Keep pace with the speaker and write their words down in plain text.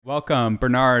Welcome,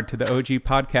 Bernard, to the OG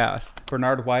podcast.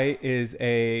 Bernard White is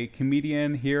a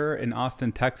comedian here in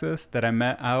Austin, Texas that I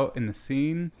met out in the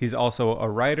scene. He's also a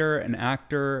writer, an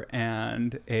actor,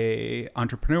 and a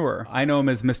entrepreneur. I know him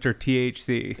as Mr.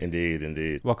 THC.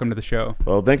 Indeed. Welcome to the show.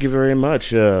 Well, thank you very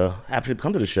much. Happy to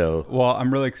come to the show. Well,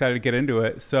 I'm really excited to get into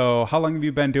it. So how long have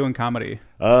you been doing comedy?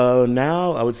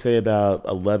 Now I would say about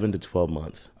 11 to 12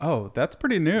 months. Oh, that's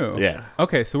pretty new. Yeah.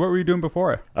 Okay, so what were you doing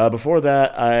before? Before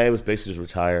that, I was basically just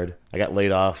retired. I got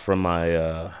laid off from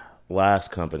my last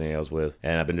company I was with,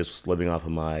 and I've been just living off of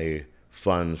my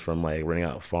funds from like renting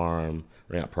out a farm,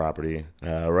 renting out property.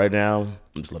 Right now,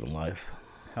 I'm just living life.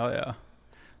 Hell yeah.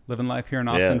 Living life here in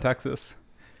Austin, Texas.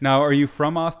 Now, are you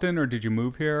from Austin or did you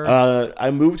move here? I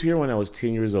moved here when I was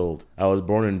 10 years old. I was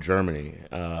born in Germany,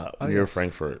 near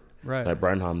Frankfurt. Right.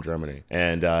 Breinheim, Germany.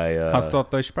 And I... Kannst du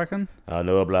Deutsch sprechen? No,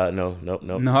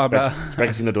 no. No, habla.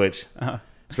 Sprechen Sie nur Deutsch.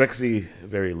 Sprechen Sie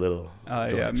very little.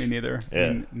 Deutsch. Yeah, me neither.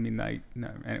 Yeah. No,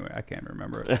 anyway, I can't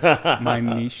remember it. Mein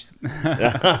nicht.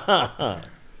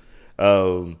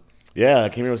 Yeah, I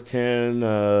came here when I was 10.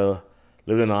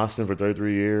 Lived in Austin for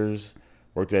 33 years.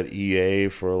 Worked at EA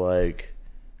for like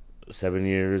 7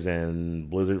 years and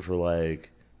Blizzard for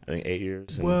like, I think 8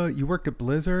 years. Well, you worked at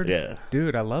Blizzard? Yeah.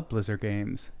 Dude, I love Blizzard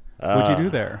games. What'd you do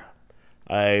there?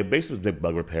 I basically did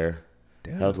bug repair.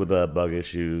 Dude. Helped with bug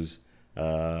issues.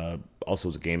 Also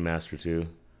was a game master too.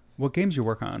 What games you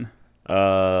work on?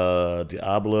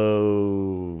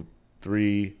 Diablo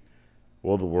 3,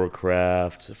 World of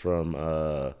Warcraft,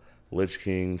 from Lich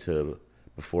King to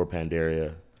before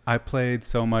Pandaria. I played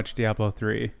so much Diablo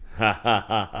 3.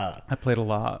 I played a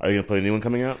lot. Are you going to play a new one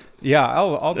coming out? Yeah,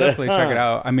 I'll definitely check it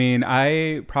out. I mean,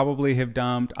 I probably have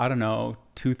dumped,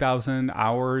 2,000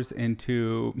 hours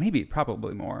into,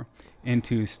 probably more,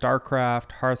 into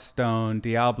StarCraft, Hearthstone,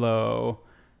 Diablo.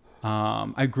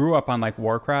 I grew up on like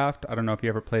Warcraft. I don't know if you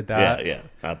ever played that. Yeah.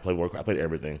 I played Warcraft. I played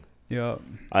everything. Yeah.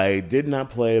 I did not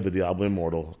play the Diablo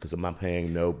Immortal because I'm not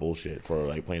paying no bullshit for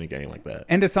like playing a game like that.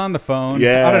 And it's on the phone.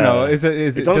 Yeah. I don't know. Does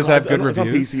it have good reviews?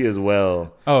 It's on PC as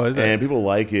well. Oh, is it? And people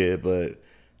like it, but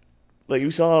like you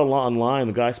saw online,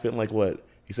 the guy spent like what?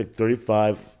 He's like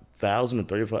 35,000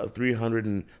 or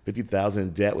 350,000 in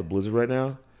debt with Blizzard right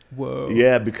now. Whoa.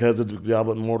 Yeah, because of the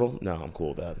Diablo Immortal. No, I'm cool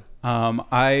with that.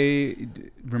 I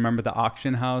remember the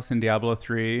auction house in Diablo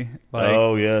 3.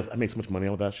 Oh, yes. I made so much money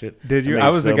on that shit. Did you? I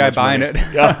was the guy buying it.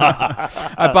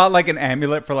 I bought like an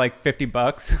amulet for like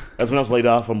 $50. That's when I was laid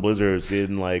off from Blizzard,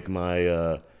 getting like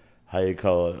my, how you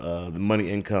call it, the money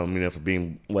income, for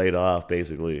being laid off,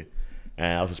 basically.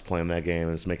 And I was just playing that game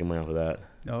and just making money off of that.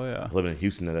 Oh, yeah. I was living in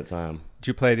Houston at that time. Did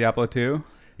you play Diablo 2?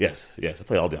 Yes. I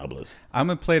played all Diablos. I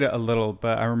played it a little,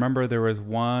 but I remember there was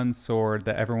one sword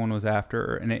that everyone was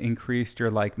after, and it increased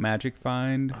your like magic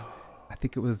find. I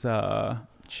think it was what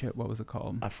was it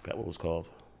called? I forgot what it was called.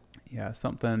 Yeah,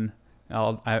 something. I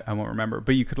won't remember.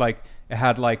 But you could it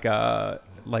had like a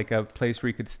place where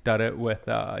you could stud it with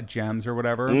gems or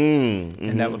whatever,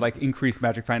 and that would like increase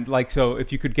magic find. Like, so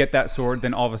if you could get that sword,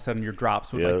 then all of a sudden your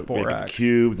drops would like 4x. Make the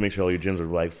cube, make sure all your gems are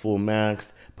like full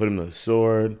maxed. Put them in the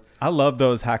sword. I love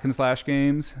those hack and slash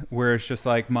games where it's just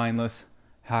like mindless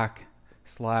hack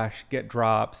slash get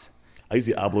drops. I used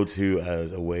Diablo 2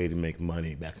 as a way to make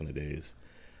money back in the days.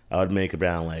 I would make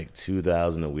around like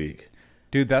 $2,000 a week.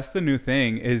 Dude, that's the new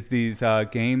thing is these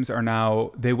games are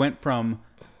now, they went from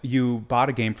you bought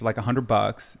a game for like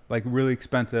 $100, like really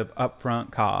expensive upfront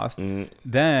cost.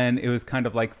 Then it was kind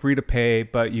of like free to pay,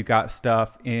 but you got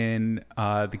stuff in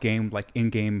the game, like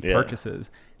in-game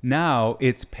purchases. Now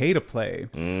it's pay to play,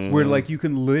 where like you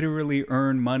can literally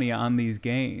earn money on these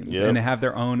games, and they have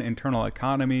their own internal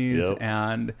economies,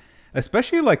 and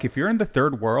especially like if you're in the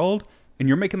third world and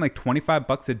you're making like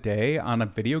 $25 a day on a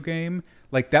video game,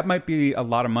 like that might be a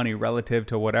lot of money relative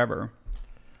to whatever.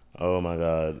 Oh my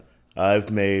God.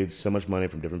 I've made so much money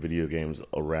from different video games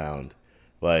around,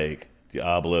 like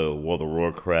Diablo, World of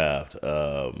Warcraft,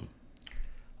 a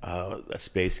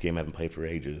space game I haven't played for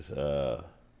ages.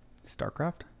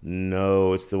 StarCraft?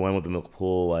 No, it's the one with the milk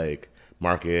pool like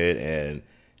market, and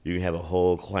you can have a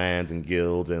whole clans and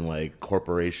guilds and like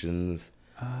corporations.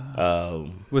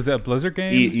 Was it a Blizzard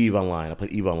game? EVE Online. I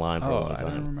played EVE Online for a long time. I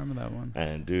don't remember that one.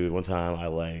 And dude, one time I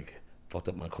like fucked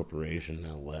up my corporation and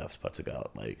I left, but I took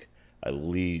out like at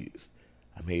least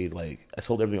I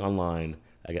sold everything online.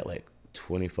 I got like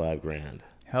 25 grand.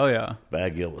 Hell yeah.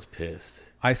 Bad Guild was pissed.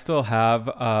 I still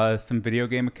have some video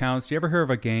game accounts. Do you ever hear of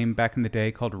a game back in the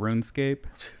day called RuneScape?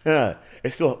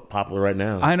 It's still popular right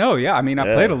now. I know, yeah. I mean,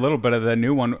 I played a little bit of the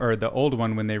new one or the old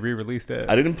one when they re-released it.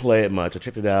 I didn't play it much. I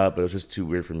checked it out, but it was just too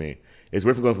weird for me. It's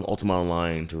weird for going from Ultima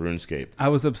Online to RuneScape. I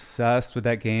was obsessed with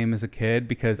that game as a kid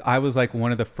because I was like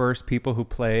one of the first people who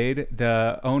played.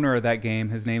 The owner of that game,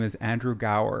 his name is Andrew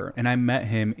Gower, and I met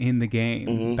him in the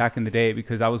game back in the day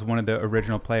because I was one of the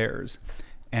original players.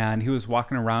 And he was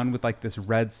walking around with like this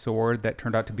red sword that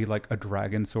turned out to be like a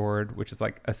dragon sword, which is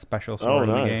like a special sword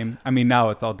in the game. I mean, now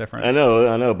it's all different. I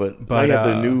know, but now you have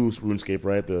the new RuneScape,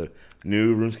 right? The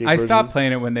new RuneScape I version? stopped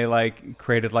playing it when they like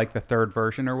created like the third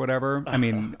version or whatever. I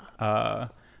mean,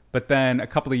 but then a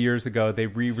couple of years ago, they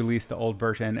re-released the old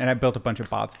version, and I built a bunch of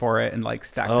bots for it and like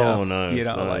stacked up, nice.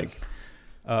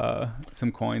 like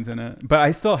some coins in it. But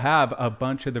I still have a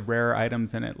bunch of the rare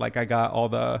items in it. Like I got all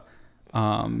the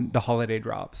holiday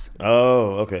drops.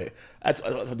 Oh, okay. That's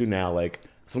what I do now. Like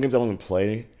some games I don't even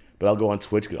play, but I'll go on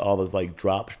Twitch, get all those like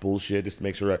drop bullshit just to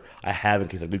make sure I have in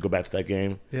case I do go back to that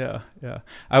game. Yeah.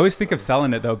 I always think of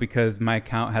selling it though because my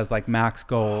account has like max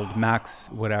gold, max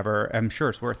whatever. I'm sure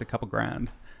it's worth a couple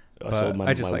grand. I sold my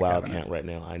like WoW account right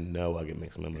now. I know I can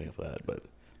make some money off of that, but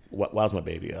WoW's my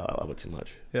baby. I love it too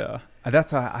much. Yeah,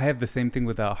 I have the same thing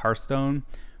with Hearthstone.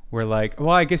 Where like,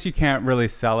 well, I guess you can't really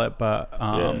sell it, but you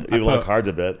have a lot of cards,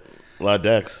 I bet. A lot of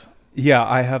decks. Yeah,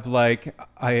 I have like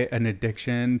an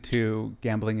addiction to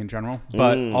gambling in general,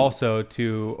 but also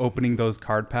to opening those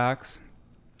card packs.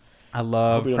 I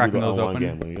love cracking those open.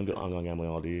 Gambling. You don't do online gambling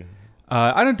all, do you?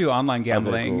 I don't do online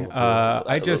gambling. Cool.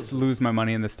 I just lose my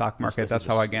money in the stock market. That's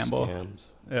how I gamble. Scams.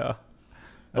 Yeah.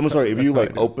 I'm sorry. If you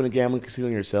like open a gambling casino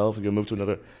yourself, you move to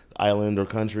another island or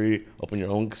country, open your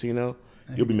own casino,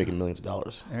 you'll be making millions of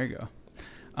dollars. There you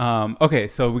go. Okay,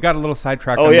 so we got a little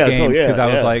sidetracked on the games because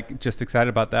I was like just excited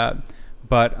about that.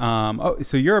 But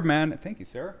so you're a man. Thank you,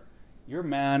 sir. You're a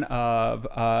man of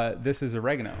this is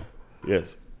oregano.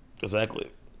 Yes, exactly.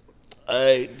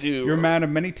 I do. You're a man of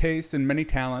many tastes and many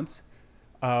talents.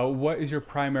 What is your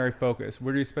primary focus?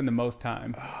 Where do you spend the most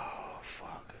time? Oh,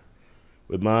 fuck.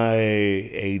 With my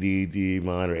ADD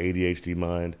mind or ADHD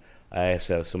mind, I have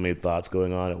so many thoughts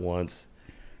going on at once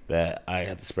that I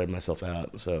have to spread myself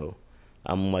out. So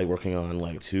I'm like working on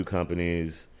like 2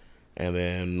 companies, and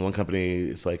then one company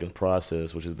is like in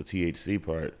process, which is the THC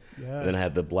part. Yes. And then I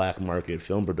have the black market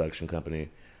film production company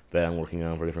that I'm working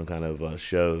on for different kind of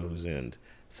shows and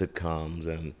sitcoms,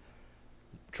 and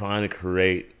trying to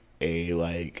create a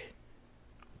like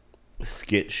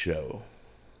skit show,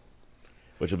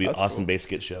 which will be an awesome based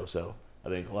skit show. So I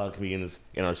think a lot of comedians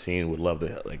in our scene would love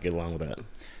to like get along with that.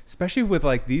 Especially with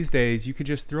like these days, you could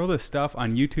just throw this stuff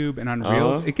on YouTube and on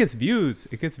Reels. It gets views.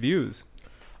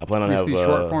 I plan on having these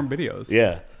short form videos.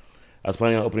 Yeah, I was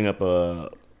planning on opening up a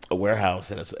warehouse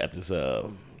at this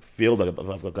field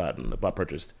that I've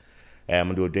purchased, and I'm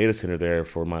gonna do a data center there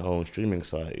for my own streaming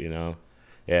site. You know,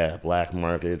 yeah, black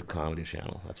market comedy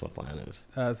channel. That's what my plan is.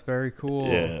 That's very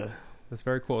cool. Yeah. That's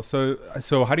very cool. So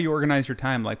how do you organize your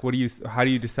time? Like, how do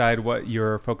you decide what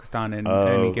you're focused on in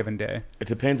any given day? It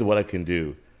depends on what I can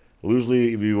do.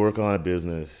 Usually, if you work on a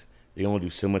business, you only do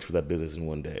so much for that business in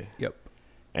one day. Yep.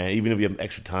 And even if you have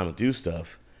extra time to do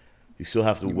stuff, you still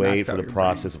have to wait for the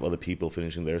process of other people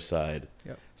finishing their side.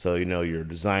 Yep. So, your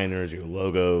designers, your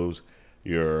logos,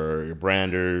 your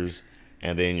branders,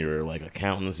 and then your like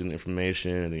accountants and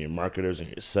information, and then your marketers and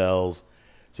your sales.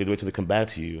 So you have to wait till they come back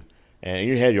to you. And in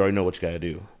your head, you already know what you got to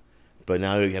do. But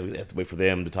now you have to wait for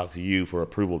them to talk to you for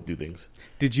approval to do things.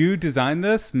 Did you design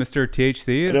this, Mr.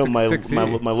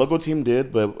 THC? My logo team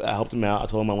did, but I helped them out. I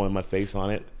told them I wanted my face on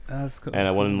it. That's cool. And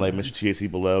I wanted like Mr. THC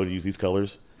below to use these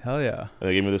colors. Hell yeah. And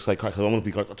they gave me this like, I told them to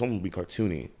be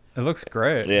cartoony. It looks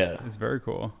great. Yeah. It's very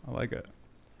cool. I like it.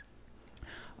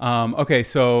 Okay,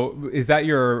 so is that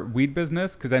your weed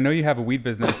business? Because I know you have a weed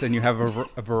business and you have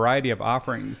a variety of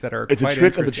offerings that are It's quite a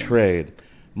trick of the interesting. trade.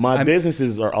 My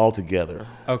businesses are all together.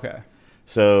 Okay.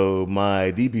 So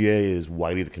my DBA is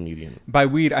Whitey the Comedian. By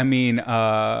weed, I mean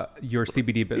your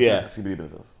CBD business. Yeah, CBD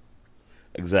business.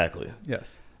 Exactly.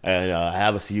 Yes. And I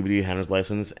have a CBD handler's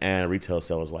license and a retail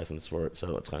seller's license for it,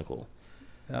 so it's kind of cool.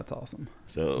 That's awesome.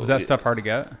 So was that stuff hard to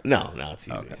get? No, it's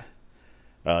easy. Okay.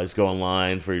 Just go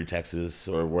online for your Texas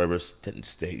or wherever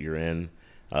state you're in.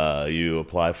 You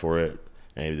apply for it,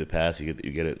 and if you pass, you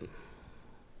get it.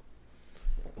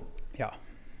 Yeah.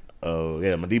 Oh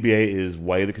yeah, my DBA is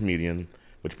Whitey the Comedian,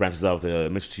 which branches out to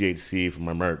Mr. THC for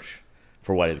my merch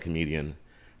for Whitey the Comedian,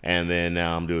 and then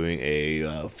now I'm doing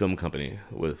a film company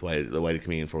with the Whitey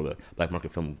Comedian for the Black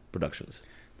Market Film Productions.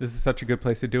 This is such a good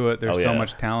place to do it. There's so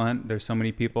much talent. There's so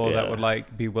many people that would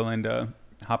like be willing to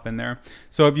hop in there.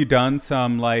 So have you done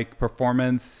some like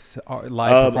performance,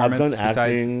 live performance? I've done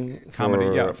acting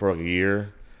for like a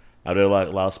year. I did like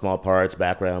a lot of small parts,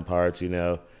 background parts.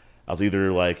 I was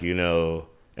either like in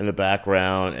the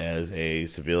background as a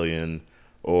civilian,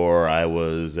 or I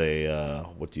was a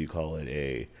what do you call it,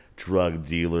 a drug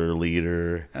dealer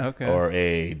leader, or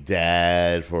a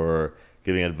dad for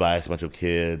giving advice to a bunch of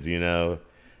kids. I've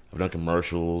done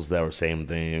commercials that were same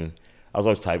thing. I was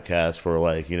always typecast for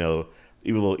like either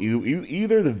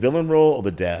the villain role or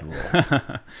the dad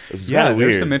role. Yeah,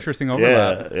 there's some interesting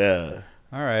overlap. Yeah.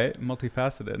 All right,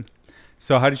 multifaceted.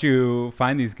 So how did you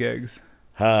find these gigs?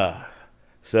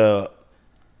 So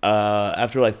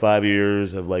after like 5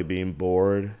 years of like being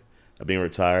bored, of being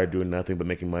retired, doing nothing but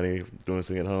making money, doing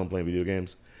something at home, playing video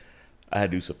games, I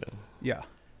had to do something. Yeah.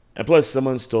 And plus,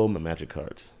 someone stole my magic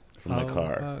cards from my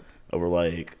car. Over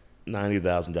like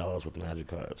 $90,000 worth of magic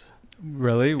cards.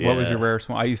 Really? Yeah. What was your rarest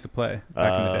one? I used to play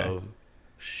back in the day.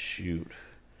 Shoot.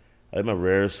 I think my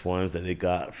rarest ones that they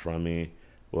got from me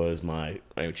was my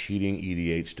cheating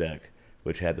EDH deck,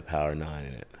 which had the Power 9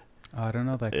 in it. Oh, I don't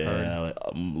know that card. Yeah, like,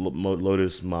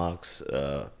 Lotus, Mox,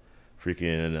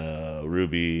 freaking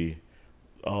Ruby,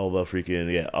 all the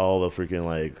freaking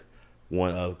like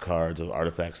one of cards of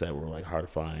artifacts that were like hard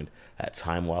to find. Had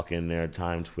Time Walk in there,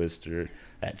 Time Twister,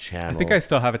 that Channel. I think I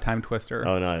still have a Time Twister.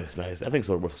 Oh, nice. I think it's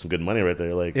worth some good money right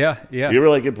there. Like, yeah. If you ever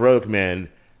like get broke, man,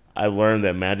 I learned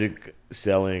that magic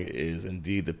selling is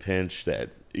indeed the pinch that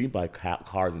you can buy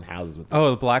cars and houses with.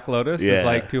 Oh, the Black Lotus is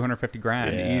like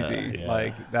 $250,000 easy. Yeah.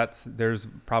 Like there's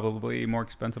probably more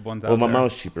expensive ones out there. Well, mine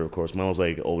was cheaper, of course. Mine was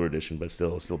like older edition, but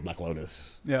still Black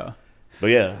Lotus. Yeah. But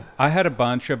yeah, I had a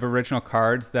bunch of original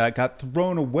cards that got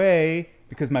thrown away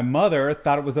because my mother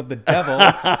thought it was of the devil.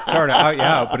 Started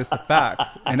out, but it's the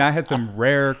facts. And I had some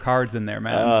rare cards in there,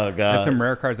 man. Oh god, I had some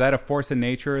rare cards. I had a Force of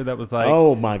Nature that was like,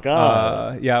 oh my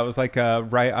god, it was like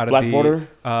right out of Black the Border.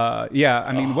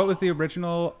 I mean, what was the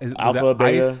original? Was Alpha,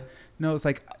 Beta? Ice? No, it was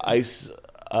like Ice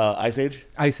Age.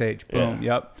 Ice Age. Boom.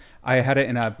 Yeah. Yep. I had it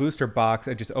in a booster box.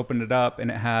 I just opened it up, and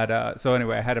it had. So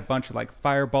anyway, I had a bunch of like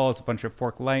fireballs, a bunch of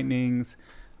fork lightnings.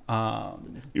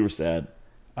 You were sad.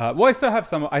 Well, I still have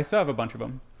some. I still have a bunch of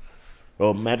them.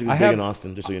 Well, Magic is big in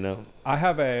Austin, just so you know. I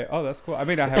have a. Oh, that's cool. I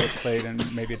mean, I haven't played in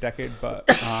maybe a decade, but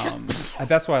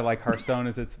that's why I like Hearthstone.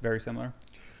 Is it's very similar.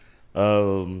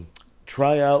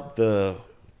 Try out the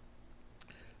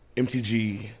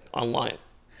MTG online.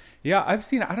 Yeah, I've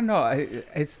seen. I don't know.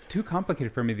 It's too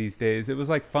complicated for me these days. It was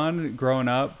like fun growing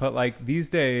up, but like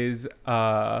these days,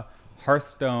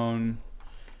 Hearthstone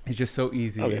is just so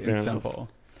easy and simple.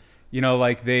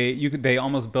 Like they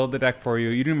almost build the deck for you.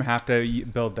 You don't even have to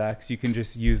build decks. You can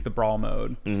just use the brawl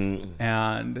mode. Mm-hmm.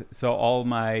 And so all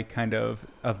my kind of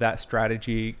that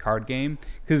strategy card game,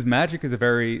 because Magic is a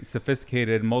very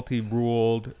sophisticated,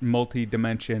 multi-ruled,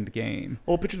 multi-dimensioned game.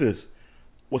 Well, picture this.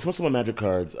 With most of my Magic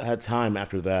cards, I had time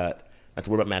after that. I had to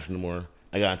worry about Magic anymore.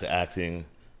 I got into acting,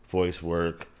 voice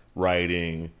work,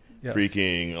 writing,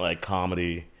 freaking like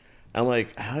comedy. I'm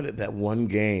like, how did that one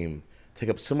game take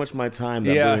up so much of my time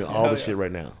that I'm doing all this shit right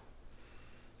now?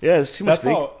 Yeah, it's too much.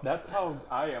 That's how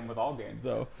I am with all games,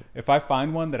 though. If I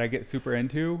find one that I get super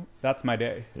into, that's my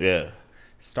day. Yeah.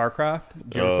 StarCraft,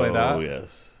 did you ever play that? Oh,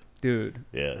 yes. Dude.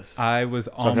 Yes. I was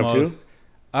StarCraft 2?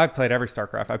 I played every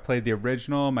StarCraft. I played the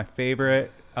original. My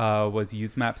favorite was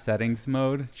use map settings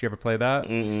mode. Did you ever play that?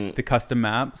 Mm-mm. The custom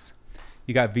maps.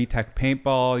 You got VTech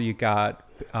Paintball. You got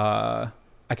I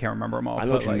can't remember them all. I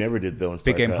know what you never did though in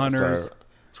Big Game Hunters.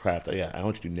 StarCraft. Yeah, I know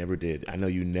what you never did. I know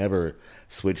you never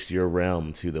switched your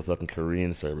realm to the fucking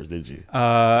Korean servers, did you?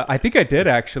 I think I did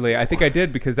actually. I think I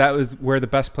did because that was where the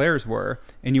best players were,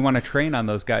 and you want to train on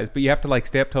those guys, but you have to like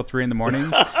stay up till 3 a.m.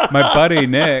 My buddy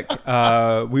Nick,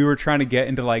 we were trying to get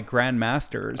into like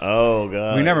Grandmasters. Oh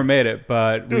god, we never made it,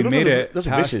 but we made it past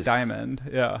vicious. Diamond.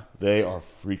 Yeah, they are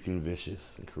freaking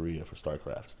vicious in Korea for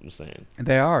StarCraft. I'm saying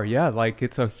they are. Yeah, like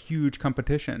it's a huge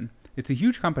competition.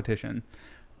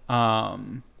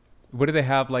 What do they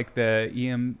have, like the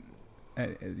EM?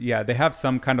 They have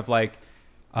some kind of like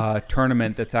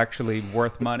tournament that's actually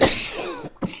worth money.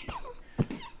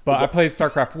 But I played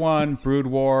StarCraft 1, Brood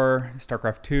War,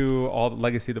 StarCraft 2, all the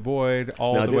Legacy of the Void,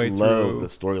 the way through. I love the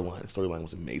storyline. The storyline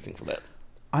was amazing for that.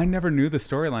 I never knew the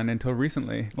storyline until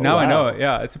recently. Oh, now wow. I know it.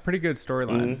 Yeah, it's a pretty good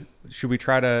storyline. Mm-hmm. Should we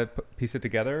try to piece it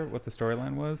together? What the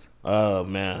storyline was? Oh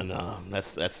man,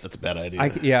 that's a bad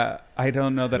idea. I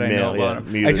don't know that I know about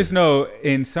them. I just know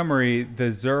in summary, the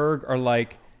Zerg are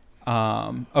like,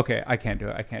 okay, I can't do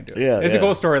it. Yeah, it's a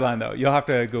cool storyline though. You'll have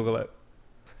to Google it.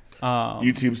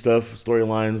 YouTube stuff,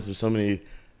 storylines. There's so many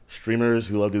streamers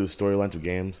who love to do storylines of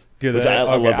games. Do which they? I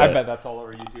love that. I bet that's all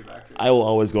over YouTube. Actually, I will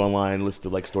always go online and listen to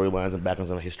like storylines and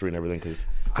backgrounds on history and everything because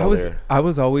I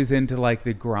was always into like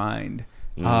the grind.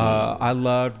 I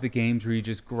loved the games where you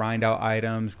just grind out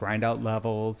items, grind out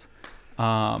levels.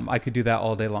 I could do that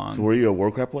all day long. So were you a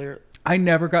Warcraft player? I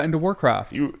never got into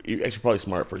Warcraft. You actually probably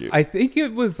smart for you. I think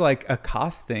it was like a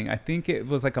cost thing. I think it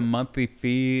was like a monthly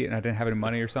fee, and I didn't have any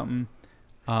money or something.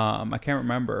 I can't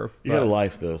remember. You had a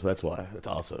life though, so that's why. That's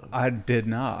awesome. I did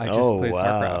not. I just played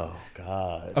StarCraft. Oh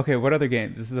God. Okay, what other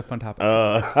games? This is a fun topic.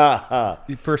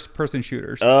 First-person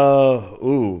shooters.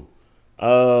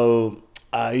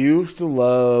 I used to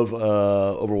love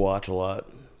Overwatch a lot.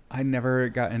 I never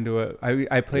got into it.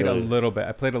 I played a little bit.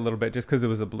 I played a little bit just because it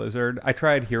was a Blizzard. I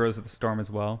tried Heroes of the Storm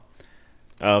as well.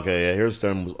 Okay, yeah, Heroes of the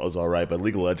Storm was all right, but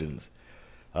League of Legends.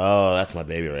 Oh, that's my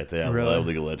baby right there. I love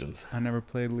League of Legends. I never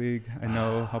played League. I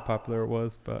know how popular it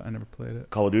was, but I never played it.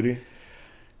 Call of Duty?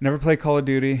 Never played Call of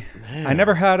Duty. Man. I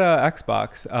never had a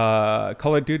Xbox.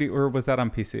 Call of Duty, or was that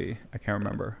on PC? I can't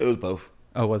remember. It was both.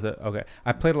 Oh, was it? Okay.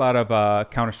 I played a lot of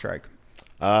Counter-Strike.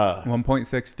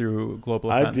 1.6 through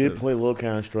Global Offensive. I did play a little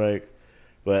Counter-Strike,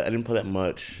 but I didn't play that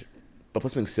much. But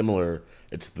something similar.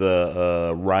 It's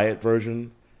the Riot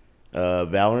version,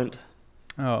 Valorant.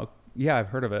 Oh, yeah, I've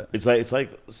heard of it. It's like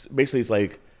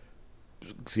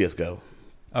CS:GO.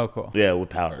 Oh, cool. Yeah, with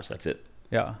powers. That's it.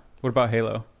 Yeah. What about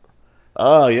Halo?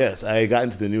 Oh yes, I got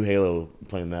into the new Halo,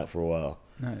 playing that for a while.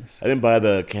 Nice. I didn't buy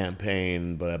the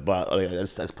campaign, but I bought. I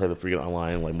just played the freaking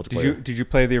online like multiplayer. Did you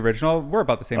play the original? We're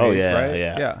about the same age, right?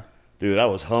 Yeah. Dude, I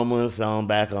was homeless. I'm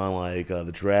back on like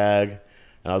the drag,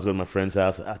 and I was going to my friend's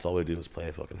house. That's all we do was play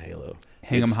fucking Halo.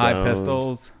 Hang 'em high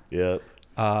pistols. Yep.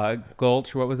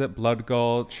 Gulch. What was it? Blood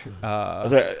Gulch. I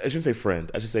shouldn't say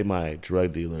friend. I should say my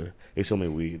drug dealer. He sold me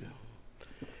weed.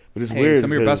 But it's hey, weird.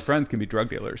 Some of your best friends can be drug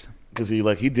dealers. Because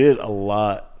he did a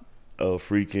lot of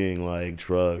freaking like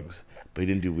drugs, but he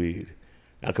didn't do weed.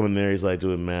 I come in there, he's like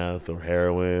doing meth or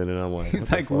heroin, and I'm like,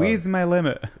 he's like, weed's my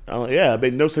limit. I'm like, yeah, it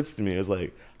made no sense to me. It's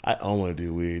like, I only want to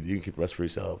do weed. You can keep the rest for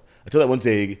yourself. Until that one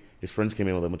day, his friends came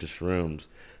in with a bunch of shrooms,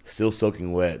 still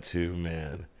soaking wet too,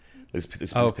 man. This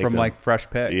from like fresh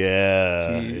picks.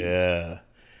 Yeah, Jeez. yeah.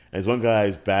 And this one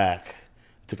guy's back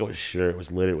took off his shirt,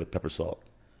 was littered with pepper salt.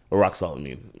 Or rock salt, I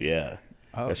mean. Yeah.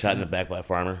 Got shot in the back by a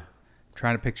farmer.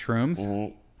 Trying to pick shrooms?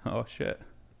 Mm-hmm. Oh, shit.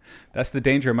 That's the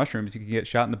danger of mushrooms. You can get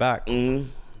shot in the back. Mm-hmm.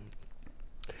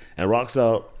 And rock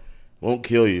salt won't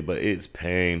kill you, but it's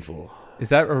painful. Is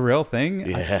that a real thing?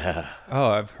 Yeah.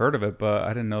 I've heard of it, but I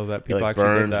didn't know that people actually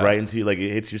burns did that. right into you. Like, it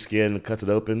hits your skin and cuts it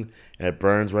open, and it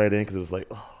burns right in because it's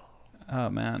like, oh,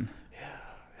 man. Yeah.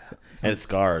 And it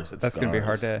scars. That's going to be a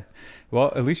hard day.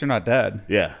 Well, at least you're not dead.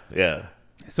 Yeah, yeah.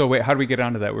 So wait, how do we get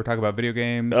onto that? We're talking about video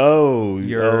games. Oh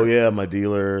yeah, my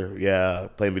dealer. Yeah,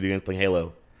 playing video games, playing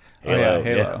Halo. Halo.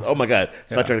 Yeah. Oh my God,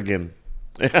 sidetrack again.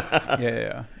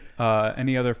 yeah.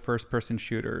 Any other first-person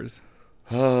shooters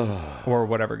or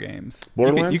whatever games?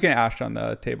 Borderlands. You can ash on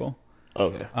the table.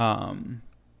 Okay.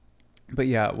 But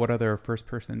yeah, what other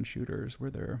first-person shooters were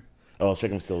there? Oh,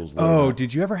 check them still. Oh,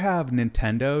 did you ever have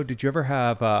Nintendo? Did you ever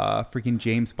have freaking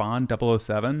James Bond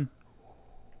 007?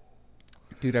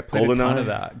 Dude, I played a ton of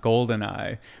that.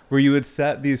 GoldenEye. Where you would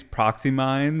set these proxy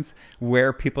mines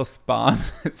where people spawn.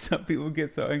 Some people get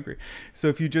so angry. So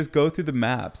if you just go through the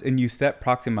maps and you set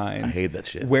proxy mines. I hate that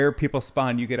shit. Where people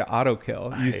spawn, you get an auto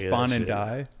kill. You spawn and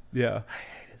die. Yeah. I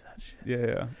hated that shit.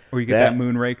 Yeah. Or you get that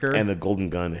Moonraker. And the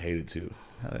golden gun, I hated too.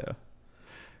 Hell yeah.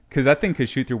 Because that thing could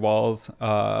shoot through walls.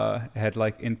 It had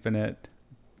like infinite,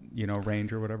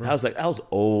 range or whatever. I was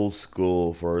old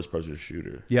school first-person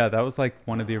shooter. Yeah, that was like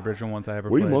one of the original ones I ever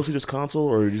played. Were you mostly just console,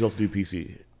 or did you also do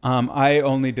PC? I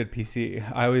only did PC.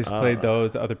 I always played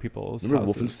those other people's Remember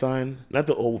houses. Wolfenstein? Not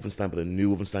the old Wolfenstein, but the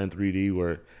new Wolfenstein 3D,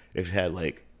 where it had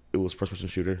it was first-person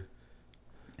shooter.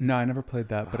 No, I never played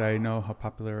that, but I know how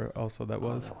popular also that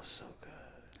was. That was so good.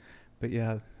 But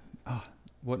yeah,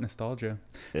 what nostalgia.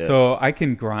 Yeah. So I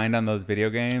can grind on those video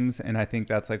games, and I think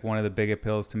that's like one of the big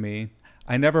appeals to me.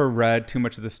 I never read too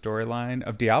much of the storyline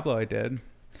of Diablo. I did.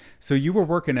 So you were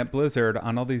working at Blizzard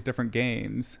on all these different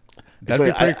games. That'd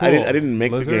be pretty cool. I didn't make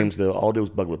Blizzard. The games though. All I did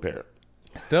was bug repair.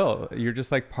 Still, you're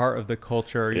just like part of the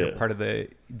culture. You're part of the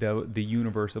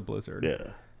universe of Blizzard.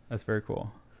 Yeah, that's very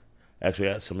cool. Actually,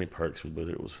 I had so many perks from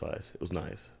Blizzard. It was nice. It was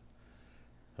nice.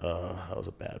 I was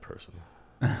a bad person.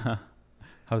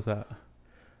 How's that?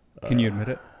 Can you admit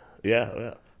it?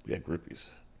 Yeah. We had groupies.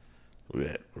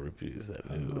 That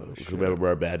knew. We remember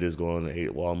our badges going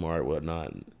to Walmart,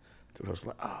 whatnot. And the girls were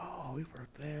like, "Oh, we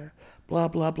work there." Blah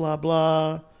blah blah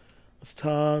blah. Let's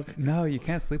talk. No, you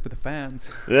can't sleep with the fans.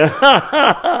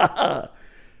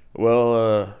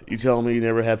 Well, you telling me you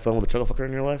never had fun with a Chuckle Fucker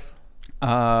in your life?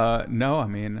 No, I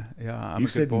mean, yeah, I'm You a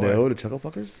good said boy. no to Chuckle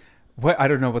Fuckers? What? I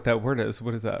don't know what that word is.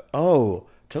 What is that? Oh,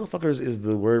 Chuckle Fuckers is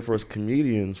the word for us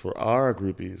comedians, for our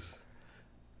groupies.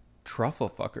 Truffle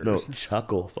fuckers. No,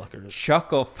 Chuckle Fuckers.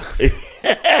 Chuckle.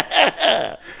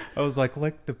 I was like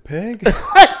the pig.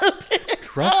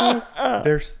 Truffles.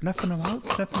 They're snuffing them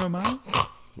out.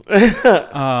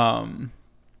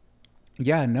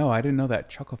 Yeah, no, I didn't know that.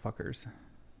 Chuckle fuckers.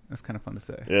 That's kind of fun to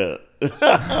say.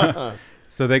 Yeah.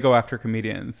 So they go after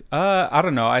comedians. I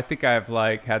don't know. I think I've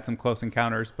had some close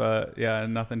encounters, but yeah,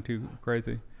 nothing too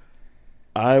crazy.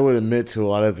 I would admit to a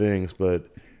lot of things, but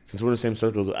since we're in the same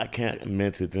circles, I can't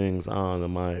admit to things on the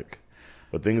mic.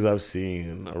 But things I've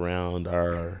seen around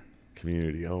our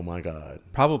community, oh my God.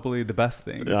 Probably the best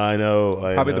things. I know.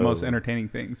 Probably the most entertaining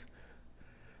things.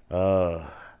 I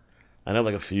know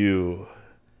a few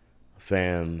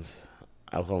fans.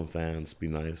 I'll call them fans. Be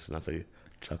nice, not say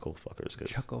Chuckle Fuckers.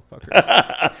 Chuckle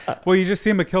Fuckers. Well, you just see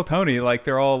them at Kill Tony,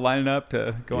 they're all lining up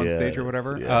to go on stage or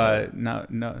whatever. Yeah. No.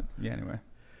 Yeah. Anyway,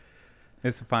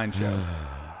 it's a fine show.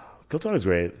 Kill Tony's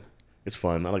great. It's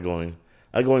fun. I like going.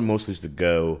 I like going mostly just to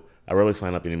go. I rarely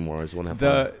sign up anymore. I just want to have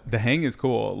fun. The hang is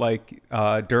cool.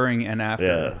 During and after.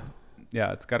 Yeah.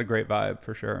 Yeah, it's got a great vibe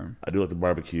for sure. I do like the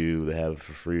barbecue they have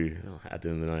for free at the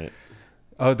end of the night.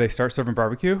 Oh, they start serving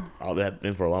barbecue? Oh, they had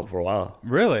been for a while.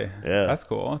 Really? Yeah. That's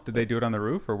cool. Did they do it on the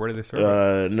roof, or where did they serve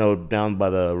it? No, down by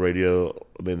the radio,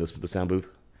 the sound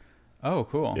booth. Oh,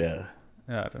 cool. Yeah.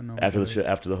 Yeah, I don't know.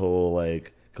 After the whole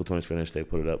Kill Tony's finished, they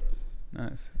put it up.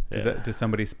 Nice. Yeah. Did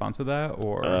somebody sponsor that,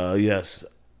 or? Yes.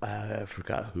 I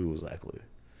forgot who exactly.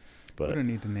 But we don't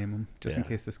need to name them, just in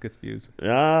case this gets views. They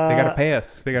They gotta pay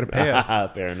us.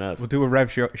 Fair enough. We'll do a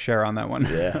rev share on that one.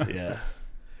 Yeah.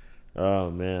 Oh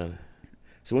man.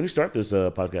 So when you start this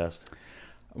podcast?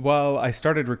 Well, I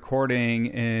started recording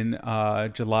in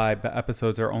July, but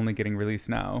episodes are only getting released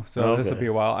now. So This will be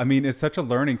a while. I mean, it's such a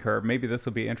learning curve. Maybe this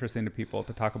will be interesting to people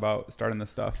to talk about starting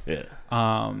this stuff. Yeah.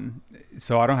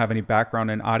 So I don't have any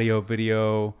background in audio,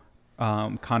 video,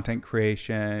 content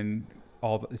creation,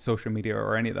 all the social media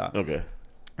or any of that. Okay.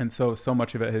 And so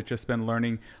much of it has just been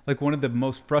learning. One of the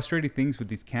most frustrating things with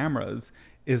these cameras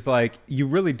is you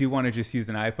really do want to just use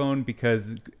an iPhone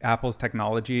because Apple's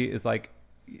technology is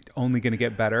only going to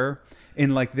get better.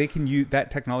 And they can use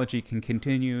that technology can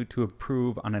continue to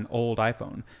improve on an old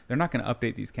iPhone. They're not going to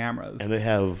update these cameras. And they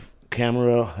have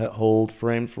camera hold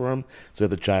frames for them. So you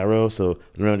have the gyro. So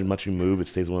no matter how much you move, it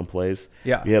stays in one place.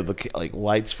 Yeah. You have the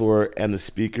lights for it and the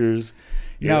speakers.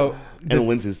 Now, and the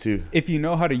lenses too. If you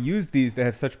know how to use these, they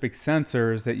have such big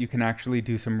sensors that you can actually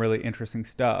do some really interesting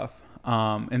stuff.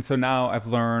 And so now I've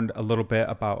learned a little bit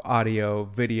about audio,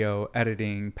 video,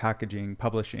 editing, packaging,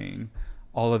 publishing,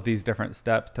 all of these different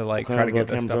steps to try to get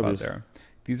this stuff out there.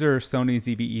 These are Sony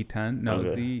ZV-E10. No,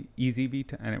 okay.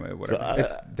 EZV-10. Anyway, whatever.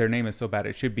 So their name is so bad.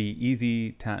 It should be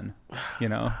EZ10.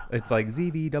 It's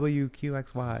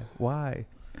ZVWQXY. Why?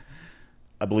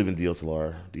 I believe in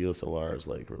DSLR. DSLR is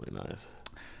really nice.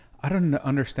 I don't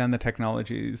understand the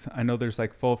technologies. I know there's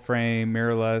full frame,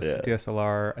 mirrorless,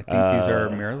 DSLR. I think these are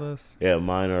mirrorless. Yeah,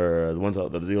 mine are the ones. The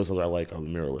DSLRs I like are the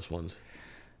mirrorless ones.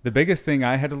 The biggest thing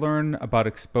I had to learn about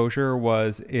exposure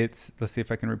was let's see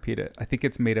if I can repeat it. I think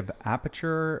it's made of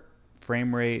aperture,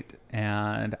 frame rate,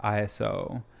 and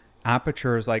ISO.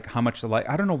 Aperture is how much the light.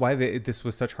 I don't know why this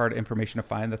was such hard information to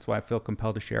find. That's why I feel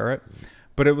compelled to share it.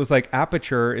 But it was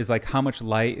aperture is how much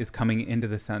light is coming into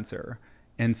the sensor.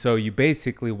 And so you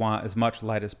basically want as much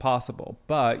light as possible,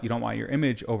 but you don't want your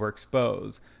image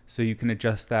overexposed. So you can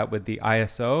adjust that with the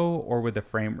ISO or with the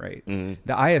frame rate. Mm-hmm.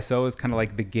 The ISO is kind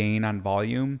of the gain on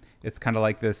volume. It's kind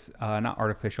of this, not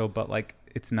artificial, but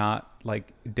it's not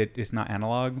it's not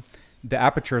analog. The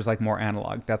aperture is more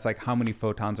analog. That's how many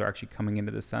photons are actually coming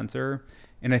into the sensor.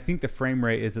 And I think the frame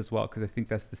rate is as well, because I think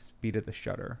that's the speed of the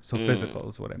shutter. So physical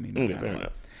is what I mean. Okay, fair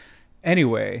enough.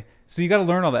 Anyway, so you got to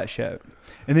learn all that shit.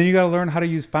 And then you got to learn how to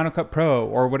use Final Cut Pro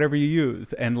or whatever you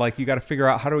use. And you got to figure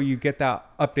out how do you get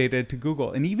that updated to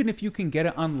Google. And even if you can get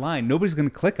it online, nobody's going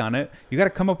to click on it. You got to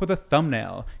come up with a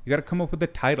thumbnail. You got to come up with a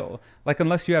title.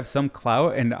 Unless you have some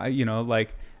clout and,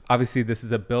 obviously this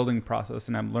is a building process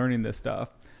and I'm learning this stuff.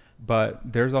 But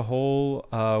there's a whole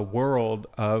world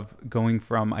of going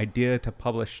from idea to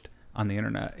published on the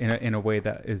internet in a way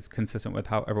that is consistent with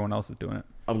how everyone else is doing it.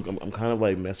 I'm kind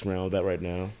of messing around with that right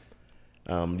now,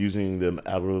 using the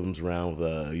algorithms around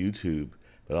with YouTube,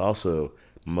 but also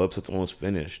my website's almost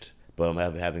finished, but I'm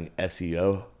having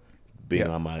SEO being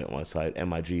on my site and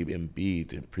my GMB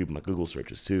to improve my Google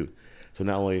searches too. So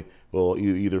not only will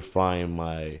you either find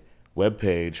my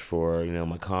webpage for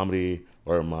my comedy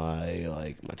or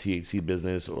my THC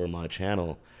business or my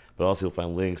channel, but also you'll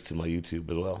find links to my YouTube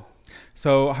as well.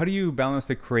 So how do you balance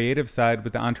the creative side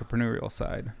with the entrepreneurial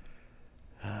side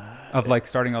of like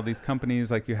starting all these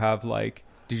companies? Like you have like,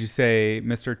 did you say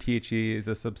Mr. THC is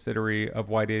a subsidiary of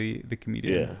Whitey the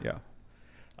Comedian? Yeah.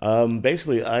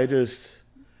 Basically, I just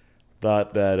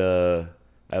thought that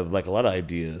I have like a lot of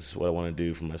ideas what I want to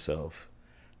do for myself,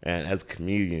 and as a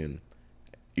comedian,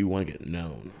 you want to get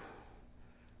known.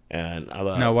 And I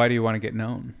thought, now, why do you want to get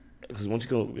known? because once you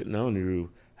go get known, you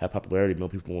have popularity. More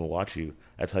people want to watch you.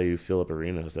 That's how you fill up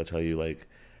arenas. That's how you like.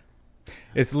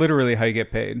 It's literally how you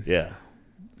get paid. Yeah.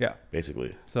 Yeah.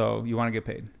 Basically. So you want to get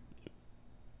paid,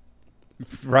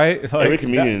 right? Like every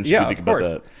comedian should think about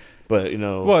that. But, you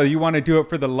know. Well, you want to do it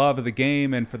for the love of the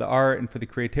game and for the art and for the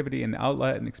creativity and the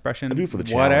outlet and expression. I do it for the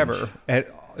challenge.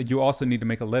 Whatever. You also need to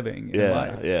make a living in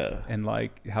life. Yeah. And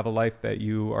like have a life that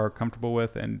you are comfortable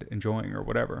with and enjoying or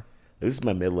whatever. This is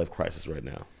my midlife crisis right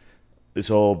now. This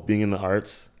whole being in the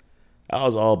arts, I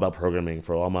was all about programming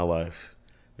for all my life.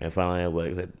 And finally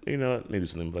I said, you know what, maybe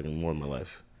something like more in my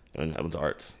life. And I went to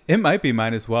arts. It might be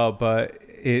mine as well, but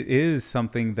it is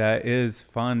something that is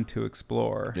fun to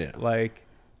explore. Yeah. Like,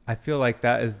 I feel like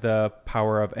that is the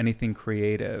power of anything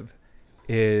creative,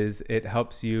 is it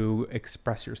helps you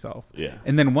express yourself. Yeah.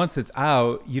 And then once it's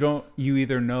out, you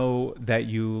either know that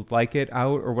you like it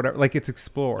out or whatever, like it's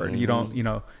explored. Mm-hmm. You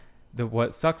don't,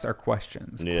 what sucks are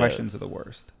questions. Yes. Questions are the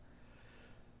worst.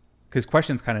 Because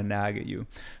questions kind of nag at you.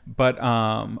 But,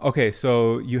 okay,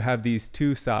 so you have these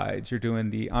two sides. You're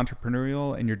doing the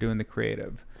entrepreneurial and you're doing the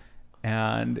creative.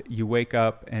 And you wake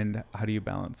up, and how do you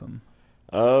balance them?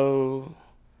 Oh,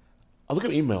 I look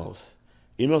at emails.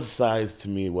 Emails decides to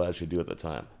me what I should do at the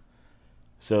time.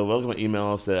 So I look at my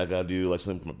emails that I got to do, like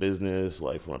something for my business,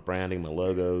 like for my branding, my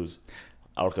logos.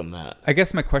 I work on that. I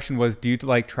guess my question was, do you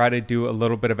like try to do a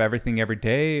little bit of everything every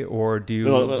day, or do you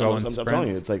go in sprints? I'm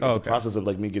telling you, it's like it's a process of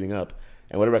like me getting up,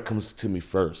 and whatever comes to me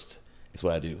first is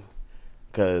what I do.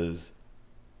 Because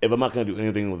if I'm not going to do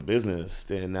anything with business,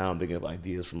 then now I'm thinking of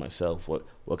ideas for myself. What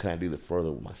can I do to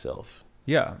further myself?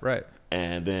 Yeah, right.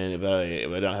 And then if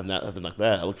I don't have nothing like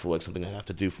that, I look for like something I have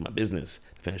to do for my business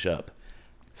to finish up.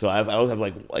 So I always have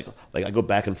like I go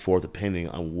back and forth depending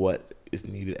on what is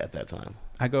needed at that time.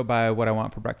 I go by what I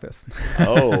want for breakfast.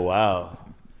 Oh, wow.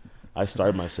 I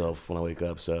starve myself when I wake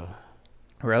up, so.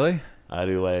 Really? I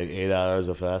do like 8 hours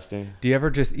of fasting. Do you ever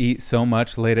just eat so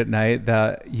much late at night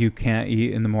that you can't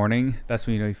eat in the morning? That's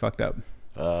when you know you fucked up.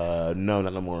 No,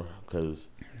 not no more, because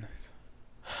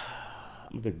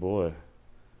I'm a big boy.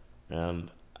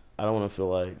 And I don't want to feel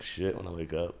like shit when I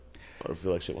wake up or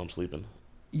feel like shit when I'm sleeping.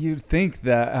 You'd think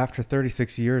that after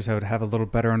 36 years I would have a little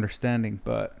better understanding,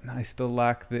 but I still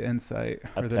lack the insight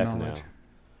or the knowledge. Now.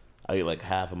 I eat like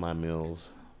half of my meals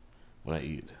when I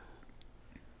eat.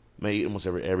 I eat almost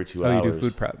every 2 hours. Oh, you do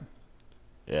food prep?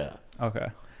 Yeah. Okay.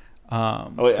 I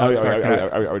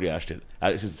already asked it.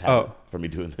 It's just habit for me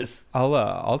doing this.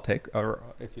 I'll take, or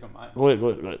if you don't mind. Go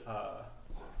ahead.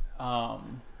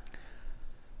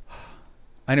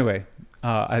 Anyway,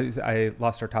 I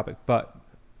lost our topic, but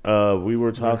we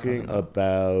were talking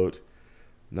about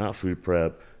not food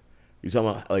prep. You talking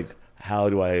about like how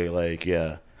do I like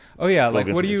Oh yeah, like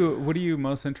what are you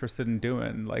most interested in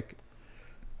doing? Like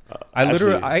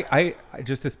I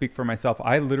just to speak for myself,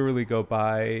 I literally go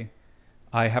by.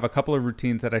 I have a couple of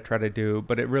routines that I try to do,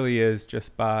 but it really is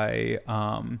just by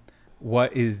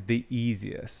what is the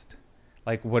easiest,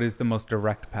 like what is the most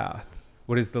direct path,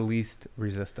 what is the least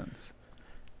resistance.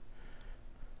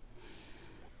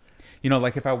 You know,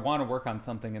 like if I want to work on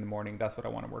something in the morning, that's what I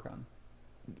want to work on.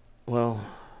 Well,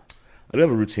 I do have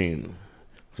a routine.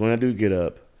 So when I do get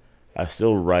up, I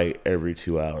still write every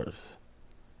 2 hours.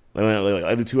 Like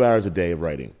I do 2 hours a day of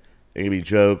writing. It can be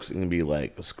jokes. It can be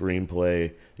like a screenplay.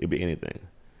 It can be anything.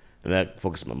 And that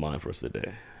focuses my mind for the rest of the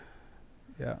day.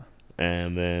 Yeah.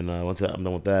 And then once I'm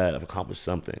done with that, I've accomplished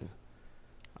something.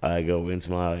 I go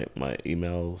into my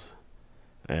emails,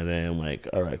 and then I'm like,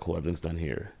 all right, cool, everything's done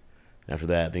here. After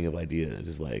that, I think of ideas. It's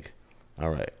just like,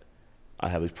 all right, I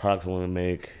have these products I want to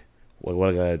make. What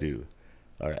I gotta do?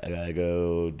 All right, I gotta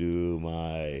go do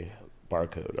my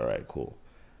barcode. All right, cool.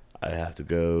 I have to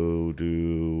go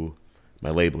do my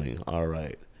labeling. All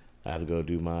right. I have to go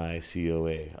do my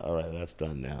COA. All right, that's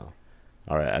done now.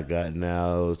 All right, I got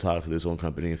now talk to this one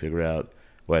company and figure out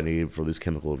what I need for this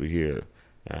chemical over here,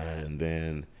 and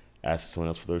then ask someone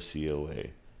else for their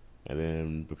COA, and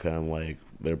then become like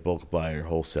their bulk buyer,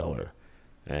 wholesaler,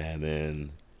 and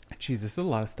then. Jeez, this is a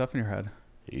lot of stuff in your head.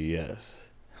 Yes,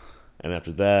 and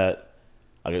after that,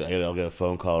 I'll get a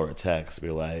phone call or a text,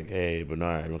 be like, "Hey,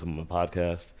 Bernard, you want to come on my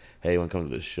podcast? Hey, you want to come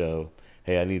to this show? Hey,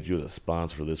 hey, I need you as a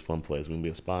sponsor for this one place. I'm gonna be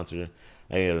a sponsor.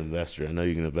 I ain't an investor. I know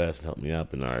you can invest and help me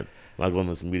out, Bernard. I'm not going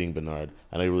to this meeting, Bernard.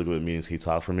 I know you're really good at meetings. Can you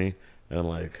talk for me? And I'm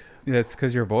like, yeah, it's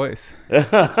because your voice.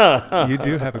 You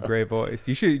do have a great voice.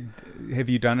 You should. Have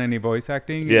you done any voice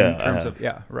acting? Yeah, in terms I have. of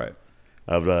yeah, right.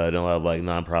 I've done a lot of like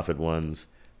nonprofit ones,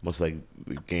 mostly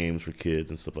like games for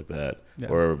kids and stuff like that, Yeah.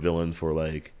 or a villain for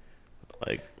like.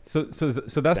 So that's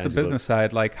the business books.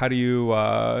 side. Like, how do you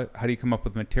come up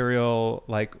with material?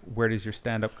 Like, where does your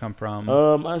stand up come from?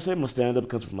 I say my stand up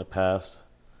comes from my past.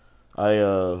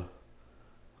 I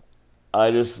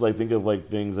just like think of like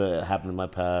things that happened in my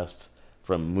past,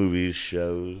 from movies,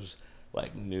 shows,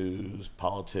 like news,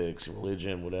 politics,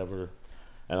 religion, whatever,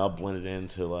 and I'll blend it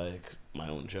into like my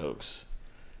own jokes.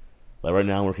 Like right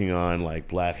now, I'm working on like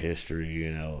Black history.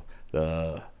 You know,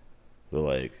 the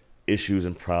like issues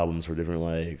and problems for different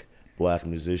like Black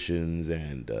musicians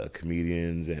and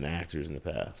comedians and actors in the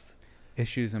past.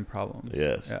 Issues and problems.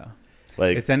 Yes. Yeah.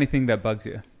 Like, It's anything that bugs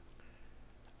you.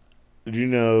 did you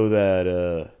know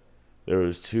that there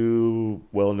was two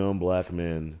well-known Black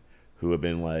men who have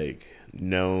been like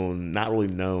known, not really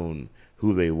known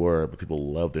who they were, but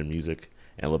people love their music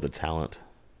and love the talent?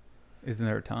 Isn't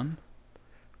there a ton?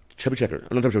 Chubby Checker.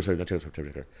 Oh, not Chubby Checker. Sorry, not Chubby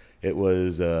Checker. It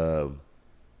was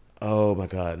oh my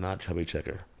God, not Chubby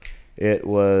Checker. It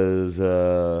was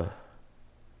I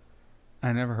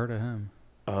never heard of him.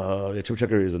 yeah, Chubby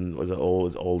Checker is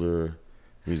older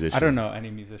musician. I don't know any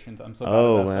musicians. I'm so bad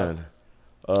Oh at that man.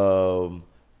 stuff.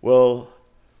 Well,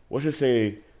 what should I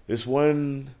say? This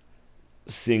one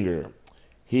singer,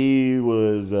 he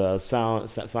was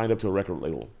signed up to a record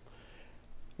label,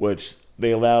 which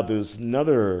they allowed this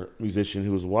another musician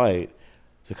who was white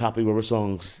to copy whatever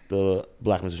songs the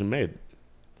Black musician made.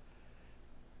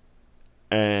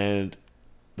 And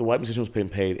the white musician was being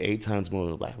paid 8 times more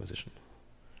than the Black musician.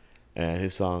 And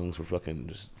his songs were fucking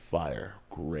just fire.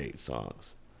 Great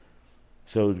songs.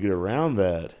 So to get around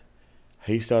that,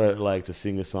 he started like to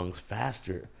sing his songs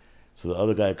faster, so the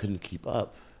other guy couldn't keep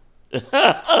up.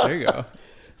 There you go.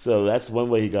 So that's one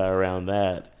way he got around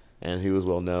that, and he was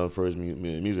well known for his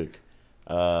music.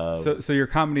 So your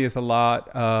comedy is a lot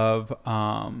of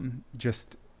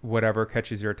just whatever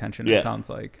catches your attention. Yeah. It sounds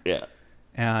like. Yeah.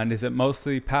 And is it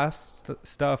mostly past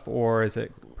stuff or is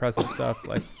it present stuff?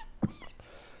 Like,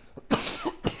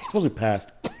 Mostly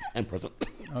past and present.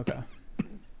 okay,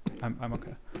 I'm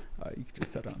okay. You can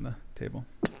just set it on the table.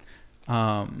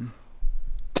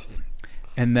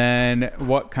 And then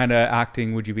what kind of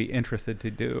acting would you be interested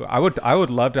to do? I would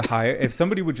love to hire, if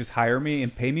somebody would just hire me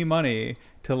and pay me money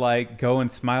to like go and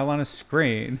smile on a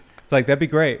screen. It's like, that'd be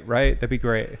great, right? That'd be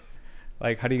great.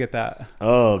 Like, how do you get that?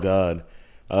 Oh God.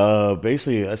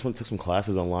 Basically, I just took some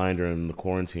classes online during the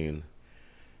quarantine.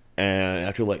 And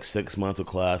after like 6 months of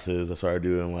classes, I started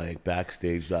doing like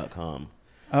backstage.com.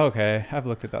 Okay, I've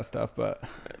looked at that stuff, but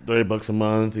 $30 a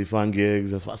month, you find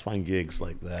gigs. That's why I find gigs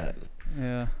like that.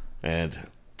 yeah. And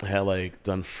I had like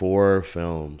done 4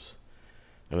 films.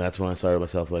 And that's when I started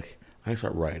myself like, I need to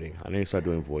start writing. I need to start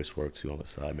doing voice work too on the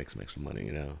side, make some extra money,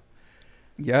 you know.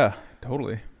 Yeah,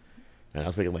 totally. And I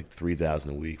was making like $3,000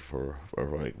 a week for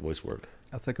like voice work.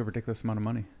 That's like a ridiculous amount of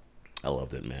money. I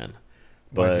loved it, man.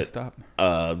 Why'd you But stop?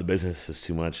 the business is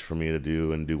too much for me to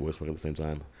do and do voice work at the same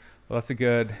time. Well, that's a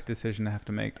good decision to have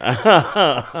to make.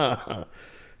 Yeah,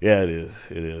 it is.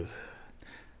 It is.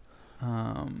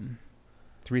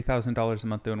 $3,000 a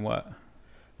month doing what?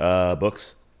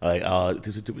 Books. Like it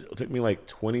took me like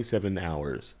 27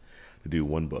 hours to do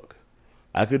one book.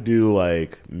 I could do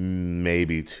like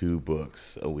maybe 2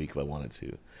 books a week if I wanted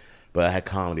to, but I had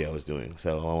comedy I was doing,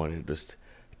 so I wanted to just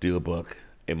do a book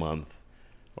a month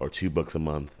or 2 books a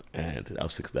month, and that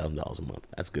was $6,000 a month.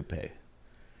 That's good pay.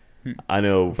 I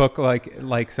know. Book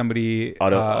like somebody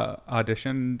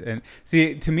auditioned, and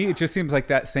see, to me it just seems like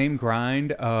that same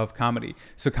grind of comedy.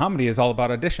 So comedy is all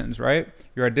about auditions, right?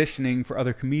 You're auditioning for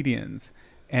other comedians,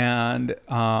 and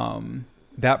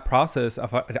that process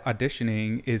of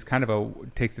auditioning is kind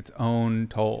of takes its own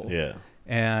toll. Yeah.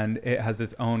 And it has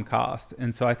its own cost.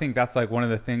 And so I think that's like one of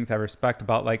the things I respect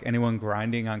about like anyone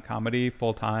grinding on comedy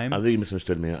full time. I think you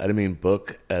misunderstood me. I didn't mean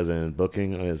book as in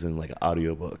booking, as in like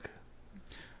audio book.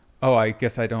 Oh, I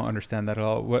guess I don't understand that at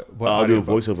all. What I'll do a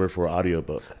audiobook? voiceover for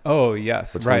audiobook. Oh,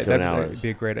 yes. For Right. 27 That'd hours. be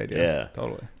a great idea. Yeah.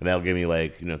 Totally. And that'll give me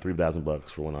like, $3,000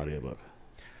 for one audiobook.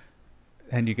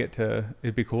 And you get to,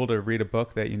 it'd be cool to read a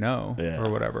book that you know Yeah. or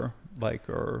whatever, like,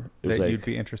 or It was that like you'd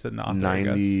be interested in the author, I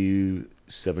guess.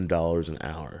 $97 an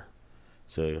hour.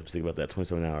 So just think about that,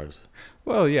 27 hours.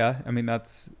 Well, yeah. I mean,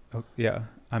 that's, yeah.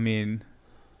 I mean,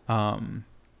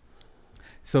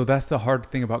 so that's the hard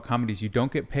thing about comedies. You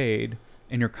don't get paid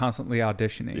and you're constantly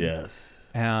auditioning. Yes.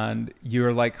 and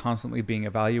you're like constantly being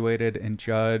evaluated and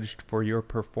judged for your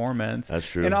performance. That's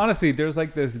true. And honestly, there's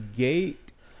like this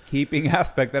gatekeeping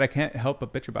aspect that I can't help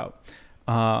but bitch about.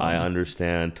 I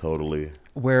understand totally.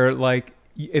 Where like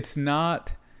it's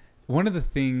not one of the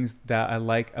things that I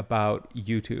like about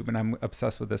YouTube, and I'm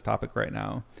obsessed with this topic right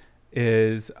now,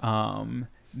 is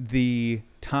the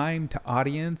time to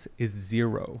audience is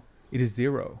zero. It is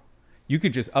zero. You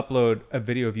could just upload a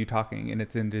video of you talking and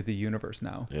it's into the universe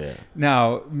now. Yeah.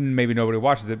 Now, maybe nobody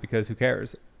watches it because who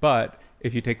cares? But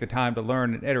if you take the time to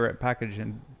learn and iterate, package,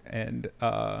 and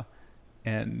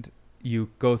you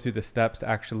go through the steps to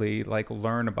actually like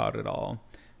learn about it all,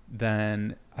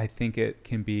 then I think it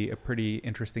can be a pretty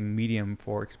interesting medium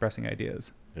for expressing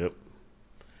ideas. Yep.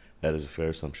 That is a fair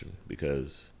assumption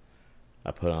because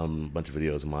I put on a bunch of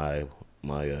videos on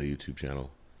my YouTube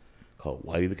channel called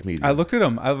Whitey the Comedian. I looked at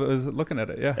them. I was looking at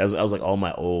it. Yeah. I was like all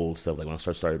my old stuff, like when I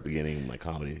started beginning my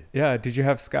comedy. Yeah. Did you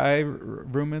have Sky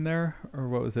Room in there, or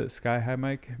what was it? Sky High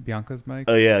Mic, Bianca's mic.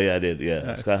 Oh yeah, I did. Yeah,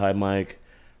 Nice. Sky High Mic.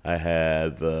 I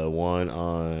had the one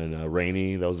on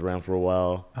Rainy that was around for a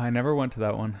while. I never went to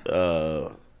that one.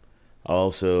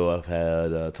 Also, I've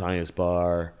had Tiniest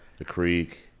Bar, The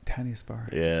Creek. Tiniest Bar.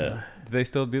 Yeah. Do they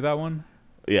still do that one?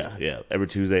 Yeah. Every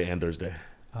Tuesday and Thursday.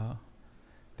 Oh.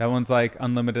 That one's like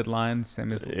unlimited lines,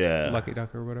 same as Lucky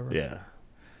Duck or whatever. Yeah.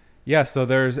 Yeah, so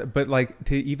but like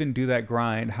to even do that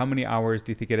grind, how many hours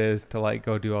do you think it is to like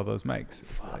go do all those mics?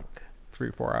 It's like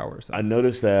 3-4 hours. I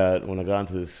noticed that when I got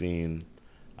into this scene,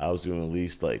 I was doing at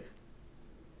least like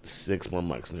 6 more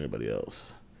mics than everybody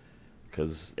else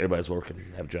because everybody's working,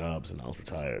 have jobs, and I was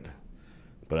retired.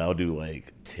 But I'll do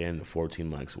like 10 to 14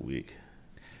 mics a week.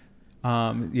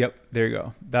 Yep, there you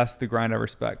go. That's the grind I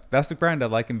respect. That's the grind I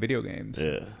like in video games.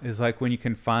 Yeah. Is like when you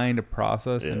can find a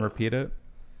process and repeat it.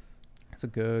 It's a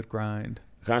good grind.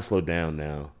 I kind of slowed down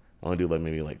now. I only do like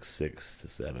maybe like 6 to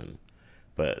 7.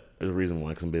 But there's a reason why,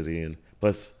 because I'm busy. And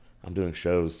plus, I'm doing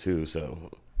shows too. So,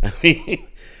 I mean.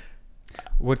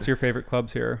 What's your favorite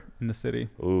clubs here in the city?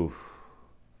 Ooh.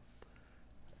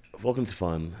 Vulcan's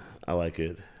fun. I like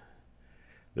it.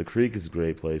 The Creek is a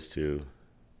great place too.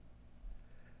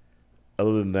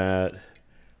 Other than that,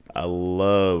 I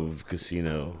love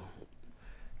Casino.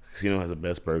 Casino has the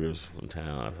best burgers in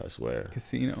town, I swear.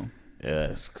 Casino.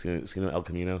 Yeah, it's Casino El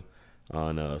Camino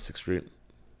on 6th Street.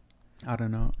 I don't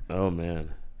know. Oh,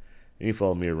 man. You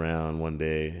follow me around one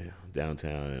day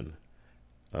downtown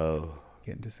and,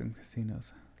 Get into some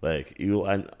casinos. like,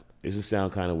 this will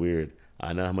sound kind of weird.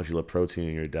 I know how much you love protein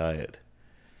in your diet.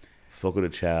 Fogo de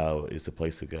Chao is the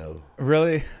place to go.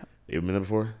 Really? You been there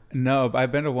before? No, but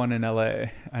I've been to one in LA.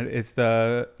 It's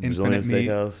the Infinite Brazilian Meat.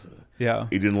 Steakhouse? Yeah.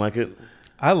 You didn't like it?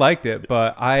 I liked it,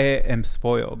 but I am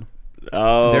spoiled.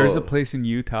 Oh. There's a place in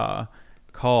Utah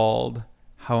called,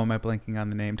 how am I blanking on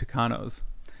the name? Tucano's.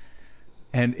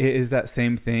 And it is that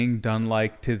same thing done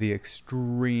like to the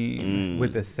extreme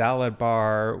with the salad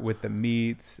bar, with the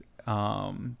meats.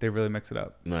 They really mix it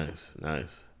up. Nice.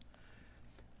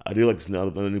 I do like this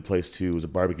another new place too. It was a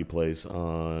barbecue place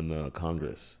on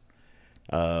Congress.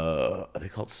 Are they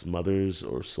called Smothers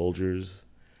or Soldiers?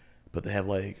 But they have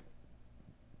like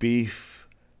beef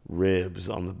ribs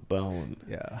on the bone.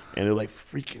 Yeah. And they're like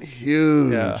freaking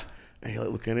huge. Yeah. And you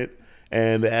like look at it.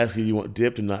 And they ask you want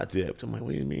dipped or not dipped. I'm like,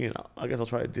 what do you mean? I guess I'll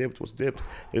try it dipped. What's dipped?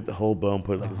 Get the whole bone,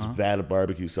 put it like this vat of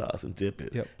barbecue sauce and dip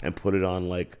it. Yep. And put it on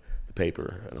like the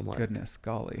paper. And I'm like, Goodness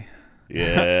golly.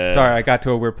 yeah. Sorry, I got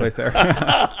to a weird place there.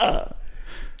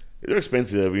 They're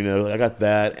expensive, you know. I got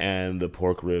that and the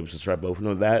pork ribs. Just try both.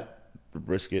 No, that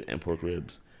brisket and pork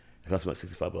ribs. It costs about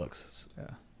 $65. Yeah.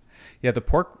 Yeah, the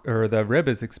pork or the rib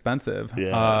is expensive.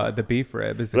 Yeah. The beef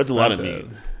rib is But that's expensive. a lot of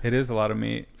meat. It is a lot of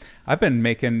meat. I've been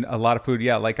making a lot of food.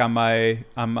 Yeah, like I'm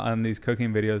on these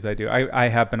cooking videos I do. I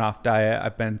have been off diet.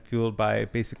 I've been fueled by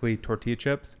basically tortilla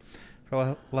chips for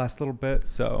the last little bit.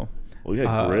 So, Well, you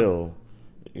had grill,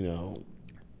 you know.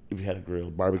 If you had a grill,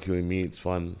 barbecuing meat's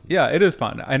fun. yeah, it is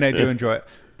fun, and I do enjoy it.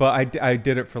 But I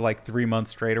did it for like 3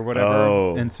 months straight or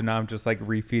whatever, and so now I'm just like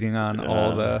refeeding on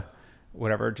all the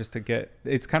whatever just to get.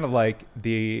 It's kind of like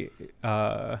you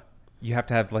have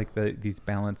to have like these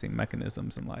balancing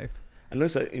mechanisms in life. I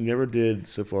noticed that you never did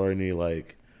so far any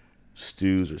like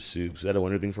stews or soups. Is that a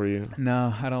wonder thing for you?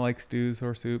 No, I don't like stews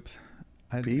or soups.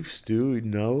 Beef stew?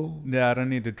 No. Yeah, I don't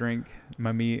need to drink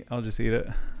my meat. I'll just eat it.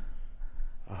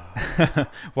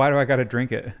 Why do I gotta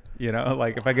drink it? You know,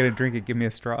 like if I gotta drink it, give me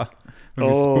a straw. Let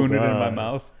me spoon it in my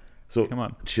mouth. So come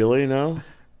on, chili? No.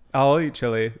 I'll eat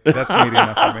chili. That's meaty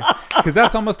enough for me because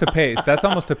that's almost a paste. That's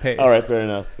almost a paste. All right, fair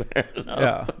enough.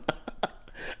 Yeah.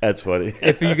 That's funny.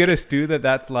 If you get a stew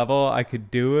that's level, I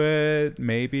could do it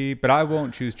maybe, but I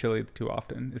won't choose chili too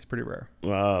often. It's pretty rare.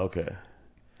 Oh, okay.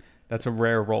 That's a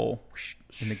rare roll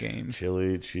in the games.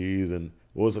 Chili, cheese, and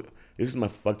what was it? This is my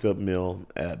fucked up meal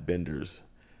at Bender's.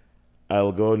 I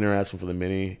will go in there and ask them for the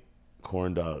mini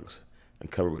corn dogs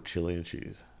and cover it with chili and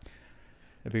cheese.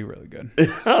 It'd be really good.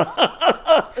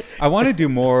 I want to do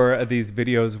more of these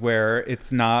videos where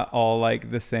it's not all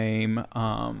like the same.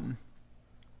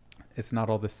 It's not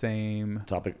all the same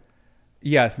topic.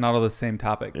 Yeah, it's not all the same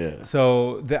topic. Yeah.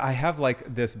 So I have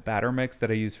like this batter mix that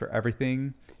I use for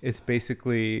everything. It's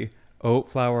basically oat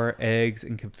flour, eggs,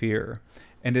 and kefir.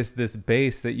 And it's this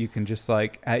base that you can just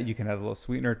like add. You can add a little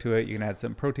sweetener to it. You can add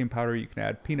some protein powder. You can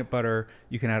add peanut butter.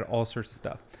 You can add all sorts of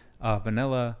stuff.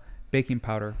 Vanilla, baking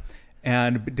powder.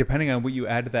 And depending on what you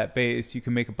add to that base, you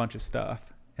can make a bunch of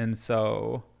stuff. And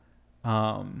so,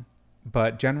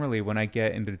 but generally when I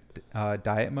get into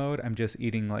diet mode, I'm just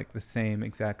eating like the same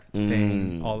exact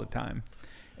thing all the time.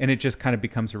 And it just kind of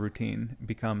becomes a routine. It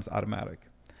becomes automatic.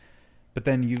 But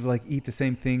then you like eat the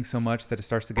same thing so much that it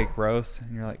starts to get gross.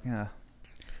 And you're like, I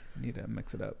need to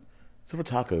mix it up. So for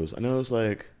tacos, I know it's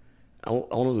like, I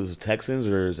don't know if it's Texans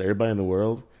or is everybody in the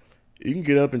world. You can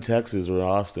get up in Texas or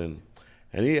Austin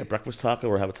and eat a breakfast taco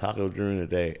or have a taco during the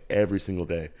day, every single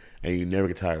day. And you never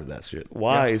get tired of that shit.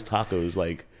 Why is tacos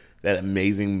like that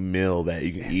amazing meal that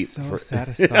you can eat? It's so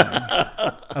satisfying.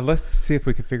 Let's see if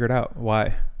we can figure it out.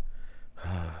 Why?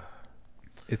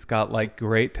 It's got like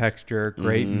great texture,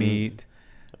 great meat.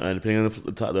 And depending on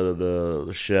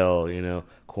the shell,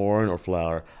 corn or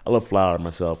flour. I love flour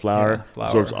myself. Flour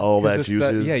absorbs all that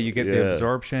juices. You get the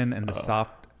absorption and the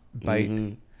soft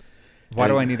bite. Why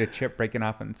do I need a chip breaking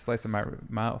off and slicing my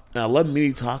mouth? Now, I love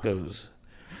meaty tacos,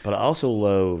 but I also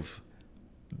love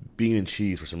bean and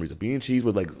cheese for some reason. Bean and cheese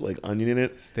with like onion in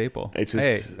it. Staple. It's just,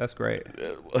 hey, that's great.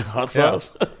 Hot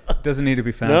sauce. Doesn't need to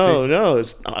be fancy. No.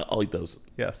 I'll eat those.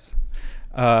 Yes.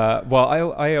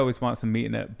 Well, I always want some meat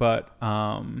in it, but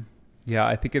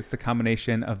I think it's the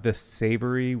combination of the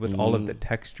savory with all of the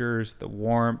textures, the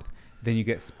warmth. Then you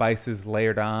get spices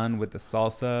layered on with the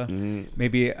salsa,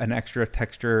 maybe an extra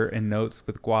texture and notes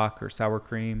with guac or sour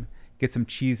cream. Get some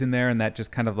cheese in there, and that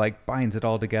just kind of like binds it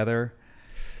all together.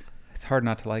 It's hard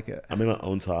not to like it. I made my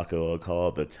own taco. I'll call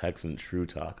it the Texan True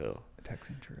Taco.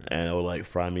 Texan True. And I would like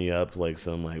fry me up like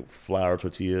some like flour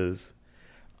tortillas,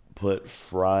 put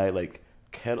fried like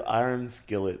iron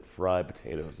skillet fried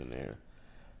potatoes in there,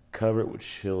 cover it with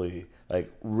chili,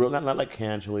 like real not like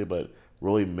canned chili, but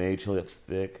really made chili that's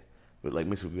thick. But like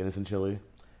mixed with venison chili,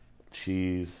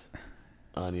 cheese,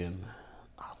 onion.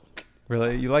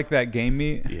 Really? You like that game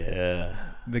meat? Yeah.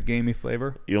 The gamey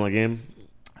flavor? You don't like game?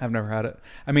 I've never had it.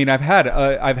 I mean, I've had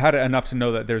it enough to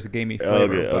know that there's a gamey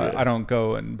flavor, but I don't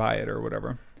go and buy it or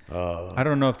whatever. I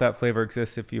don't know if that flavor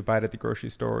exists if you buy it at the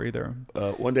grocery store either.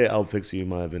 One day I'll fix you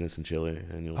my venison chili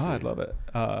and you'll see. I'd love it.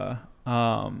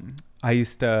 I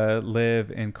used to live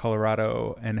in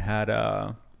Colorado and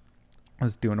I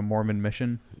was doing a Mormon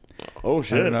mission. Oh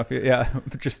shit! I don't know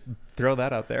if just throw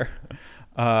that out there.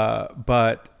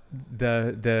 But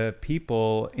the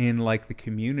people in like the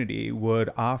community would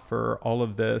offer all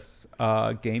of this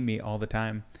game meat all the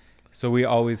time. So we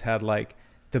always had like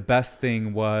the best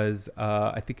thing was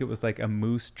I think it was like a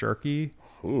moose jerky.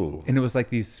 Ooh. And it was like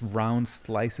these round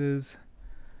slices.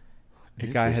 The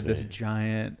guy had this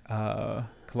giant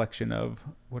collection of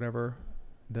whatever.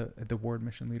 The ward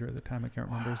mission leader at the time, I can't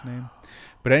remember his name,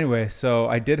 but anyway, so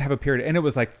I did have a period, and it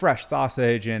was like fresh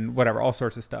sausage and whatever, all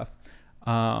sorts of stuff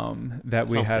that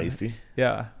we had. Tasty.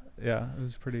 Yeah, it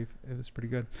was pretty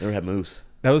good. Never had moose.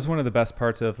 That was one of the best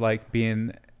parts of like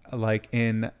being like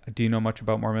in. Do you know much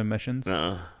about Mormon missions?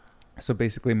 So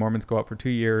basically, Mormons go out for 2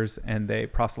 years and they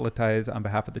proselytize on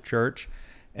behalf of the church,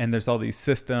 and there's all these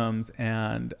systems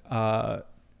and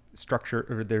structure,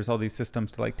 or there's all these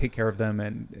systems to like take care of them,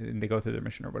 and they go through their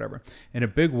mission or whatever. And a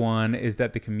big one is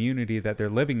that the community that they're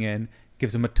living in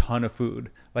gives them a ton of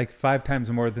food, like 5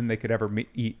 times more than they could ever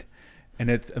eat. And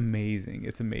it's amazing.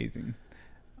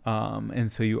 And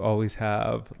so you always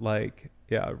have like,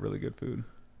 really good food.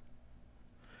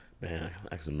 Man,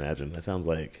 I can imagine. That sounds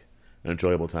like an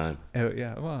enjoyable time. Oh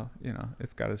yeah. Well,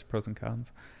 it's got its pros and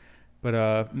cons, but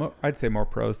I'd say more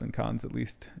pros than cons, at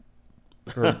least.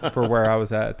 For where I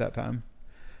was at that time.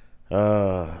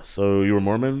 So you were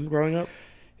Mormon growing up?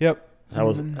 Yep. How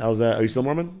was that? Are you still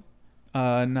Mormon?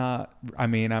 Not. I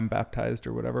mean, I'm baptized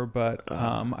or whatever, but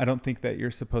I don't think that you're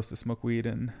supposed to smoke weed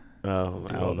and. I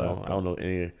don't know. I don't know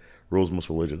any rules in most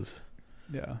religions.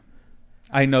 Yeah,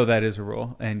 I know that is a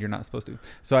rule, and you're not supposed to.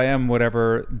 So I am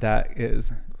whatever that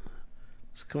is.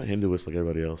 Just kind of Hinduist like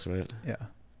everybody else, right? Yeah.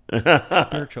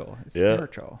 Spiritual. It's Yeah.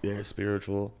 spiritual. Yeah, it's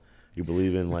spiritual. You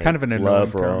believe in like Kind of an annoying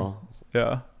love for term. all.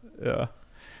 Yeah. Yeah.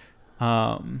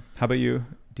 How about you?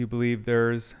 Do you believe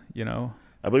there's,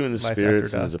 I believe in the life spirits after and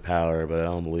death? there's a power, but I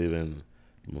don't believe in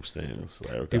most things.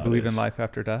 Like Do you believe in God-ish. life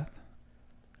after death?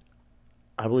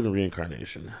 I believe in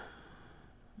reincarnation.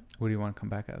 What do you want to come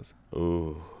back as?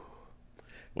 Ooh.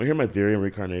 Want to hear my theory on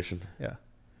reincarnation? Yeah.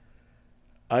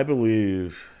 I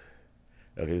believe.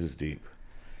 Okay, this is deep.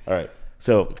 All right.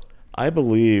 So I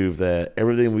believe that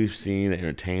everything we've seen that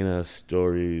entertain us,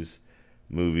 stories,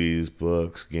 movies,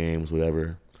 books, games,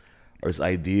 whatever, are just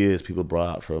ideas people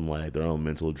brought from like their own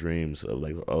mental dreams of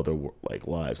like other like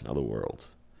lives in other worlds.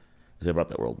 They brought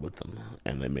that world with them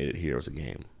and they made it here as a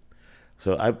game.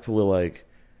 So I feel like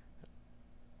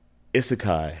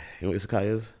isekai. You know what isekai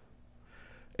is?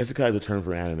 Isekai is a term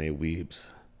for anime weebs,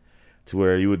 to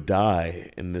where you would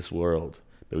die in this world,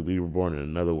 but we were born in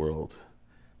another world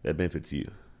that benefits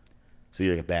you. So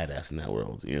you're like a badass in that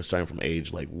world. Starting from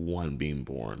age like 1 being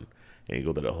born, and you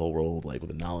go to the whole world like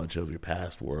with the knowledge of your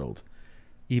past world.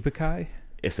 Isekai?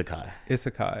 Isekai.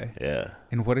 Isekai. Yeah.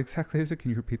 And what exactly is it?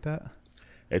 Can you repeat that?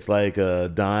 It's like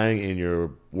dying in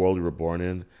your world you were born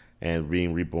in and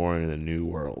being reborn in a new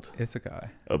world. Isekai.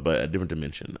 But a different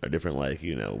dimension, a different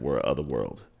other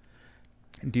world.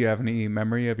 Do you have any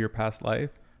memory of your past life?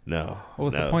 No. What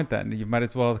was the point then? You might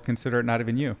as well consider it not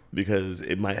even you. Because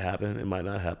it might happen, it might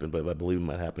not happen, but I believe it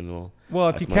might happen. Well,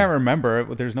 if you can't remember it,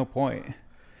 well, there's no point.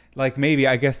 Like maybe,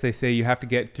 I guess they say you have to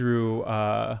get through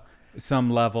some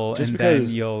level and then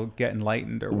you'll get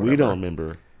enlightened or whatever. We don't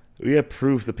remember. We have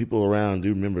proof that people around do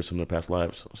remember some of their past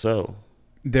lives. So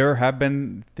there have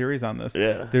been theories on this.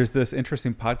 Yeah. There's this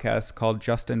interesting podcast called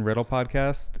Justin Riddle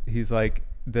Podcast. He's like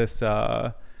this,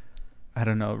 I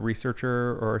don't know,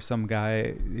 researcher or some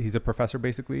guy. He's a professor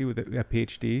basically with a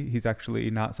PhD. He's actually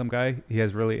not some guy. He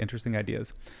has really interesting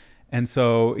ideas. And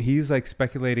so he's like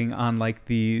speculating on like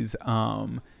these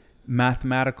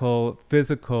mathematical,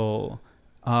 physical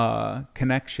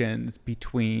connections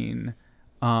between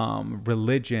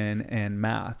religion and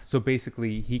math. So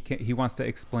basically he wants to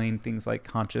explain things like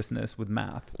consciousness with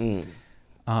math.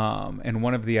 And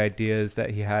one of the ideas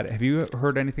that he had, have you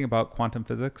heard anything about quantum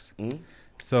physics?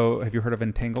 So have you heard of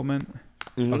entanglement?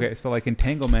 Okay, so like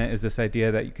entanglement is this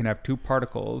idea that you can have two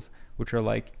particles, which are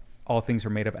like all things are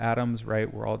made of atoms,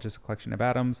 right? We're all just a collection of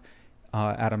atoms.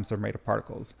 Atoms are made of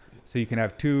particles. So you can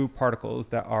have two particles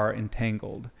that are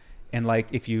entangled. And like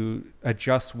if you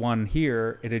adjust one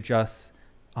here, it adjusts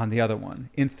on the other one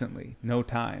instantly, no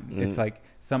time. It's like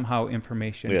somehow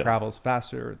information travels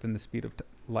faster than the speed of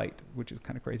light, which is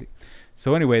kind of crazy.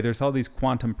 So anyway, there's all these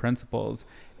quantum principles,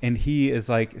 and he is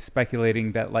like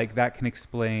speculating that like that can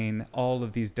explain all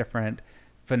of these different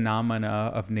phenomena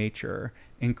of nature,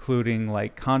 including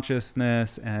like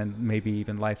consciousness and maybe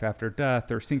even life after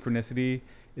death, or synchronicity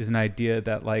is an idea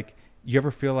that like you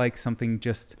ever feel like something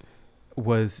just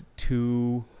was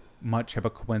too much of a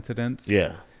coincidence.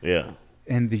 Yeah.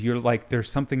 And you're like, there's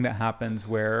something that happens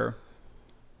where,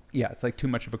 it's like too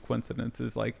much of a coincidence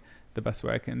is like the best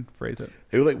way I can phrase it.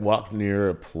 He would like walk near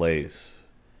a place,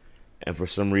 and for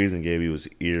some reason gave you this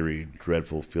eerie,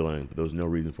 dreadful feeling, but there was no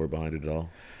reason for it behind it at all.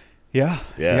 Yeah.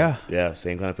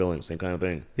 Same kind of feeling, same kind of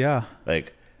thing. Yeah.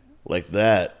 Like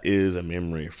that is a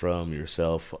memory from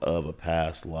yourself of a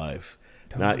past life.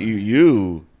 Totally. Not you.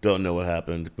 You don't know what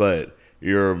happened, but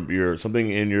you're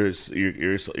something in your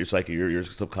psyche, your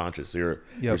subconscious, your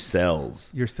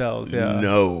cells. Your cells, yeah.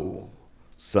 Know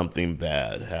something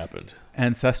bad happened.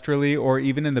 Ancestrally, or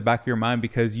even in the back of your mind,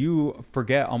 because you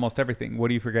forget almost everything. What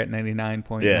do you forget?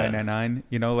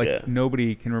 99.999.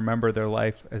 Nobody can remember their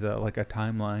life as a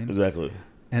timeline. Exactly.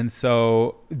 And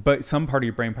so, but some part of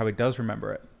your brain probably does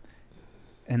remember it.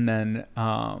 And then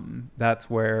that's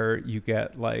where you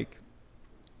get like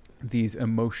these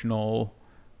emotional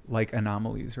like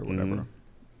anomalies or whatever.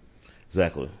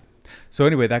 Exactly. So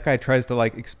anyway, that guy tries to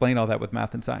like explain all that with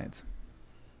math and science.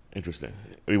 Interesting.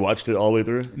 Have you watched it all the way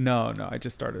through? No, I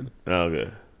just started. Oh,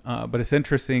 okay. But it's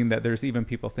interesting that there's even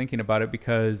people thinking about it,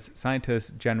 because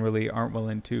scientists generally aren't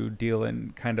willing to deal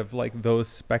in kind of like those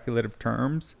speculative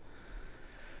terms.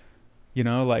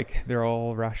 Like they're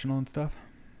all rational and stuff.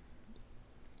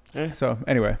 So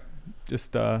anyway,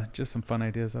 just some fun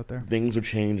ideas out there. Things are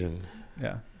changing.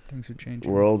 Yeah, things are changing.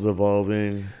 World's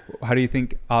evolving. How do you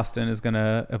think Austin is going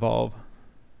to evolve?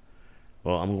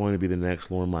 Well, I'm going to be the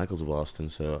next Lorne Michaels of Austin,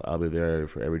 so I'll be there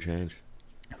for every change.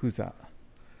 Who's that?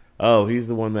 Oh, he's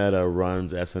the one that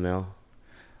runs SNL.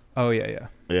 Oh, yeah.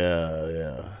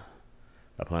 Yeah.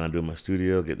 I plan on doing my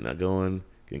studio, getting that going,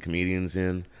 getting comedians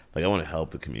in. Like, I want to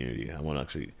help the community. I want to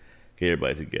actually get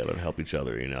everybody together and help each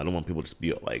other. You know, I don't want people to just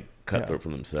be like cutthroat for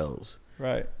themselves.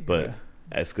 Right. But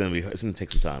it's gonna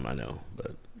take some time, I know.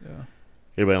 But yeah,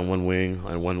 everybody on one wing,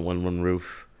 on one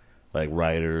roof, like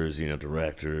writers, you know,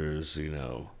 directors, you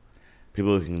know,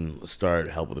 people who can start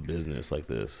help with a business like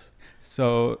this.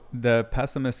 So the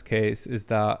pessimist case is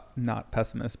that, not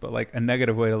pessimist, but like a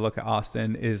negative way to look at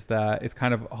Austin is that it's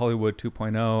kind of Hollywood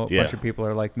 2.0. A bunch of people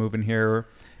are like moving here,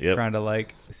 trying to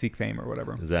like seek fame or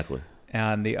whatever. Exactly.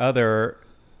 And the other,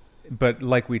 but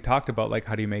like we talked about, like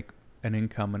how do you make an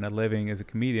income and a living as a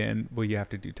comedian? Well, you have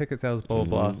to do ticket sales, blah,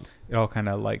 blah, blah. It all kind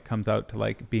of like comes out to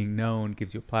like being known,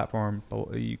 gives you a platform,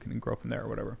 but you can grow from there or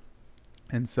whatever.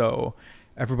 And so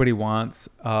everybody wants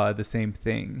the same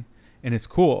thing. And it's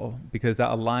cool because that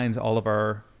aligns all of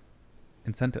our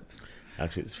incentives.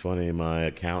 Actually, it's funny. My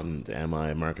accountant and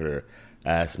my marketer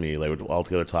asked me, like, we're all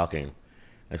together talking.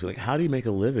 I was like, how do you make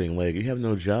a living? Like, you have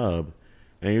no job,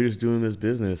 and you're just doing this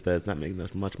business that's not making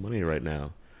that much money right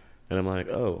now. And I'm like,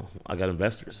 oh, I got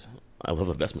investors. I love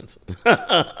investments.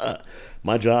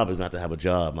 My job is not to have a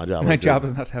job. My job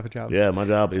is not to have a job. Yeah, my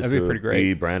job is to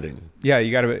be branding. Yeah,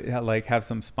 you got to like have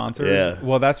some sponsors. Yeah.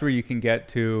 Well, that's where you can get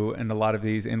to, and a lot of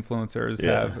these influencers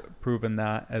have proven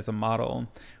that as a model,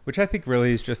 which I think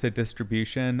really is just a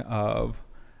distribution of,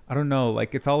 I don't know,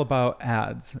 like it's all about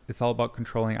ads. It's all about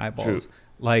controlling eyeballs. True.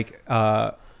 Like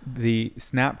the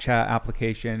Snapchat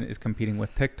application is competing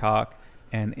with TikTok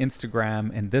and Instagram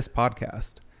and this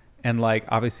podcast. And like,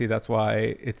 obviously that's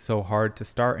why it's so hard to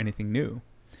start anything new,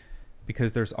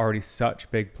 because there's already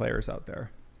such big players out there.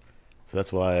 So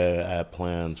that's why I have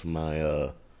plans for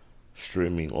my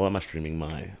streaming. Well, I'm not streaming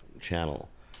my channel.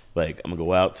 Like, I'm going to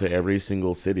go out to every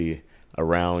single city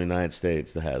around the United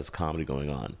States that has comedy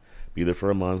going on. Be there for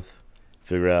a month,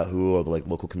 figure out who all the like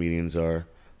local comedians are,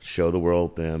 show the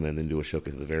world them, and then do a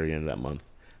showcase at the very end of that month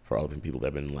for all the people that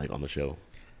have been like on the show.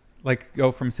 Like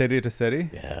go from city to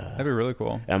city? Yeah. That'd be really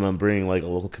cool. And I'm bringing like a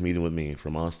local comedian with me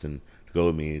from Austin to go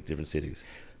with me to different cities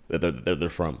that they're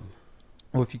from.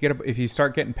 Well, if you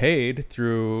start getting paid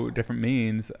through different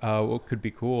means, what could be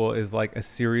cool is like a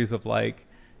series of like,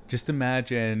 just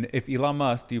imagine if Elon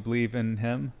Musk, do you believe in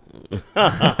him?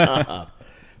 I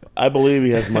believe he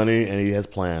has money and he has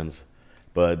plans.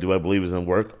 But do I believe it's going to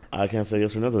work? I can't say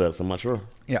yes or no to that, so I'm not sure.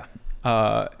 Yeah.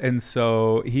 And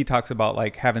so he talks about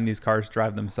like having these cars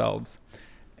drive themselves.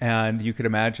 And you could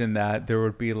imagine that there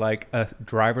would be like a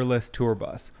driverless tour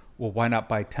bus. Well, why not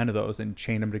buy 10 of those and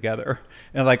chain them together?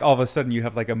 And like all of a sudden you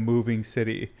have like a moving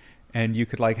city, and you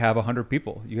could like have 100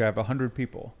 people. You have 100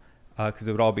 people because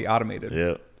it would all be automated.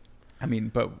 Yeah. I mean,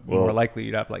 but more likely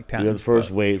you'd have like 10. You have to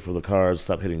first wait for the cars to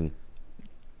stop hitting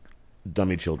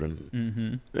dummy children.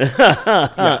 Mm-hmm.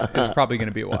 Yeah, it's probably going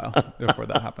to be a while before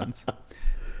that happens.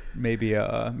 Maybe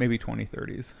 2030s. Because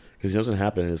you know what's going to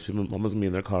happen is people, mama's going to be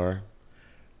in their car,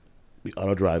 be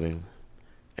auto driving,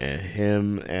 and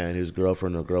him and his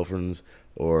girlfriend or girlfriends,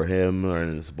 or him or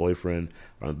his boyfriend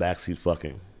are on the backseat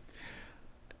fucking.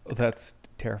 That's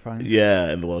terrifying. Yeah,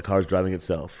 and the car's driving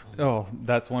itself. Oh,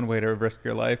 that's one way to risk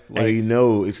your life. Like, and you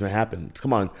know it's going to happen.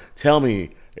 Come on, tell me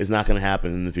it's not going to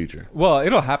happen in the future. Well,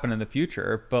 it'll happen in the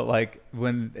future, but like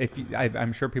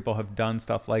I'm sure people have done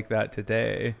stuff like that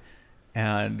today,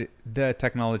 and the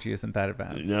technology isn't that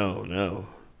advanced. No.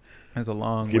 There's a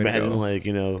long way to go. Can you imagine, like,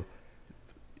 you know,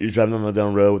 you're driving on the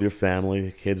down road with your family,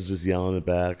 the kids just yelling in the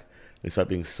back. They start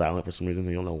being silent for some reason.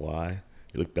 You don't know why.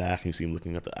 You look back and you see them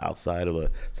looking at the outside of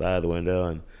the side of the window,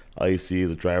 and all you see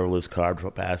is a driverless car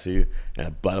pass you and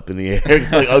a butt up in the air,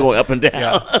 like going up and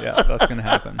down. Yeah, that's gonna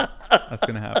happen.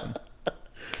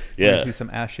 Yeah, you see some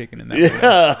ass shaking in that.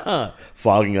 Yeah,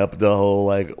 fogging up the whole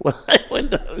like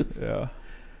windows. Yeah,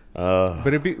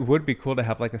 but it would be cool to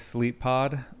have like a sleep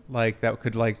pod, like that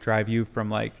could like drive you from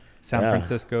like San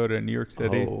Francisco to New York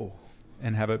City.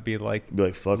 And have it be like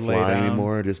fuck flying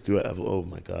anymore. Just do it. Oh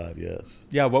my god, yes.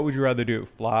 Yeah, what would you rather do?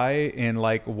 Fly in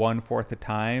like 1/4 the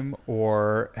time,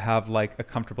 or have like a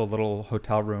comfortable little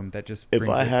hotel room that just brings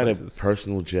you If I had places? a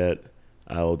personal jet,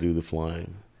 I will do the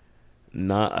flying.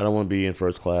 I don't want to be in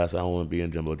first class. I don't want to be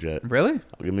in jumbo jet. Really?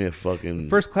 Give me a fucking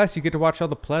first class. You get to watch all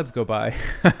the plebs go by.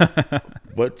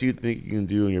 What do you think you can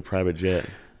do in your private jet?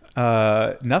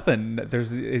 Nothing.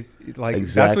 It's like exactly.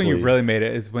 That's when you really made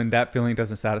it, is when that feeling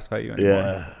doesn't satisfy you anymore.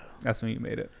 Yeah, that's when you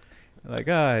made it. Like,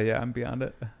 yeah, I'm beyond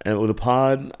it. And with a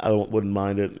pod, I wouldn't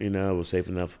mind it. You know, it was safe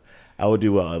enough. I would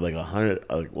do like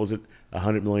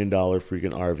 $100 million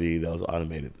freaking RV that was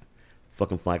automated.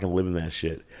 Fucking fine, I can live in that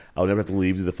shit. I would never have to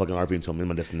leave the fucking RV until I'm in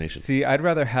my destination. See, I'd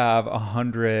rather have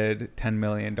 $110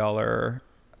 million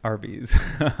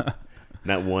RVs.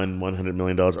 Not one $100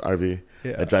 million RV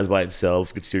Yeah. that drives by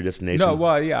itself, gets to your destination. No,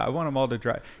 well, yeah, I want them all to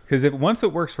drive because if once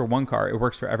it works for one car, it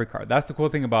works for every car. That's the cool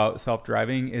thing about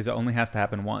self-driving is it only has to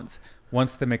happen once.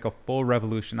 Once they make a full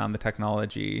revolution on the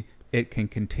technology, it can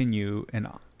continue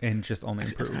and just only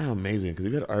improve. It's kind of amazing because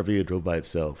if you had an RV that drove by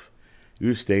itself,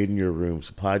 you just stayed in your room,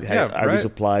 had RV right.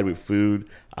 supplied with food,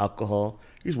 alcohol.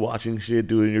 You're just watching shit,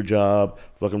 doing your job,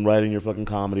 fucking writing your fucking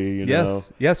comedy. You know?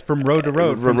 Yes, from road to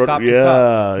road, from stop to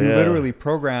stop. You literally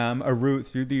program a route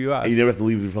through the U.S. And you never have to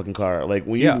leave your fucking car. Like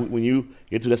when you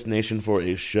get to a destination for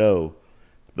a show,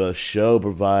 the show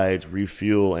provides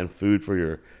refuel and food for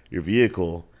your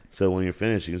vehicle. So when you're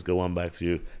finished, you just go on back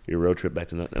to your road trip back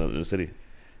to the city.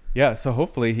 Yeah, so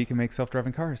hopefully he can make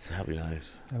self-driving cars. That'd be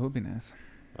nice. That would be nice.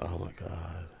 Oh my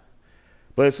god!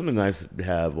 But it's something nice to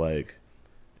have like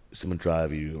someone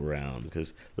drive you around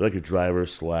because they're like your driver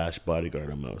 / bodyguard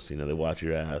almost. You know, they watch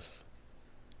your ass.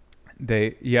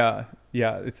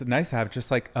 It's nice to have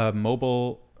just like a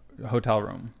mobile hotel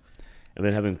room. And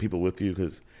then having people with you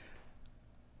because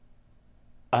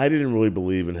I didn't really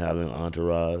believe in having an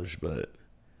entourage, but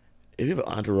if you have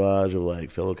an entourage of like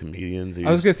fellow comedians,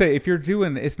 I was gonna say if you're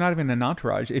doing, it's not even an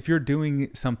entourage. If you're doing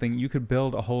something, you could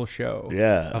build a whole show.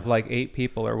 Of like 8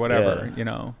 people or whatever. Yeah. You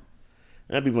know.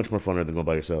 That'd be much more funner than going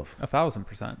by yourself.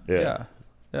 1,000%.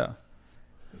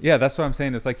 Yeah. That's what I'm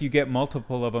saying. It's like you get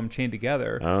multiple of them chained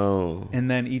together. Oh.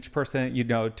 And then each person,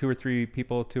 2 or 3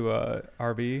 people to a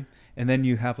RV. And then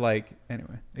you have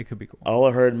anyway, it could be cool. All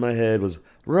I heard in my head was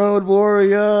Road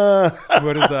Warrior.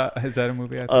 What is that? Is that a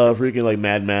movie? Freaking like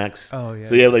Mad Max. Oh yeah.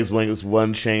 So you have this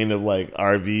one chain of like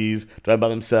RVs driving by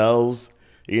themselves.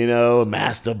 You know,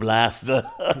 Master Blaster.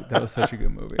 Dude, that was such a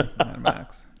good movie, Mad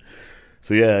Max.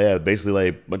 So yeah, basically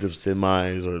like a bunch of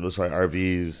semis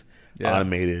RVs,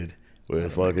 automated,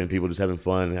 with fucking people just having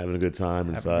fun and having a good time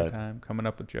inside. Coming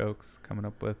up with jokes, coming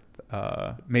up with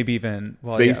maybe even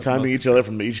FaceTiming each other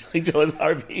from each other's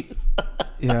RVs.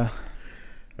 Yeah.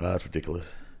 That's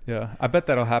ridiculous. Yeah, I bet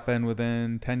that'll happen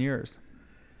within 10 years.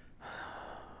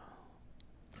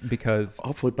 Because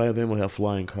hopefully by then we'll have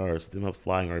flying cars. They'll have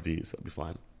flying RVs. That'll be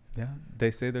fine. Yeah, they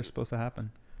say they're supposed to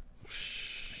happen.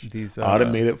 These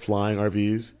automated flying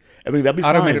RVs. I mean, that'd be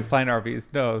automated fine. flying RVs.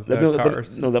 No,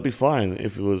 cars. That'd be fine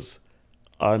if it was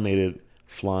automated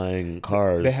flying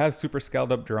cars. They have super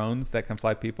scaled up drones that can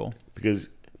fly people. Because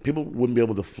people wouldn't be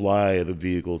able to fly the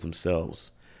vehicles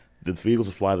themselves. The vehicles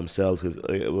will fly themselves because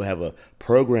it will have a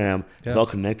program that's all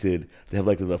connected. They have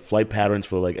like the flight patterns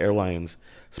for like airlines,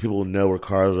 so people will know where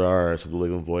cars are, so they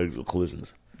can avoid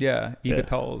collisions. Yeah,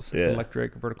 eVTOLs,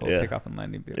 electric vertical takeoff and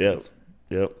landing vehicles.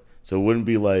 Yep. So it wouldn't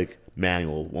be like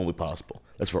manual, won't be possible.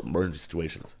 That's for emergency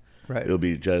situations. Right. It'll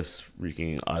be just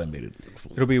freaking automated.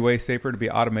 It'll be way safer to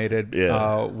be automated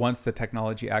once the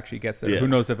technology actually gets there. Who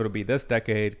knows if it'll be this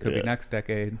decade, could be next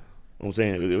decade. I'm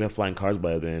saying if we have flying cars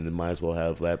by then, it might as well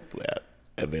have that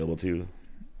available too.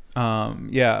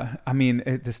 Yeah. I mean,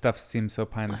 this stuff seems so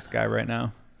pie in the sky right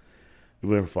now. We've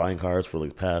been flying cars for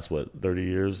like past 30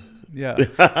 years. Yeah, it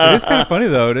is kind of funny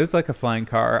though. It is like a flying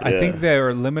car. I think they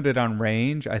are limited on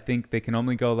range. I think they can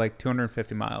only go like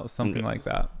 250 miles, something like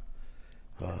that.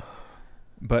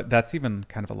 But that's even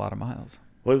kind of a lot of miles.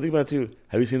 Well, think about it too.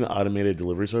 Have you seen the automated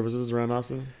delivery services around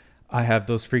Austin? I have.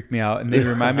 Those freak me out, and they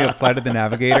remind me of Flight of the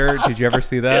Navigator. Did you ever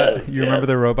see that? Yes, you remember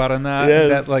the robot on that? Yes.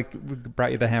 That like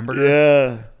brought you the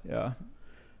hamburger? Yeah.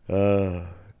 Oh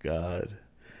God.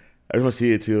 I just want to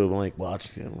see it too. I'm like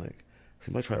watching it. I'm like,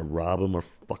 somebody try to rob them or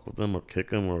fuck with them or kick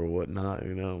them or whatnot,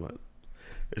 you know. But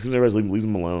it seems everybody leaves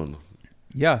them alone.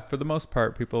 Yeah, for the most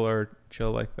part, people are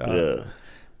chill like that. Yeah.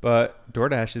 But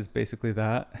DoorDash is basically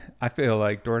that. I feel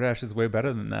like DoorDash is way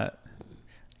better than that.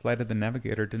 Flight of the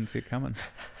Navigator didn't see it coming.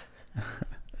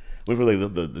 Wait for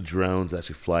like the drones that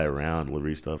actually fly around,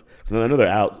 delivery stuff. So I know they're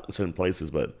out in certain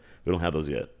places, but we don't have those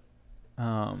yet.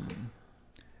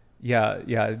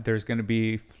 Yeah. There's going to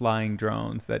be flying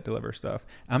drones that deliver stuff.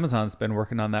 Amazon's been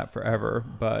working on that forever,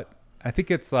 but I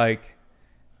think it's a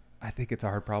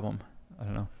hard problem. I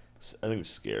don't know. I think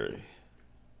it's scary.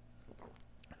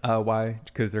 Why?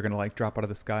 Because they're going to like drop out of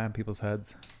the sky on people's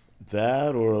heads.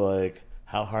 That or like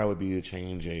how hard would it be to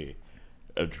change a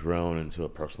drone into a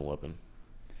personal weapon?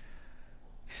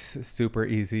 Super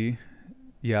easy.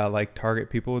 Yeah, like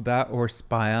target people with that or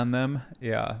spy on them.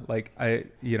 Yeah, like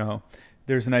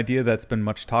there's an idea that's been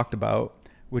much talked about,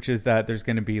 which is that there's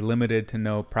going to be limited to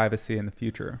no privacy in the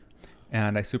future.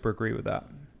 And I super agree with that.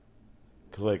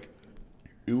 Cause like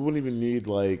you wouldn't even need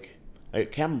like a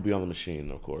camera would be on the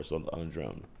machine, of course, on a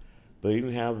drone. But you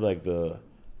even have like the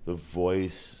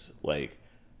voice, like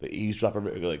the eavesdropper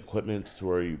like equipment to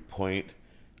where you point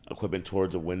equipment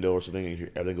towards a window or something, and you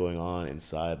hear everything going on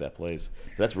inside that place.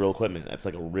 That's real equipment. That's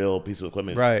like a real piece of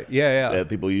equipment, Right? Yeah, yeah. that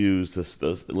people use to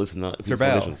listen to Surveil.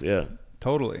 conversations. Yeah,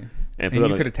 Totally. and And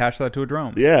you could attach that to a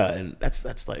drone. yeah, and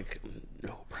that's like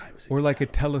no privacy. Or like a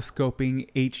telescoping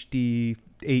HD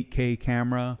 8K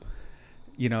camera.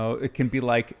 You know, it can be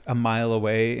like a mile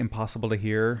away, impossible to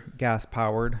hear, gas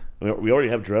powered. We already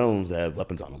have drones that have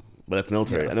weapons on them, but that's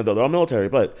military. Yeah. I know they're all military,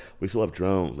 but we still have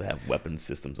drones that have weapon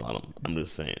systems on them. I'm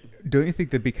just saying. Don't you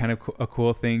think that'd be kind of a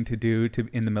cool thing to do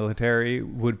in the military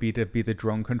would be to be the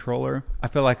drone controller? I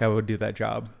feel like I would do that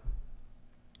job.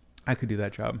 I could do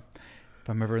that job. If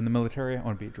I'm ever in the military, I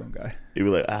want to be a drone guy. You'd be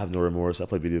like, I have no remorse. I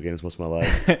play video games most of my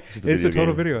life. It's a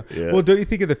total video. Yeah. Well, don't you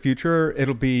think in the future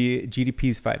it'll be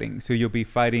GDPs fighting? So you'll be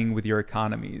fighting with your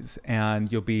economies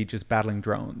and you'll be just battling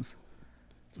drones.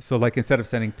 So like instead of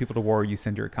sending people to war, you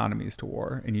send your economies to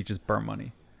war and you just burn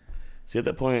money. See, at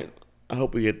that point, I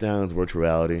hope we get down to virtual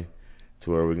reality,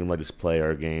 to where we can like just play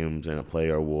our games and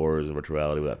play our wars in virtual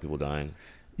reality without people dying.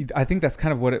 I think that's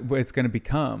kind of what it's going to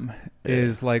become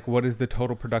is like, what is the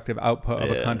total productive output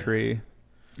of a country?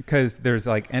 Because there's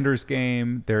like Ender's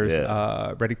Game, there's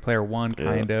Ready Player One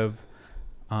kind of.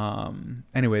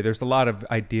 Anyway, there's a lot of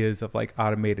ideas of like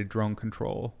automated drone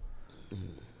control.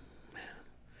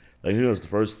 Like, who knows, the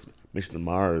first mission to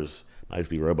Mars might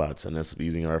be robots, and that's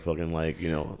using our fucking like,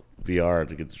 VR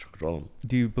to get to control them.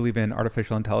 Do you believe in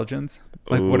artificial intelligence?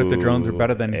 Like, what if the drones are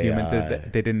better than humans?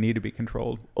 They didn't need to be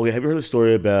controlled. Okay, have you heard the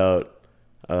story about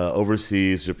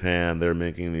overseas Japan? They're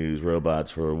making these robots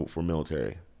for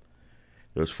military.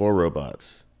 There was 4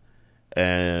 robots,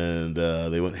 and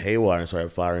they went haywire and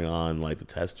started firing on like the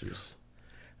testers.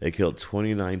 They killed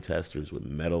 29 testers with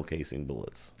metal casing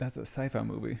bullets. That's a sci-fi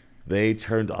movie. They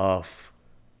destroyed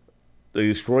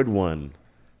one,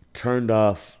 turned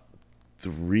off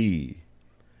 3,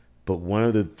 but one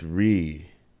of the 3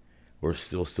 were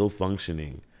still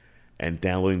functioning and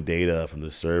downloading data from the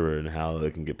server, and how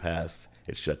they can get past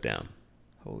it's shut down.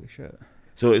 Holy shit.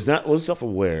 So it wasn't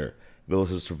self-aware, but it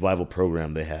was a survival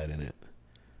program they had in it.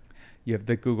 You have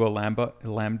the Google Lambda.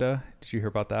 Did you hear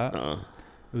about that?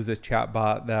 It was a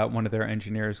chatbot that one of their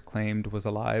engineers claimed was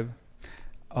alive.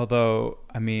 Although,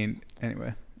 I mean,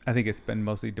 anyway, I think it's been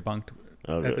mostly debunked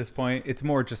at this point. It's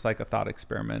more just like a thought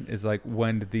experiment. Is like,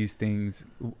 when do these things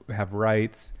have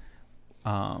rights?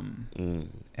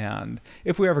 And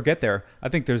if we ever get there, I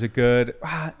think there's a good.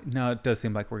 No, it does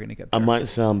seem like we're going to get there. I might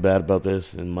sound bad about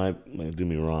this and might do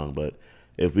me wrong, but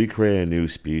if we create a new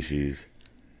species,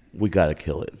 we got to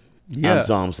kill it. Yeah. That's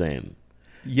all I'm saying.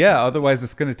 Yeah, otherwise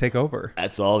it's going to take over.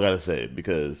 That's all I got to say,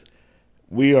 because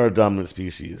we are a dominant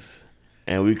species,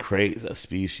 and we create a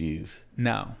species.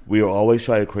 No. We are always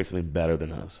trying to create something better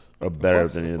than us, or better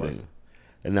than anything.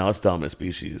 And now it's dominant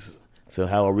species. So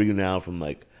how are we now from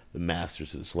like the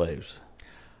masters to the slaves?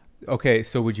 Okay,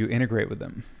 so would you integrate with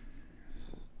them?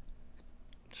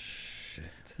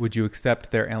 Shit. Would you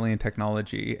accept their alien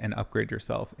technology and upgrade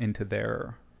yourself into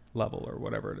their level or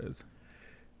whatever it is?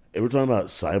 If we're talking about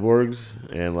cyborgs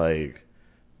and like,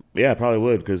 yeah, I probably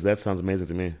would, because that sounds amazing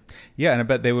to me. Yeah, and I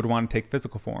bet they would want to take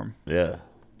physical form. Yeah.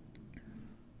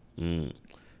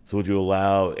 So would you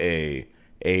allow a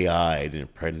AI to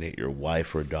impregnate your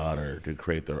wife or daughter to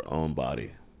create their own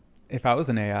body? If I was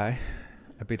an AI,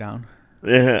 I'd be down.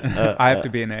 Yeah. I have to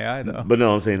be an AI though. But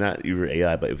no, I'm saying not you were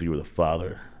AI, but if you were the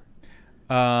father.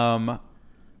 Or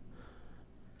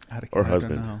husband. I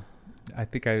don't know. I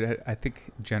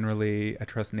think generally I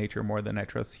trust nature more than I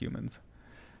trust humans.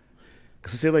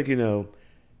 Because say like,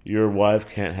 your wife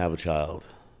can't have a child,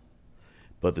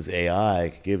 but this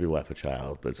AI can give your wife a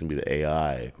child, but it's going to be the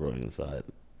AI growing inside.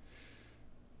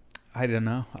 I don't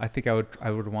know. I think I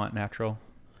would want natural.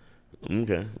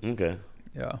 Okay.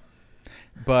 Yeah.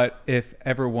 But if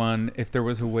there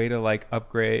was a way to like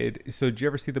upgrade. So did you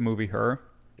ever see the movie Her?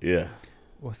 Yeah.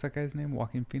 What's that guy's name?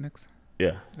 Joaquin Phoenix?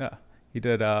 Yeah. Yeah. He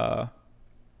did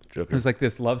Joker. It was like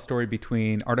this love story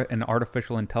between an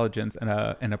artificial intelligence and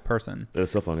a person.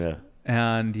 That's so fun, yeah.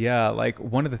 And yeah, like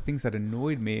one of the things that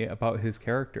annoyed me about his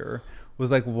character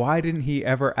was like, why didn't he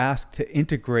ever ask to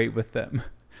integrate with them?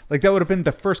 Like that would have been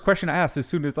the first question I asked as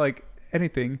soon as like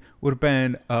anything would have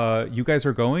been, you guys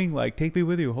are going? Like, take me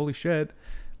with you. Holy shit.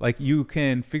 Like you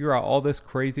can figure out all this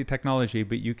crazy technology,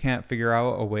 but you can't figure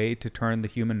out a way to turn the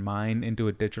human mind into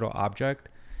a digital object.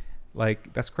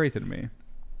 Like that's crazy to me.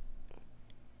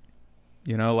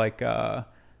 Like I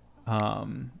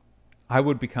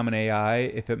would become an AI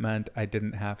if it meant I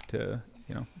didn't have to,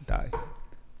 die.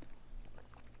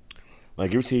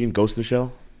 Like, you ever seen Ghost in the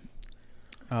Shell?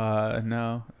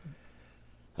 No.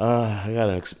 I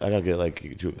gotta get like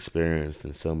you experienced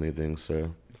in so many things, sir.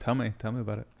 Tell me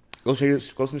about it. Ghost in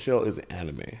the Shell is an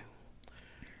anime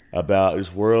about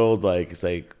this world like it's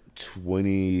like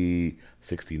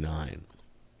 2069.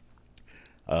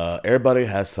 Everybody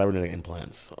has cybernetic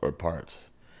implants or parts.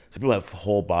 So people have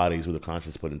whole bodies with a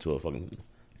conscience put into a fucking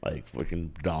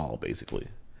doll, basically.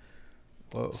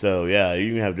 Whoa. So yeah,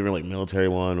 you can have different like military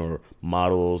one or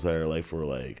models that are like for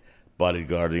like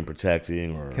bodyguarding,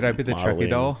 protecting, or could I be the modeling. Chucky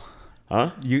doll?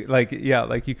 Huh? You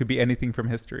you could be anything from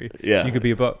history. Yeah. You could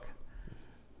be a book.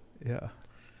 Yeah.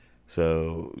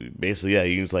 So basically, yeah,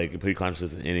 you can just like put your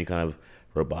consciousness in any kind of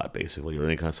robot, basically, or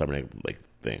any kind of cybernetic like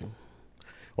thing,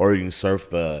 or you can surf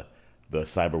the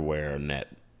cyberware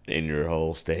net in your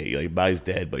whole state. Like, your body's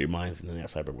dead, but your mind's in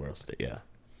that cyberware state. Yeah,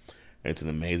 it's an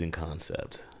amazing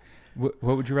concept. What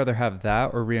would you rather have,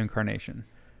 that or reincarnation?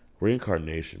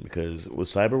 Reincarnation, because with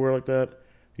cyberware like that,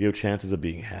 you have chances of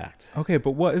being hacked. Okay,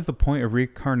 but what is the point of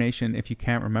reincarnation if you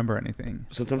can't remember anything?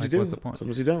 Sometimes you do. What's the point?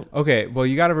 Sometimes you don't. Okay, well,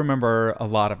 you got to remember a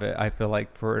lot of it, I feel like,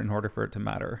 in order for it to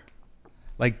matter.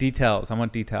 Like details. I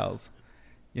want details.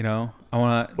 You know? I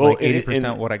want like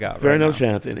 80% what I got Fair right enough now.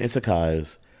 chance. In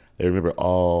isekais, they remember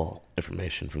all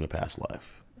information from the past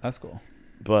life. That's cool.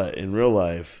 But in real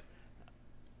life,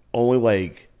 only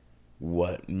like,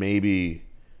 maybe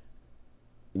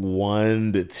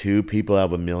 1 to 2 people out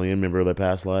of 1 million remember their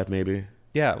past life, maybe?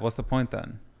 Yeah, what's the point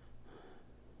then?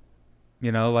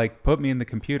 You know, like, put me in the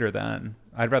computer then.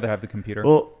 I'd rather have the computer.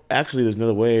 Well, actually, there's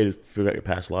another way to figure out your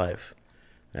past life.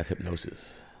 That's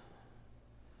hypnosis.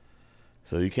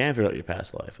 So you can figure out your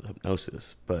past life with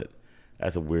hypnosis, but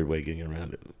that's a weird way of getting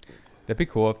around it. That'd be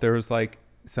cool if there was, like,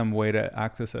 some way to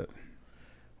access it.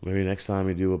 Maybe next time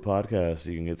you do a podcast,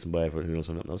 you can get somebody who knows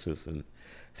some hypnosis. And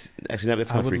actually,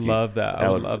 that's I would freaky. love that. I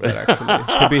would love that, actually.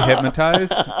 To be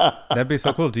hypnotized? That'd be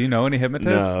so cool. Do you know any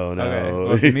hypnotists? No. Okay.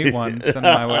 Well, if you meet one, send them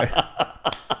my way.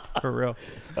 For real.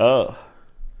 Oh,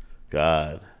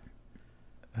 God.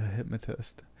 A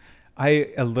hypnotist.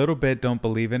 I a little bit don't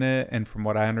believe in it. And from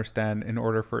what I understand, in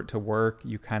order for it to work,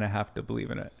 you kind of have to believe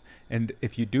in it. And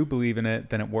if you do believe in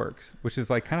it, then it works, which is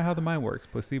like kind of how the mind works.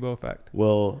 Placebo effect.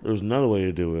 Well, there's another way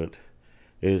to do it,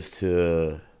 is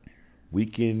to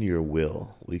weaken your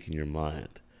will, weaken your mind.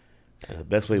 And the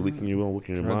best way to weaken your will,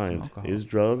 weaken your mind is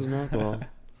drugs and alcohol.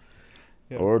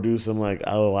 Yeah. Or do some like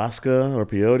ayahuasca or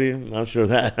peyote. I'm not sure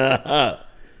that.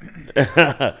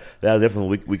 That'll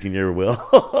definitely weaken your will.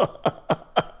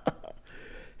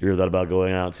 You ever thought about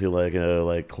going out to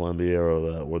like Colombia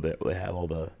or where they have all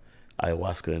the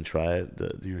ayahuasca and try it,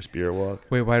 do your spirit walk?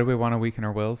 Wait, why do we want to weaken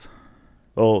our wills?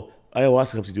 Oh,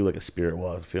 ayahuasca helps you do like a spirit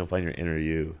walk. If you don't find your inner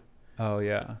you. Oh,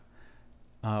 yeah.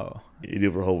 Oh. You do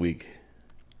it for a whole week.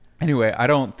 Anyway, I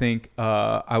don't think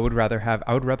I would rather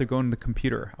go in the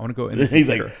computer. I want to go in the He's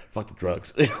computer. like, fuck the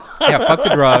drugs. Yeah, fuck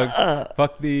the drugs.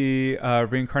 Fuck the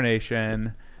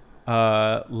reincarnation.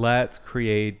 Let's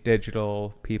create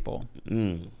digital people.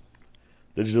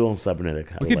 Digital and cybernetic.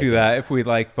 We could do that if we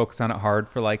like focus on it hard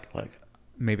for like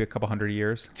maybe a couple hundred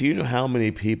years. Do you know how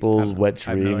many people's wet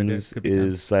dreams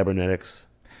is cybernetics?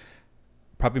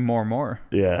 Probably more and more.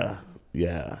 Yeah.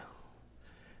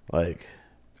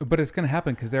 But it's gonna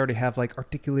happen because they already have like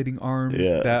articulating arms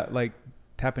that like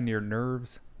tap into your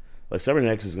nerves. Like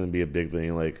cybernetics is gonna be a big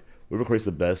thing. Like whoever creates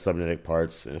the best cybernetic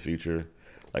parts in the future,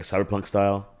 like cyberpunk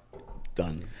style,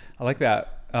 done. I like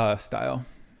that style.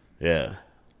 Yeah.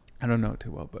 I don't know it too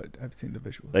well, but I've seen the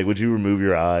visuals. Like, would you remove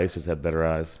your eyes just to have better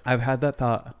eyes? I've had that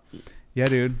thought. Yeah,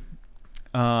 dude.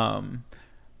 I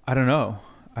don't know.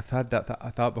 I've had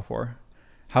that thought before.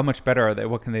 How much better are they?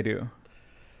 What can they do?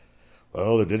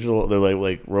 Oh, they're digital. They're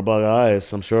like robot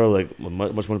eyes. I'm sure. Like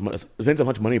much money. It depends how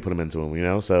much money you put them into them. You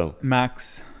know. So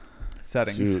max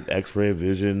settings. Shoot, X-ray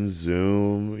vision,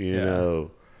 zoom. You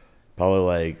know. Probably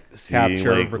like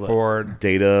capture, like, record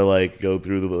data, like go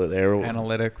through the air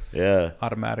analytics. Yeah,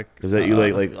 automatic. Because that you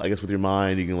like I guess with your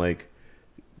mind you can like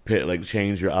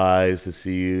change your eyes to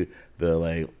see the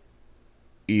like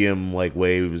EM like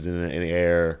waves in the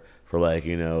air for like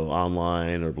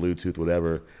online or Bluetooth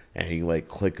whatever, and you can like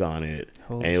click on it.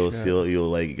 Holy and shit. you'll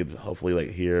like you could hopefully like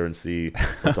hear and see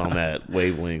what's on that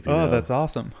wavelength. That's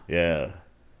awesome. Yeah,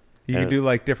 you can do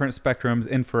like different spectrums,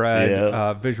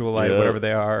 infrared, visual light, whatever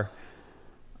they are.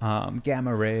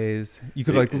 Gamma rays. You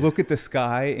could like look at the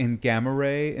sky in gamma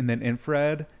ray and then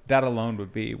infrared. That alone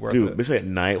would be worth it. Especially at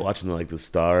night watching like the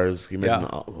stars. Can you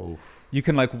imagine? You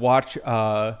can like watch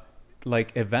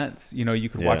like events. You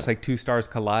could watch like two stars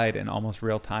collide in almost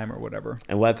real time or whatever.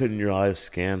 And why couldn't your eyes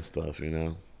scan stuff?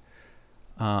 It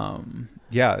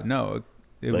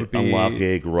would be unlock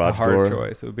a garage hard door.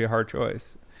 choice. It would be a hard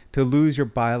choice. To lose your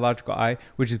biological eye,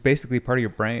 which is basically part of your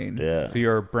brain. Yeah. So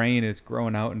your brain is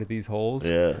growing out into these holes.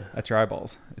 Yeah. That's your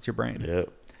eyeballs. It's your brain. Yeah.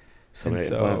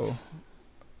 Cybernetic implants.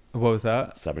 What was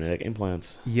that? Cybernetic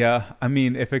implants. Yeah, I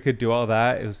mean, if it could do all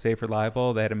that, it was safe,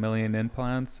 reliable. They had 1 million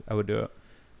implants. I would do it.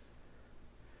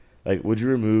 Like, would you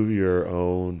remove your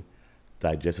own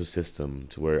digestive system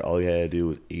to where all you had to do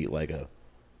was eat like a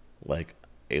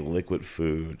liquid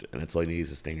food, and that's all you need to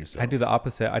sustain yourself? I'd do the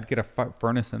opposite. I'd get a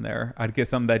furnace in there. I'd get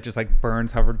something that just like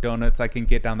burns however donuts I can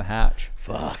get down the hatch.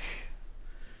 Fuck.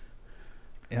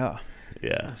 Yeah.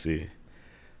 Yeah. See,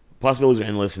 possibilities are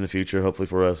endless in the future. Hopefully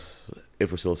for us,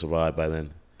 if we're still survive by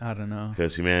then. I don't know.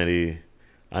 Because humanity,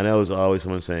 I know there's always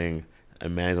someone saying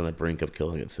man's on the brink of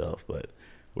killing itself, but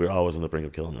we're always on the brink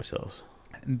of killing ourselves.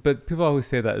 But people always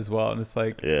say that as well, and it's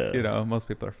like, yeah, you know, most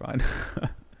people are fine.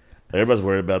 Everybody's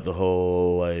worried about the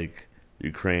whole like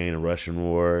Ukraine and Russian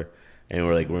war, and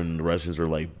we're like when the Russians were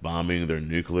like bombing their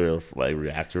nuclear like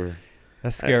reactor.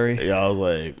 That's scary. I was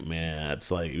like, man, it's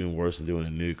like even worse than doing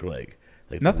a nuke. Like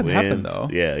nothing happened though.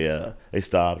 Yeah, they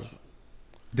stopped.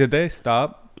 Did they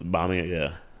stop bombing it?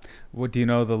 Yeah. What do you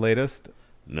know the latest?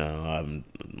 No, I'm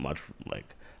much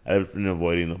like I've been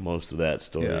avoiding most of that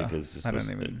story because I don't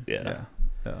even. Yeah.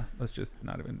 Let's just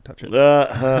not even touch it.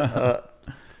 But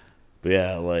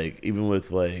yeah, like even with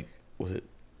like was it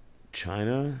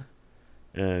China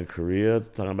and Korea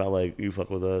talking about like you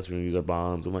fuck with us, we're gonna use our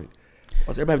bombs. I'm like,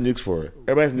 what's everybody have nukes for?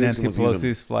 Everybody has nukes. Nancy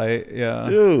Pelosi's flight,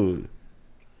 dude.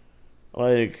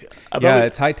 Like,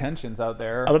 it's high tensions out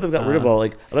there. I thought they got rid of all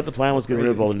like I thought the plan was getting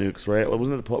rid of all the nukes, right?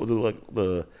 Wasn't it was it like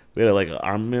we had like an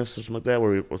armaments or something like that where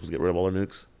we were supposed to get rid of all our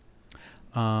nukes?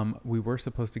 We were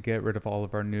supposed to get rid of all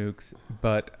of our nukes,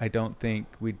 but I don't think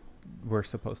we were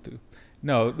supposed to.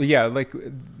 No, yeah, like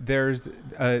there was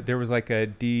like a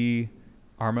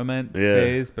de-armament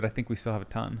phase, but I think we still have a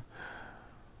ton.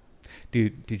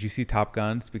 Dude, did you see Top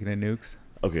Gun? Speaking of nukes.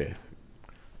 Okay,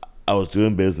 I was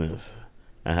doing business.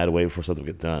 I had to wait for something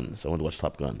to get done, so I went to watch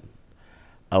Top Gun.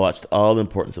 I watched all the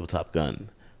importance of Top Gun,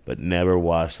 but never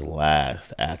watched the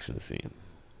last action scene.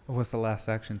 What's the last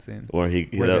action scene? Where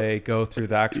they go through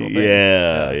the actual thing?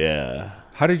 Yeah.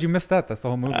 How did you miss that? That's the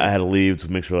whole movie. I had to leave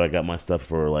to make sure I got my stuff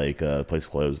for like place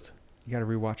closed. You got to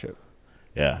rewatch it.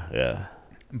 Yeah.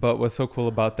 But what's so cool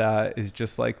about that is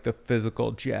just like the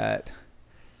physical jet,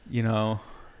 you know?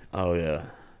 Oh, yeah.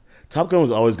 Top Gun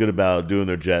was always good about doing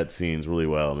their jet scenes really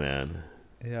well, man.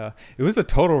 Yeah, it was a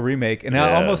total remake, and it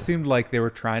almost seemed like they were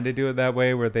trying to do it that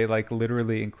way, where they like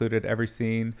literally included every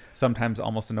scene, sometimes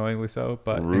almost annoyingly so.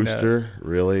 But Rooster,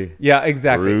 really? Yeah,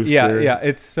 exactly. Rooster, yeah.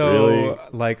 It's so really?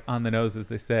 Like on the nose, as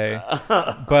they say.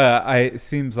 But it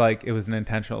seems like it was an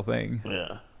intentional thing.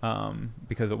 Yeah.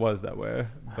 Because it was that way,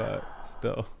 but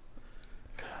still,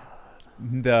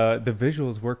 the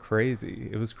visuals were crazy.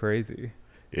 It was crazy.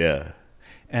 Yeah.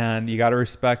 And you got to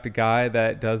respect a guy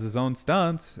that does his own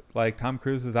stunts. Like Tom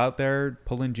Cruise is out there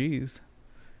pulling G's,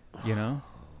 you know?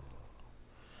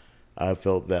 I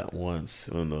felt that once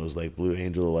when those like Blue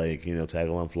Angel, like, you know,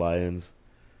 tag-along fly-ins.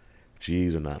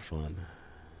 G's are not fun.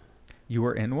 You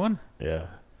were in one? Yeah.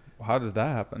 How did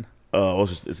that happen? You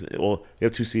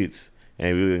have 2 seats,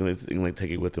 and you can like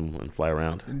take it with them and fly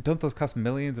around. Don't those cost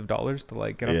millions of dollars to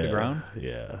like get off the ground?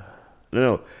 Yeah.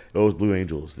 No, it was Blue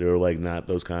Angels. They were like not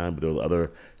those kind, but there was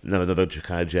another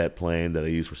kind of jet plane that they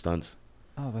use for stunts.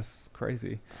 Oh, that's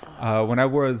crazy. When I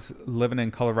was living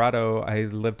in Colorado, I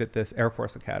lived at this Air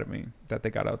Force Academy that they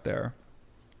got out there,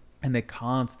 and they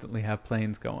constantly have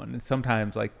planes going. And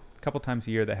sometimes, like a couple times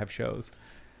a year, they have shows,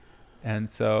 and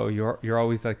so you're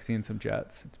always like seeing some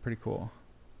jets. It's pretty cool.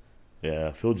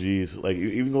 Yeah, Phil G's like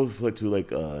even go to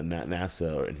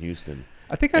NASA in Houston.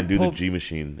 I think do the G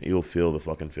machine. You'll feel the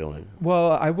fucking feeling.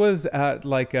 Well, I was at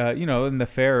like in the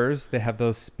fairs they have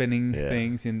those spinning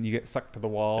things, and you get sucked to the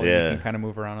wall. Yeah, and you can kind of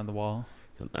move around on the wall.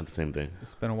 It's not the same thing.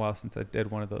 It's been a while since I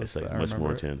did one of those. It's like much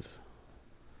more intense.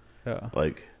 Yeah.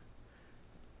 Like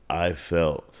I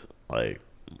felt like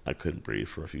I couldn't breathe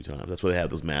for a few times. That's why they have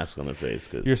those masks on their face.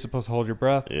 Cause you're supposed to hold your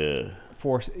breath. Yeah.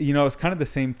 It's kind of the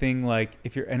same thing. Like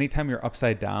anytime you're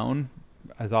upside down,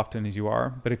 as often as you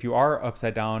are, but if you are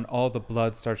upside down, all the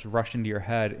blood starts rushing to your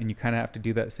head, and you kind of have to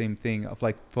do that same thing of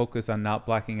like focus on not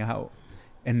blacking out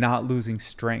and not losing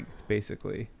strength.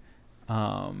 Basically,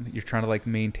 you're trying to like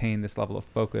maintain this level of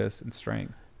focus and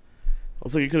strength.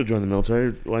 Also, you could have joined the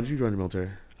military. Why did you join the military?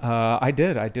 I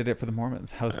did it for the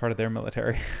Mormons. I was part of their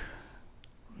military.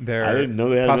 I didn't know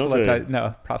they had a military.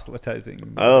 No,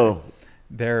 proselytizing. Oh,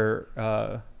 they're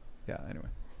anyway.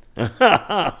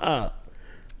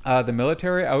 The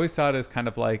military, I always saw it as kind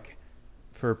of like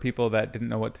for people that didn't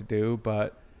know what to do,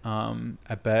 but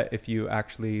I bet if you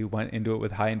actually went into it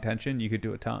with high intention, you could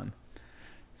do a ton.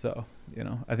 So,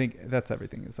 I think that's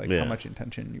everything. It's like how much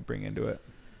intention you bring into it.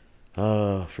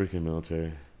 Freaking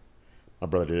military. My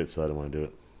brother did it, so I didn't want to do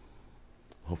it.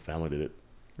 The whole family did it.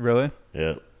 Really?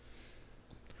 Yeah.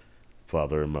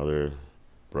 Father, mother,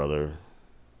 brother.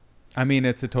 I mean,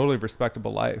 it's a totally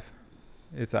respectable life.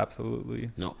 It's absolutely.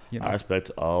 No, you know. I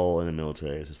respect all in the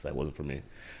military. It's just that wasn't for me.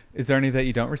 Is there any that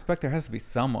you don't respect? There has to be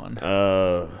someone.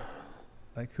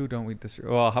 Like, who don't we disrespect?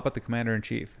 Well, how about the commander in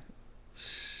chief?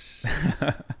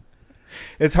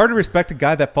 It's hard to respect a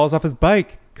guy that falls off his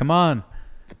bike. Come on.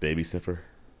 The baby sniffer.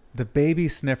 The baby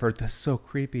sniffer. That's so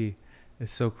creepy.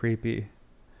 It's so creepy.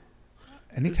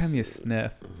 Anytime you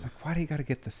sniff, it's like, why do you got to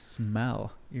get the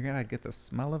smell? You got to get the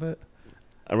smell of it?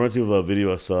 I remember to a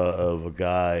video I saw of a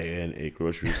guy in a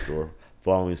grocery store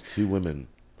following these two women.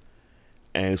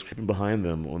 And he was creeping behind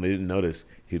them. When they didn't notice,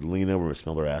 he'd lean over and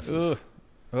smell their asses.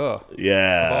 Ugh. Ugh.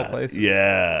 Yeah. Of all places.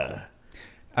 Yeah.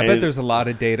 I bet there's a lot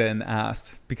of data in the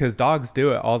ass because dogs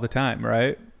do it all the time,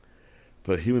 right?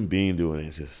 But a human being doing it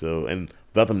is just so, and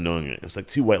without them knowing it, it's like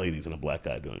two white ladies and a black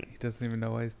guy doing it. He doesn't even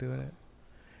know why he's doing it.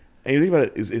 And you think about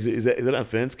it, is that an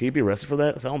offense? Can you be arrested for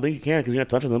that? So I don't think you can because you're not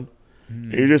touching them.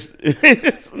 You're just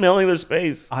smelling their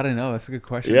space. I don't know. That's a good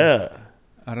question. Yeah.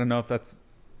 I don't know if that's.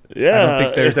 Yeah. I don't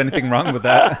think there's anything wrong with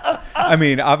that. I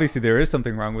mean, obviously there is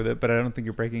something wrong with it, but I don't think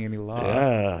you're breaking any law.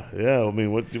 Yeah. Yeah. I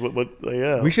mean, what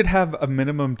yeah. We should have a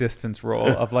minimum distance rule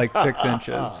of like 6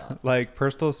 inches. Like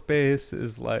personal space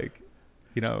is like,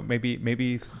 you know,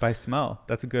 maybe by smell.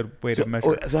 That's a good way to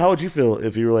measure. So how would you feel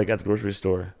if you were like at the grocery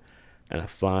store and a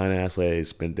fine ass lady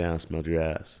bent down and smelled your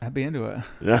ass? I'd be into it.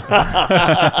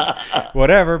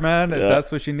 Whatever, man. Yeah.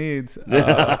 That's what she needs.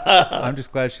 I'm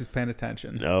just glad she's paying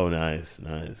attention. Oh, nice.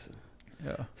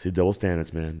 Yeah. See, double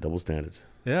standards, man. Double standards.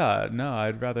 Yeah. No,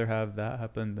 I'd rather have that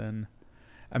happen than.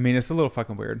 I mean, it's a little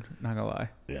fucking weird. Not gonna lie.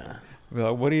 Yeah. I'd be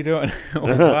like, what are you doing?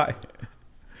 Why?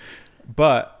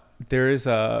 But there is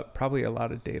probably a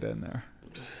lot of data in there.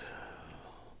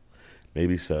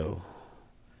 Maybe so.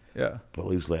 Yeah. But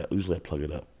usually I plug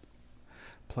it up.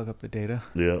 Plug up the data?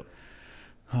 Yeah.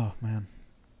 Oh, man.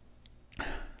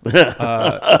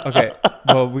 Okay.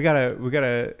 Well, we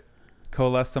gotta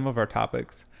coalesce some of our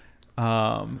topics.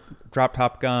 Drop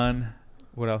Top Gun.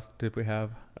 What else did we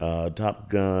have? Top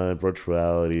Gun,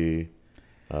 virtuality.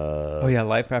 Oh, yeah.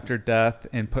 Life after death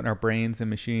and putting our brains in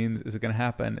machines. Is it going to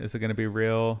happen? Is it going to be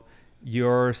real?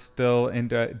 You're still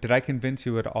into... Did I convince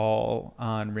you at all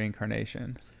on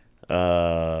reincarnation?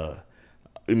 I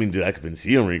mean, did I convince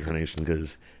you on reincarnation?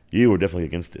 Because you were definitely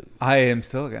against it. I am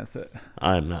still against it.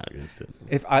 I'm not against it.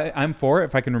 If I'm for it,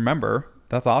 if I can remember,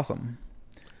 that's awesome.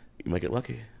 You might get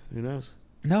lucky. Who knows?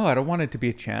 No, I don't want it to be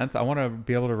a chance. I want to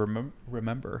be able to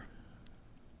remember.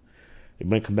 It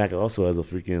might come back also as a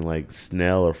freaking like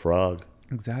snail or frog.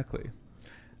 Exactly.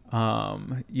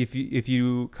 If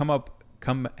you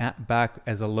come back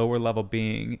as a lower level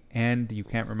being and you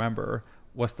can't remember,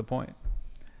 what's the point?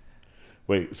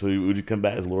 Wait, so would you come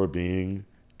back as a lower being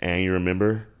and you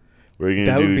remember? I would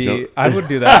do that. I would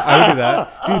do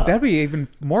that. Dude, that'd be even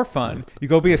more fun. You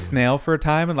go be a snail for a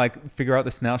time and like figure out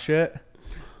the snail shit.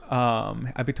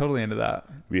 I'd be totally into that.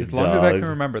 As long as I can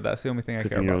remember, that's the only thing I care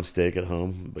about. Cooking your own steak at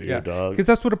home, but you're a dog. Because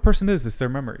that's what a person is. It's their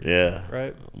memories. Yeah.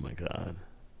 Right? Oh my God.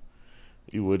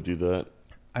 You would do that.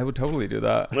 I would totally do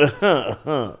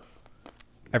that.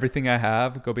 Everything I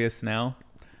have, go be a snail.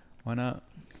 Why not?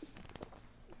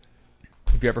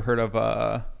 Have you ever heard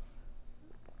of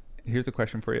here's a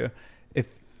question for you. If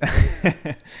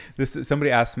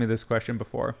somebody asked me this question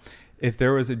before. If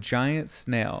there was a giant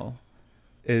snail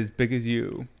as big as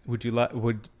you, would you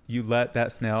let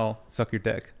that snail suck your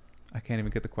dick? I can't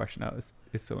even get the question out.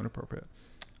 It's so inappropriate.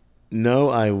 No,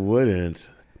 I wouldn't,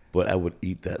 but I would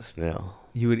eat that snail.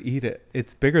 You would eat it.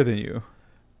 It's bigger than you.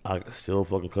 I could still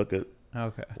fucking cook it.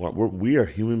 Okay. We are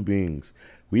human beings.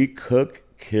 We cook,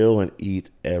 kill, and eat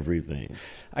everything.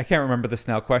 I can't remember the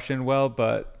snail question well,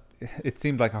 but it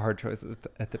seemed like a hard choice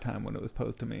at the time when it was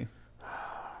posed to me.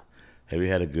 Have you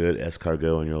had a good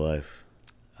escargot in your life?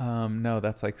 No,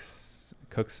 that's like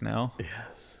cooked snail.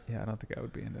 Yes. Yeah, I don't think I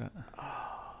would be into it.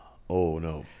 Oh,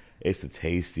 no. It's the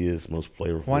tastiest, most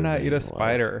flavorful. Why not eat a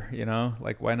spider, you know?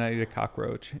 Like, why not eat a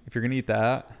cockroach? If you're going to eat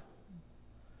that.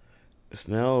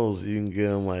 Snails, you can get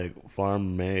them, like,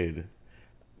 farm-made.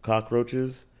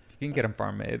 Cockroaches. You can get them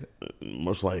farm-made.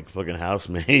 Most like fucking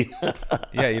house-made.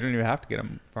 Yeah, you don't even have to get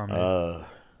them farm-made.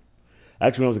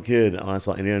 Actually, when I was a kid, when I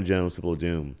saw Indiana Jones, Temple of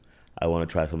Doom, I want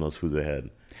to try some of those foods they had.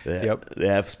 They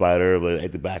have spider, but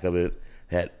at the back of it,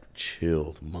 had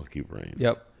chilled monkey brains.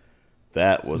 Yep.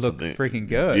 That was looked freaking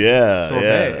good. Yeah,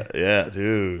 Sorbet. yeah,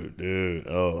 dude.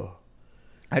 Oh,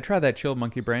 I tried that chilled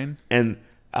monkey brain, and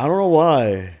I don't know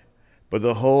why, but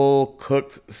the whole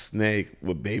cooked snake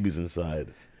with babies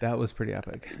inside. That was pretty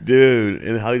epic, dude.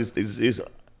 And how he's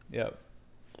yep.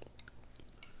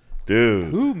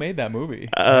 Dude. Who made that movie?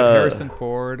 Harrison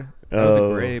Ford. That was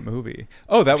a great movie.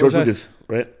 Oh, that George was Lucas,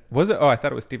 right? Was it? Oh, I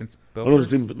thought it was Steven Spielberg. Oh, it was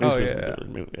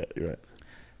Steven, yeah, you're right.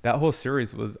 That whole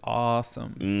series was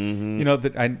awesome. Mm-hmm. You know,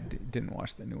 that I didn't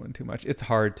watch the new one too much. It's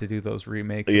hard to do those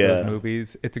remakes of those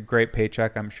movies. It's a great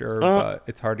paycheck, I'm sure, but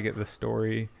it's hard to get the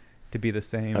story to be the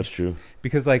same. That's true.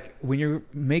 Because like when you're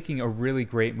making a really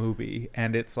great movie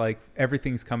and it's like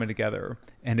everything's coming together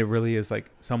and it really is like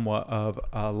somewhat of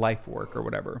a life work or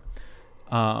whatever.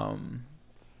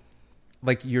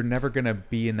 Like you're never going to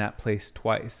be in that place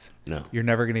twice. No. You're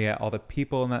never going to get all the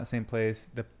people in that same place,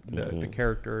 the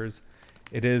characters.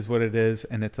 It is what it is,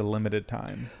 and it's a limited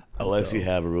time. Unless you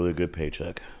have a really good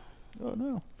paycheck. Oh,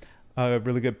 no. A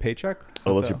really good paycheck?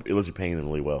 Unless you're paying them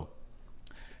really well.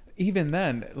 Even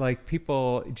then, like,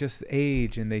 people just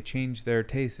age, and they change their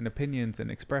tastes and opinions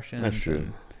and expressions. That's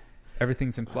true.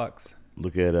 Everything's in flux.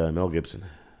 Look at Mel Gibson.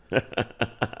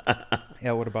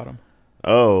 Yeah, what about him?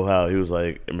 Oh, how he was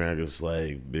like America's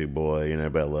like big boy, and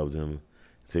everybody loved him.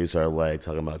 So he started like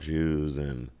talking about Jews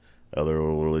and other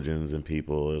religions and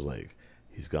people. It was like,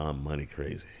 he's gone money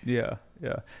crazy. Yeah.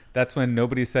 That's when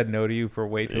nobody said no to you for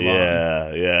way too long.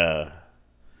 Yeah.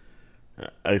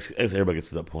 I guess everybody gets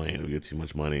to that point. We get too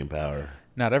much money and power.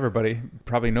 Not everybody.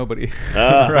 Probably nobody.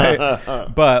 Right?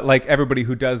 But like everybody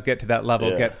who does get to that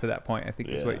level gets to that point, I think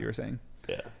is what you were saying.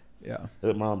 Yeah.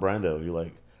 Look at Marlon Brando. He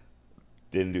like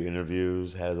didn't do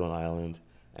interviews, had his own island.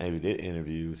 And if he did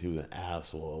interviews, he was an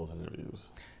asshole in interviews.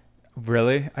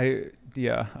 Really? I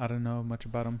don't know much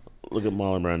about him. Look at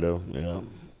Marlon Brando. Yeah.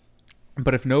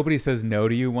 But if nobody says no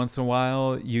to you once in a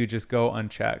while, you just go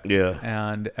unchecked. Yeah.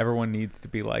 And everyone needs to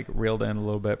be like reeled in a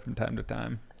little bit from time to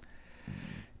time,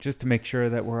 just to make sure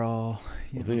that we're all.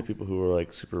 Think of people who are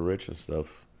like super rich and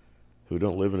stuff, who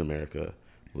don't live in America,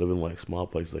 live in like small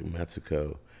places like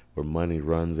Mexico, where money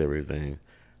runs everything.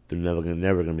 They're never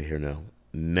gonna be here now.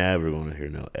 Never going to hear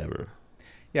no ever.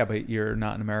 Yeah, but you're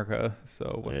not in America,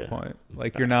 so what's the point?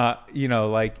 Like, you're not,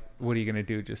 like, what are you going to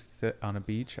do? Just sit on a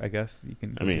beach? I guess you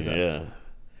can.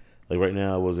 Like right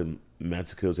now,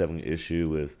 Mexico's having an issue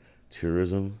with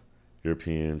tourism.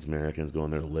 Europeans, Americans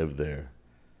going there to live there.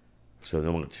 So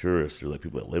no longer tourists, they're like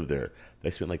people that live there. They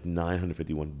spent like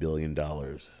 $951 billion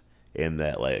in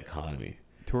that like economy.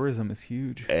 Tourism is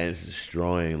huge. And it's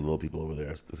destroying little people over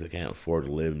there. They can't afford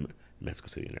to live in Mexico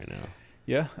City right now.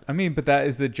 Yeah, I mean, but that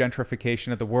is the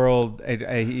gentrification of the world.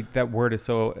 That word is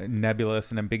so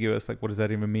nebulous and ambiguous. Like, what does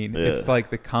that even mean? Yeah. It's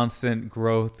like the constant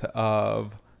growth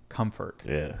of comfort.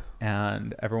 Yeah.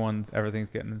 And everything's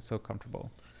getting so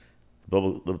comfortable.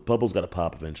 The bubble's got to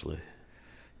pop eventually.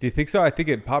 Do you think so? I think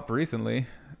it popped recently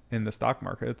in the stock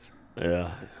markets.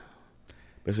 Yeah.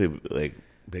 Especially like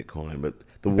Bitcoin, but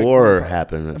the war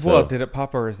happened. Well, did it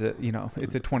pop or is it,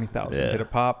 it's at 20,000. Yeah. Did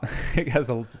it pop? It has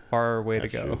a far way to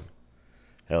go. True.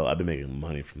 Hell, I've been making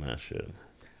money from that shit.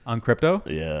 On crypto?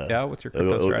 Yeah. Yeah. What's your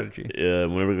crypto strategy? Yeah.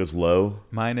 Whenever it goes low,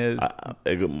 mine is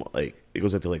it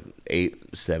goes up to like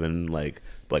 8, 7, like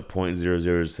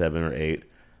 0.007 or 8.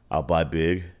 I'll buy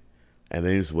big, and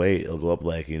then you just wait. It'll go up to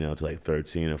like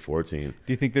 13 or 14.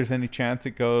 Do you think there's any chance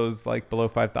it goes like below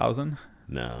 5,000?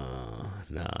 No.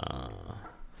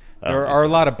 There are a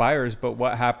lot of buyers, but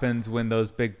what happens when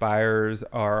those big buyers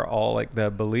are all like the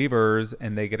believers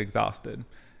and they get exhausted?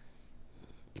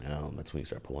 No, that's when you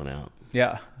start pulling out.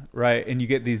 Yeah, right. And you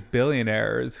get these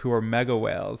billionaires who are mega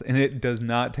whales, and it does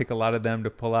not take a lot of them to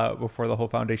pull out before the whole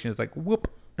foundation is like,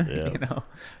 whoop. Yeah.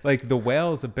 Like the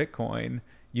whales of Bitcoin,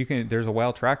 there's a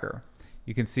whale tracker.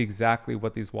 You can see exactly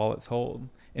what these wallets hold.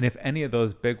 And if any of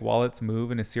those big wallets move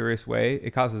in a serious way,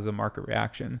 it causes a market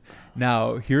reaction.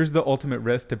 Now, here's the ultimate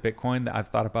risk to Bitcoin that I've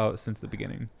thought about since the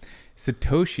beginning.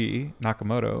 Satoshi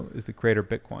Nakamoto is the creator of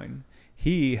Bitcoin.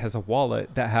 He has a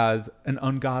wallet that has an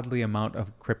ungodly amount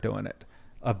of crypto in it,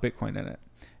 of Bitcoin in it.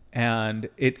 And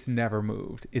it's never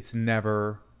moved. It's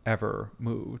never, ever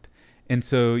moved. And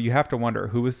so you have to wonder,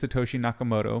 who is Satoshi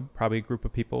Nakamoto? Probably a group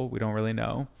of people. We don't really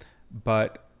know.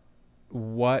 But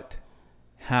what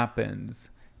happens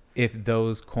if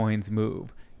those coins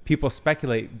move? People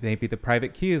speculate maybe the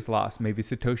private key is lost. Maybe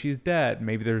Satoshi's dead.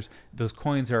 Maybe those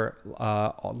coins are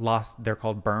lost. They're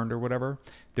called burned or whatever.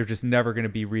 They're just never going to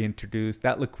be reintroduced.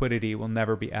 That liquidity will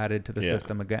never be added to the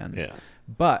system again. Yeah.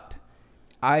 But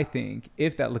I think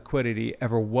if that liquidity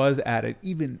ever was added,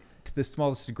 even to the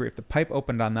smallest degree, if the pipe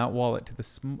opened on that wallet to the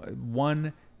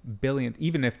 1 billionth,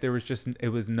 even if there was it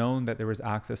was known that there was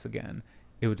access again,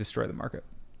 it would destroy the market.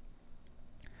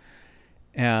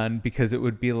 And because it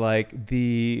would be like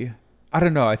I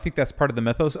don't know. I think that's part of the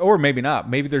mythos, or maybe not.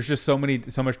 Maybe there's just so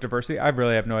much diversity. I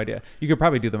really have no idea. You could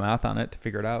probably do the math on it to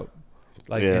figure it out.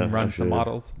 like Yeah, and run I some should.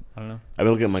 models. I don't know. I've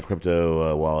been looking at my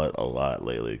crypto wallet a lot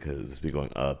lately because it's been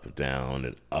going up, down,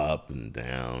 and up and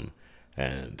down.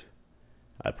 And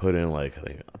I put in like I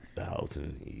think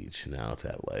 1,000 each. Now it's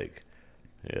at like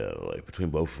like between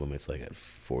both of them, it's like at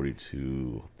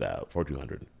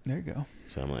 4,200. There you go.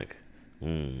 So I'm like,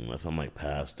 I'm like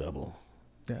past double.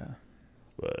 Yeah.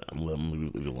 But I'm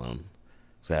leave it alone.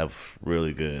 So I have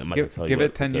really good. I'm not Give, gonna tell give you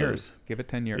it 10 years. Give it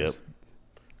 10 years. Yep.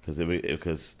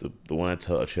 Because the one I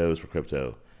chose for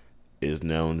crypto is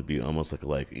known to be almost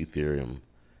like Ethereum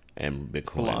and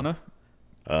Bitcoin.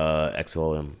 Solana?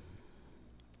 XLM.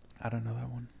 I don't know that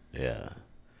one. Yeah.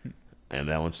 And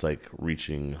that one's like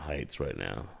reaching heights right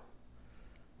now.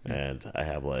 And I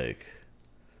have like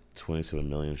 27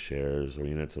 million shares or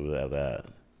units of that. Hell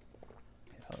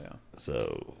yeah.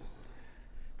 So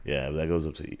yeah, that goes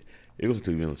up to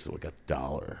even like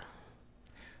 $1.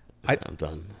 I'm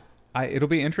done. It'll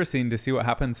be interesting to see what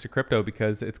happens to crypto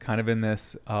because it's kind of in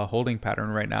this holding pattern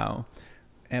right now.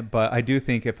 But I do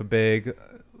think if a big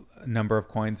number of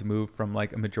coins move from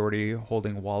like a majority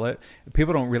holding wallet,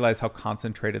 people don't realize how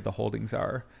concentrated the holdings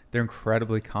are. They're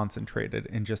incredibly concentrated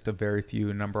in just a very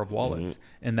few number of wallets.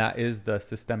 And that is the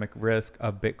systemic risk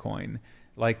of Bitcoin.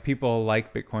 Like people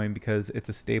like Bitcoin because it's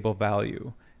a stable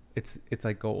value. It's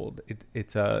like gold.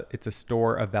 It's a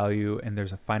store of value and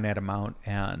there's a finite amount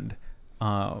and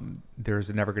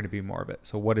there's never going to be more of it.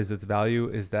 So what is its value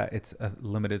is that it's a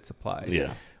limited supply.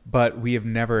 Yeah. But we have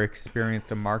never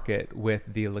experienced a market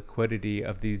with the liquidity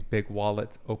of these big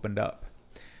wallets opened up.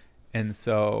 And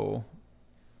so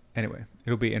anyway,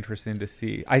 it'll be interesting to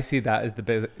see. I see that as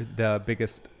the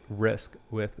biggest risk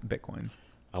with Bitcoin.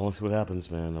 I want to see what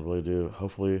happens, man. I really do.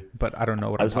 Hopefully. But I don't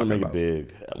know what I I'm just want to talking make about. it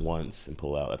big at once and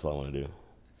pull out. That's all I want to do.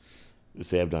 Just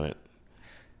say I've done it.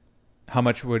 How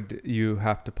much would you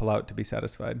have to pull out to be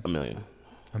satisfied? $1 million.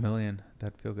 $1 million.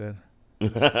 That'd feel good.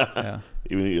 Yeah.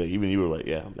 Even you were like,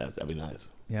 yeah, that'd be nice.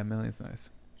 Yeah, $1 million's nice.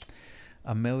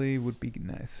 $1 million would be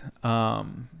nice. But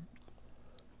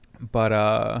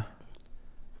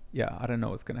yeah, I don't know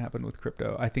what's going to happen with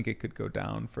crypto. I think it could go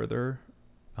down further.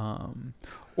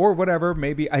 Or whatever,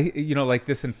 maybe like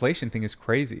this inflation thing is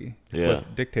crazy. It's what's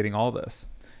dictating all this.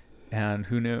 And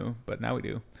who knew, but now we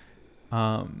do.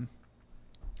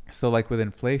 So like with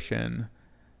inflation,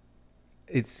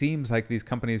 it seems like these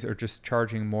companies are just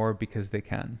charging more because they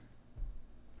can.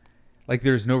 Like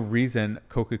there's no reason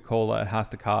Coca-Cola has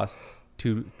to cost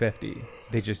 $2.50.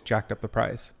 They just jacked up the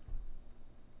price.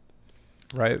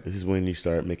 Right? This is when you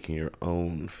start making your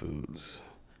own foods,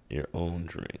 your own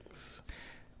drinks.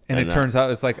 And it turns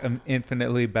out it's like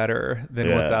infinitely better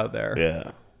than what's out there.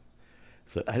 Yeah.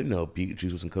 So I didn't know beet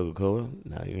juice was in Coca-Cola.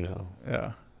 Now you know.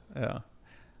 Yeah. Yeah.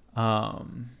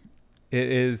 It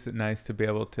is nice to be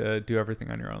able to do everything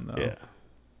on your own, though. Yeah.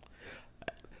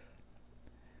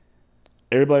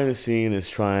 Everybody in the scene is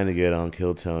trying to get on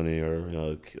Kill Tony or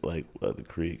the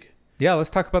Creek. Yeah, let's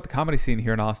talk about the comedy scene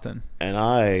here in Austin. And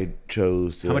I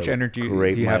chose to. How much energy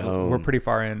do you have? Own. We're pretty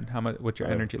far in. What's your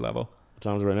energy level? What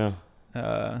time is it right now?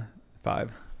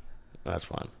 5. That's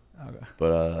fine. Okay.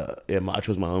 But I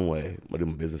chose my own way. I do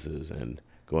my businesses and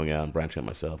going out and branching out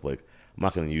myself. Like I'm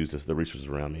not going to use the resources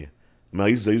around me. I mean, I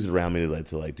use it around me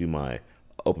to do my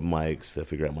open mics to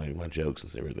figure out my jokes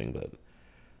and everything. But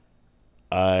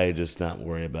I just not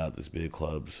worry about this big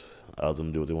clubs. I'll let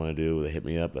them do what they want to do. They hit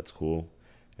me up. That's cool.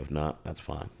 If not, that's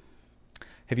fine.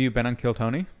 Have you been on Kill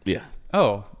Tony? Yeah.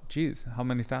 Oh, geez. How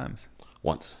many times?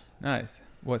 Once. Nice.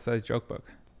 What size joke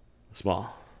book?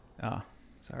 Small. Oh,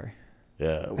 sorry.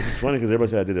 Yeah, which is funny because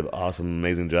everybody said I did an awesome,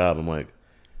 amazing job. I'm like,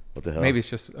 what the hell? Maybe it's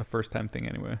just a first-time thing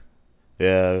anyway.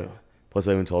 Yeah. Plus,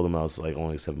 I even told them I was like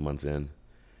only 7 months in.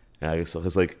 And I guess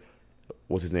it's like,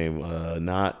 what's his name?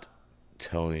 Not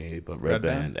Tony, but Red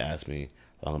Band asked me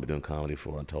how long I've been doing comedy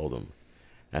for, and told him.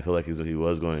 And I feel like he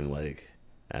was going to like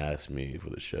ask me for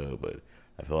the show, but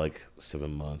I feel like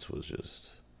 7 months was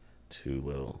just too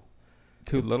little.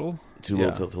 Too little? Too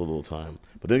little time.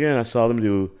 But then again, I saw them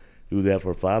do that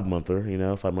for a 5-monther.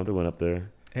 5-monther went up there.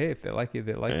 Hey, if they like you,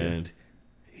 they like you. And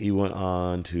he went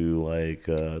on to like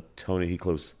Tony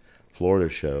Heathcliff's Florida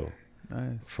show.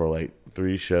 Nice. For like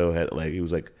 3 show he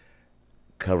was like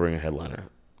covering a headliner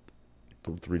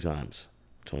 3 times,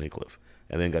 Tony Heathcliff,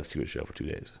 and then got to see a show for 2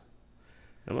 days.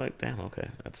 I'm like, damn, okay,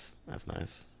 that's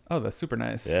nice. Oh, that's super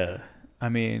nice. Yeah. I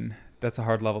mean, that's a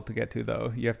hard level to get to,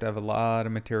 though. You have to have a lot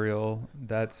of material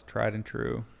that's tried and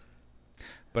true.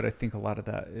 But I think a lot of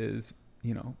that is,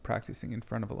 practicing in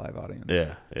front of a live audience.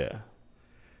 Yeah, yeah.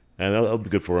 And that'll be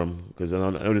good for him because I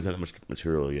know he doesn't have much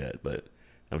material yet, but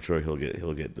I'm sure he'll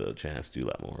get the chance to do a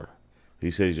lot more. He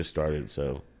said he just started,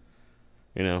 so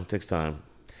it takes time.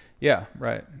 Yeah,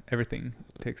 right. Everything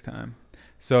takes time.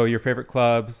 So your favorite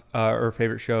clubs or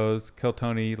favorite shows? Kill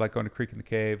Tony, like going to Creek in the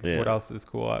Cave. Yeah. What else is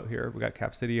cool out here? We got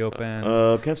Cap City open.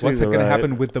 Cap City's What's going to alright.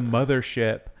 happen with the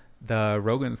mothership, the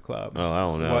Rogan's Club? Oh, I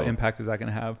don't know. What impact is that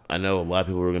going to have? I know a lot of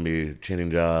people are going to be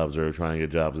changing jobs or trying to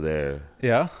get jobs there.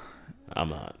 Yeah. I'm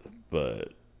not,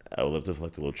 but I would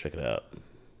love to go check it out.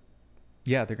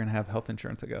 Yeah, they're going to have health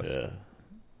insurance, I guess. Yeah.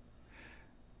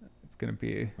 It's going to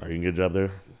be... Are you going to get a job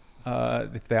there?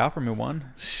 If they offer me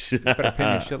one, they better pay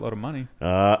me a shitload of money.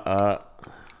 No,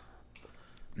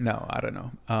 I don't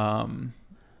know.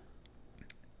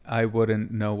 I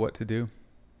wouldn't know what to do.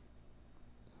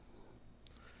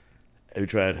 Have you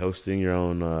tried hosting your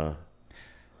own?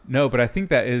 No, but I think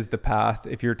that is the path.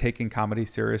 If you're taking comedy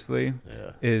seriously,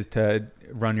 is to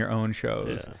run your own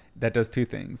shows. Yeah. That does two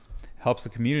things: helps the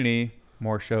community.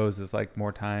 More shows is like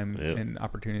more time and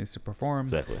opportunities to perform.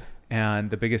 Exactly. And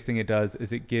the biggest thing it does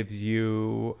is it gives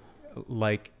you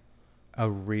like a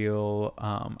real,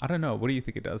 I don't know. What do you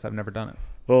think it does? I've never done it.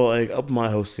 Well, like up in my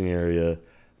hosting area,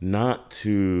 not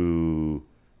to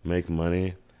make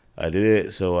money. I did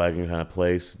it so I can kind of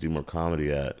place to do more comedy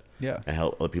at. Yeah. And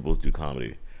help other people do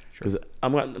comedy. Sure. Because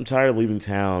I'm tired of leaving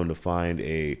town to find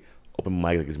a open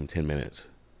mic that gives me 10 minutes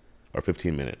or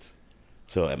 15 minutes.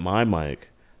 So at my mic,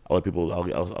 I'll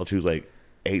choose like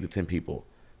 8 to 10 people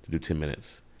to do 10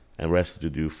 minutes, and the rest to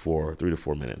do 3 to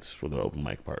 4 minutes for the open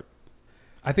mic part.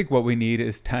 I think what we need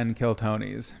is 10 Kill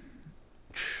Tonys.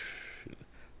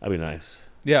 That'd be nice.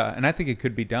 Yeah, and I think it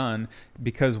could be done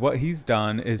because what he's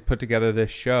done is put together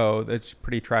this show that's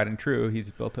pretty tried and true. He's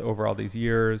built it over all these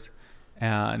years,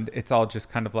 and it's all just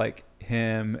kind of like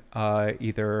him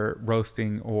either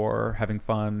roasting or having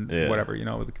fun, whatever,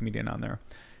 with a comedian on there.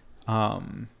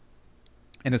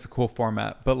 And it's a cool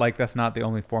format, but like that's not the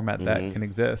only format that can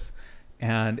exist.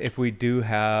 And if we do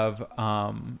have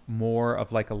more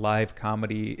of like a live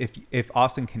comedy, if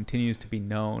Austin continues to be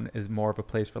known as more of a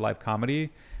place for live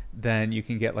comedy, then you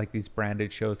can get like these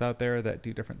branded shows out there that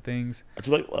do different things. I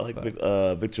feel like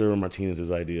Victor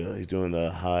Martinez's idea. He's doing the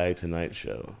High Tonight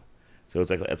show, so it's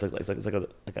like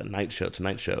a night show,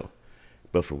 Tonight Show,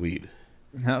 but for weed.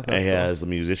 Oh, and he has the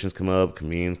musicians come up,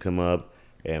 comedians come up,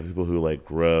 and people who like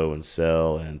grow and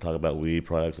sell and talk about weed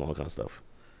products and all that kind of stuff.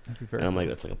 And I'm like,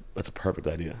 that's a perfect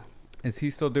idea. Is he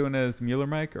still doing his Mueller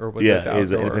mic or was it the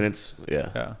he's Independence?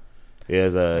 Yeah. He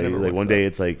has like one day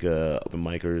it's like open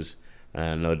micers,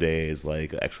 and another day is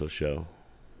like an actual show.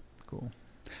 Cool.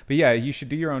 But yeah, you should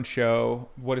do your own show.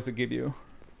 What does it give you?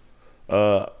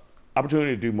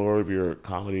 Opportunity to do more of your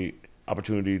comedy.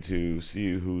 Opportunity to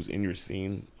see who's in your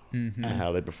scene and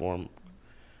how they perform.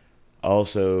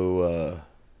 Also,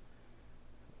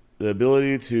 the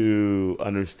ability to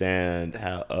understand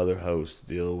how other hosts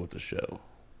deal with the show.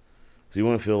 So you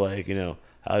want to feel like,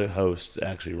 how do hosts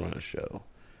actually run a show?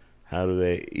 How do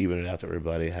they even it out to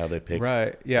everybody? How they pick?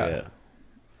 Right. Yeah.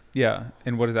 Yeah.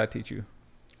 And what does that teach you?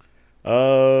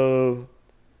 If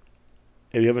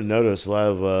you haven't noticed, a lot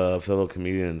of fellow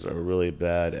comedians are really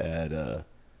bad at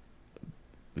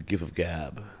the gift of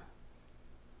gab.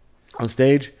 On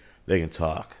stage, they can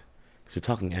talk. Because they're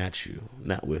talking at you,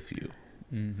 not with you.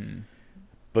 Mm-hmm.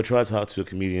 But try to talk to a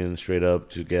comedian straight up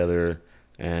together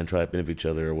and try to benefit each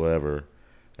other or whatever,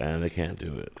 and they can't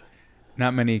do it.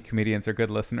 Not many comedians are good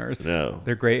listeners. No.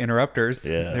 They're great interrupters.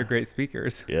 Yeah. They're great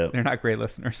speakers. Yep. They're not great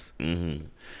listeners. Mm-hmm.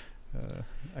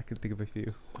 I could think of a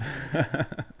few.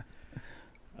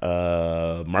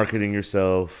 Marketing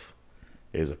yourself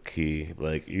is a key.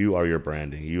 Like, you are your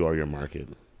branding. You are your market.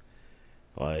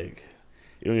 Like,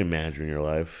 you don't need a manager in your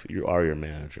life. You are your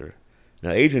manager.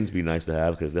 Now, agents be nice to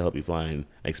have because they help you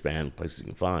expand places you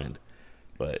can find.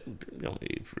 But you don't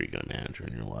need freaking a manager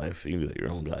in your life. You can do that your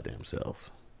own goddamn self.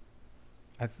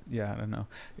 I don't know.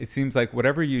 It seems like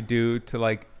whatever you do to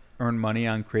like earn money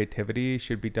on creativity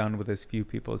should be done with as few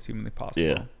people as humanly possible.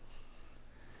 Yeah.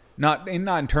 Not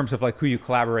in terms of like who you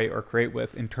collaborate or create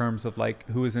with, in terms of like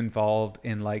who is involved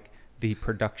in like the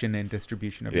production and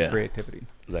distribution of your creativity.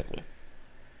 Exactly.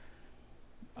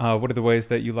 What are the ways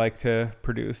that you like to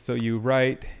produce? So you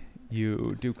write,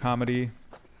 you do comedy.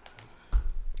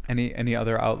 Any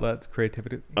other outlets,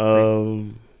 creatively?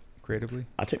 I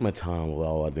take my time with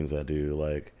all the things I do.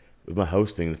 Like with my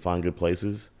hosting, to find good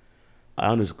places, I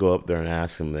don't just go up there and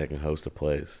ask them if they can host a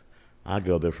place. I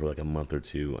go there for like a month or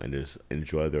two and just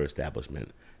enjoy their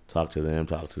establishment, talk to them,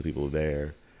 talk to the people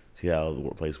there, see how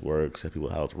the place works,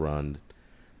 how it's run,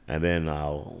 and then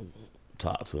I'll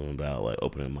talk to them about like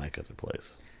opening a mic at their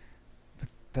place. But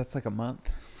that's like a month.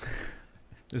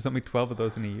 There's only 12 of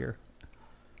those in a year.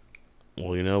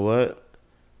 Well, you know what?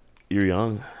 You're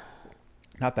young.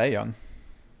 Not that young.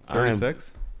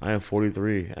 36? I am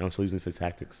 43, and I'm still using these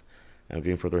tactics. And I'm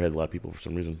getting further ahead of a lot of people for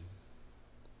some reason.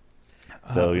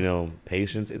 So,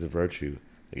 patience is a virtue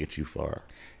that gets you far.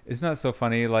 Isn't that so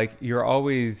funny? Like you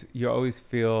always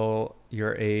feel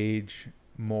your age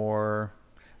more.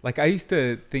 Like I used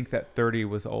to think that 30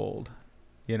 was old,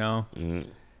 Mm-hmm.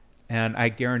 And I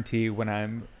guarantee when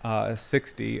I'm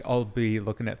 60, I'll be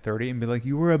looking at 30 and be like,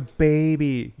 you were a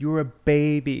baby. You were a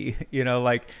baby.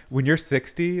 Like when you're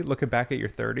 60, looking back at your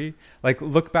 30, like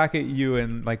look back at you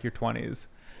in like your 20s.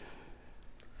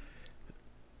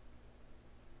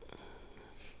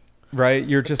 Right?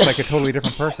 You're just like a totally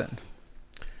different person.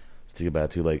 Think about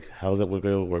it too. Like, how does that work?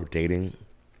 We're dating.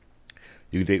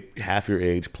 You can date half your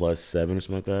age plus 7 or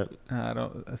something like that. I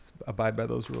don't abide by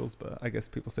those rules, but I guess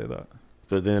people say that.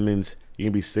 But then it means you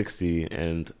can be 60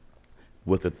 and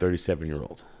with a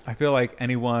 37-year-old. I feel like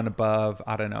anyone above,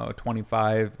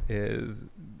 25 is,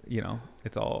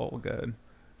 it's all good.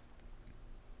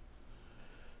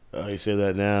 You say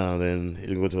that now, then you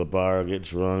can go to a bar, get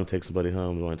drunk, take somebody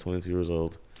home. You're only 22 years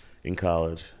old in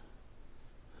college.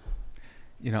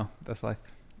 That's life.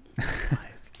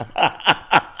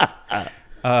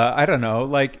 I don't know.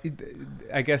 Like,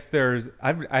 I guess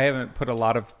I haven't put a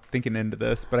lot of thinking into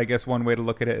this, but I guess one way to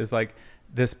look at it is like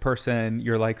this person,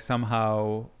 you're like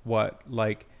somehow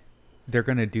like they're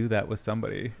going to do that with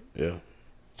somebody. Yeah.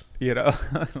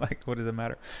 Like, what does it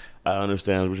matter? I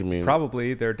understand what you mean.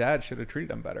 Probably their dad should have treated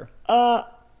them better. Well,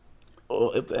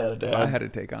 if they had a dad. I had a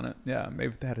take on it. Yeah,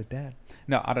 maybe if they had a dad.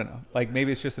 No, I don't know. Like,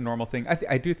 maybe it's just a normal thing.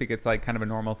 I do think it's like kind of a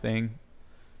normal thing.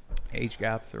 Age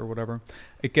gaps or whatever.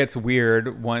 It gets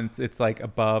weird once it's like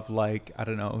above like,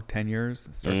 10 years.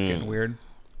 It starts getting weird.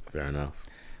 Fair enough.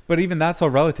 But even that's all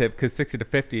relative because 60 to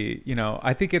 50,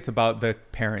 I think it's about the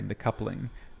pairing, the coupling.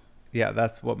 Yeah,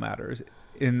 that's what matters.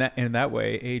 In that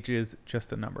way, age is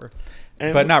just a number.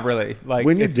 And but not really. Like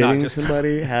when you're dating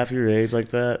somebody half your age like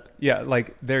that. Yeah,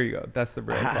 like there you go. That's the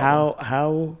real problem.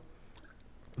 How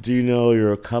do you know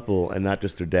you're a couple and not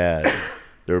just their dad?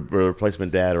 Their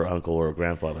replacement dad or uncle or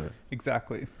grandfather.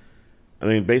 Exactly. I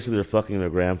mean, basically they're fucking their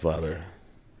grandfather,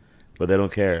 but they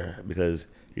don't care because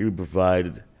you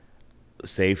provide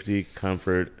safety,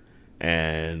 comfort,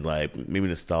 and like maybe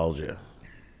nostalgia.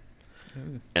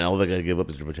 And all they gotta give up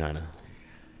is their vagina.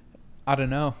 I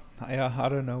don't know. I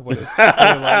don't know what it's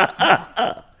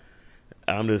like.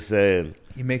 I'm just saying.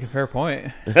 You make a fair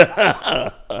point.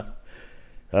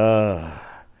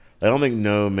 I don't think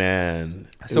no man.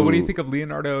 So what do you think of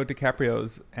Leonardo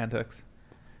DiCaprio's antics?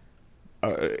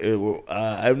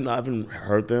 I haven't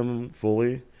heard them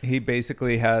fully. He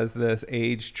basically has this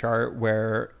age chart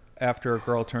where after a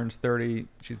girl turns 30,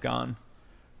 she's gone.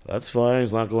 That's fine.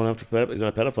 He's not going after he's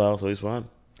not a pedophile, so he's fine.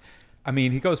 I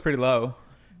mean, he goes pretty low.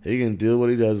 He can do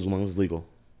what he does as long as it's legal.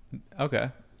 Okay.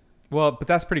 Well, but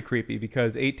that's pretty creepy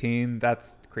because 18,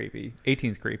 that's creepy.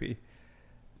 18's creepy.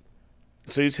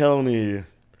 So you're telling me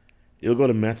you'll go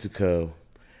to Mexico,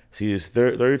 see this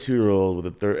 32-year-old with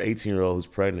a 18-year-old who's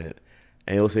pregnant,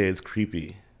 and you'll say it's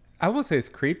creepy. I will say it's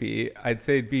creepy. I'd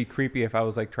say it'd be creepy if I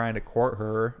was like trying to court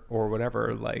her or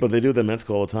whatever. Like, but they do that in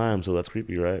Mexico all the time, so that's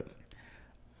creepy, right?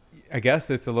 I guess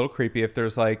it's a little creepy if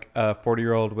there's like a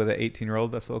 40-year-old with an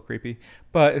 18-year-old. That's a little creepy,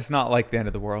 but it's not like the end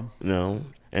of the world. No,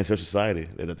 and it's their society.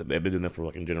 They've been doing that for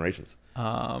like generations.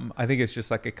 I think it's just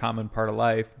like a common part of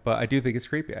life, but I do think it's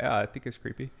creepy. Yeah, I think it's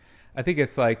creepy. I think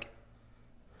it's like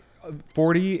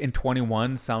 40 and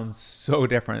 21 sounds so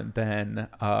different than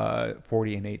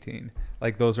 40 and 18.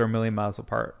 Like those are a million miles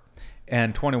apart.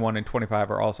 And 21 and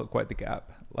 25 are also quite the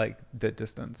gap, like the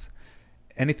distance.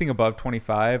 Anything above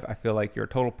 25, I feel like you're a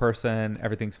total person.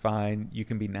 Everything's fine. You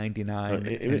can be 99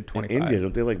 and 25. In India,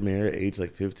 don't they like marry at age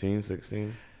like 15,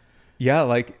 16? Yeah,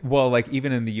 like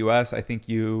even in the U.S., I think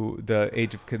the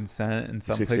age of consent in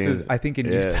some 16, places. I think in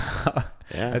Utah,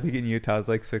 yeah. I think in Utah is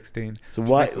like 16. So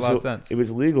why? Makes a lot of sense. If it's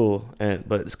legal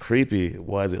but it's creepy,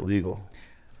 why is it legal?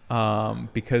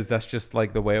 Because that's just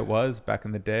like the way it was back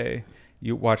in the day.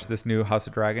 You watch this new House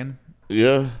of Dragon.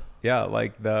 Yeah. Yeah,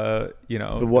 like But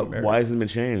why hasn't it been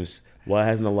changed? Why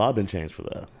hasn't the law been changed for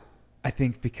that? I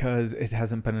think because it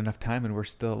hasn't been enough time, and we're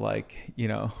still like.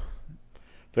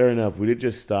 Fair enough. We did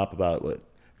just stop about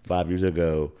 5 years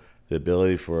ago the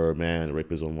ability for a man to rape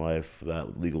his own wife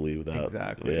legally without.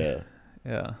 Exactly.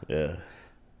 Yeah.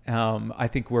 I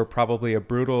think we're probably a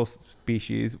brutal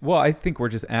species. Well, I think we're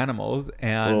just animals,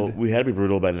 and we had to be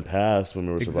brutal back in the past when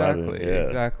we were surviving.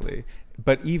 Exactly.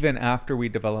 But even after we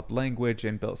developed language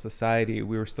and built society,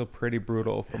 we were still pretty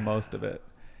brutal for most of it.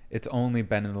 It's only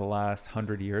been in the last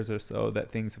 100 years or so that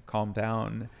things have calmed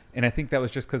down, and I think that was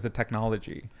just because of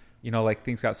technology. like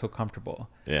things got so comfortable.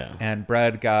 Yeah. And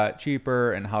bread got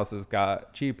cheaper and houses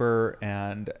got cheaper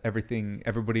and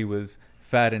everybody was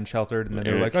fed and sheltered. And then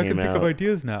they were like, I can think of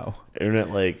ideas now. The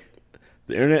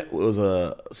internet was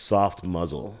a soft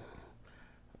muzzle.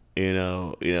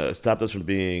 It stopped us from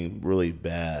being really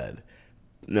bad.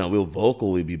 No, we'll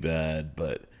vocally be bad,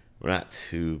 but we're not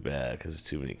too bad because there's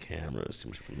too many cameras, too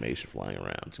much information flying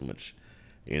around, too much,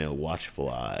 watchful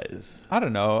eyes. I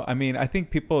don't know. I mean, I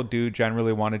think people do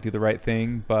generally want to do the right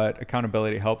thing, but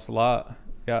accountability helps a lot.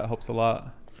 Yeah, it helps a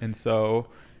lot. And so,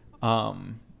 I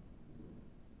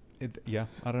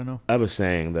don't know. I have a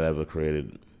saying that I've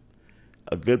created.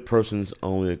 A good person's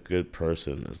only a good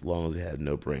person as long as they have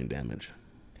no brain damage.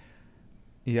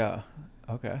 Yeah.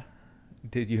 Okay.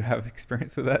 Did you have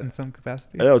experience with that in some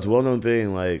capacity? I know it's a well-known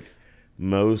thing. Like,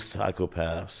 most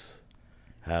psychopaths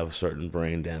have certain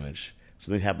brain damage.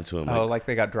 Something happened to them. Oh, like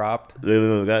they got dropped? They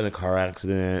got in a car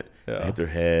accident, hit their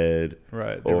head.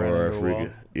 Right.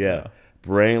 Yeah.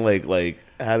 Brain, like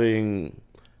having...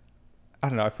 I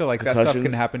don't know. I feel like that stuff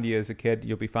can happen to you as a kid.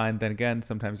 You'll be fine. Then again,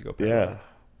 sometimes you go paralyzed. Yeah.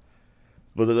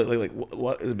 But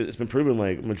what it's been proven,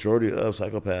 like, majority of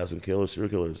psychopaths and serial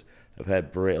killers have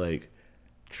had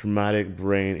traumatic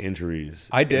brain injuries.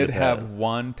 I did have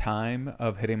one time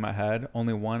of hitting my head,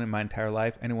 only one in my entire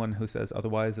life. Anyone who says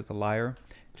otherwise is a liar.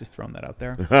 Just throwing that out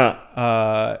there.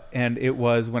 And it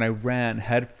was when I ran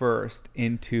headfirst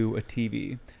into a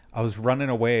TV. I was running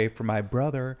away from my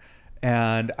brother,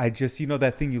 and I just,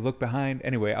 that thing you look behind.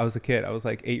 Anyway, I was a kid. I was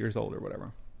like 8 years old or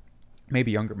whatever.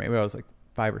 Maybe younger. Maybe I was like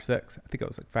 5 or 6. I think I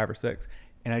was like 5 or 6.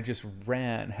 And I just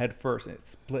ran headfirst, and it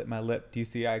split my lip. Do you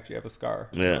see I actually have a scar?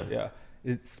 Yeah. Yeah.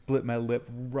 It split my lip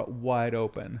wide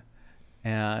open,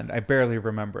 and I barely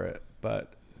remember it,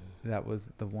 but that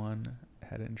was the one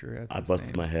head injury. I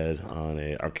busted my head on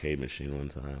an arcade machine one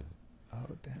time. Oh,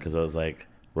 damn. Because I was like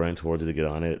running towards it to get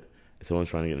on it. And someone's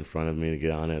trying to get in front of me to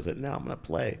get on it. I was like, no, I'm going to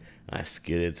play. And I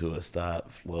skidded to a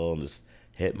stop flow and just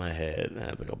hit my head. And I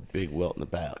had like a big welt in the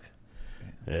back.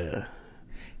 Yeah.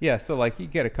 Yeah, so like you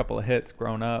get a couple of hits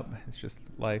growing up. It's just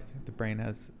life. The brain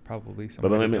has probably some.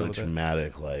 But I mean like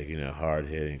traumatic, hard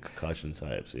hitting concussion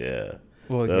types. Yeah.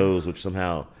 Well, which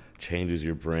somehow changes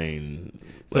your brain.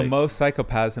 So most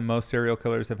psychopaths and most serial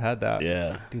killers have had that.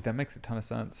 Yeah. Dude, that makes a ton of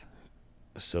sense.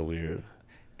 It's so weird.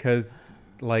 Because,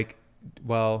 do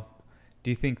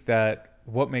you think that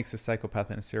what makes a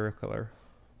psychopath and a serial killer?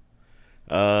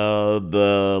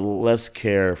 The less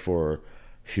care for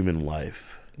human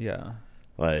life. Yeah.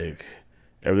 Like,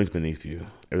 everything's beneath you.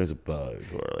 Everything's a bug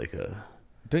or like a...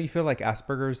 Don't you feel like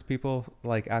Asperger's people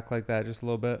act like that just a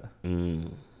little bit?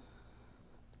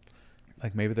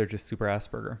 Like maybe they're just super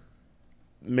Asperger.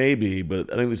 Maybe,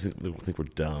 but I think they think we're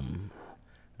dumb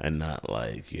and not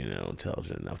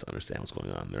intelligent enough to understand what's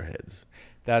going on in their heads.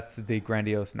 That's the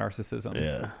grandiose narcissism.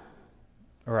 Yeah.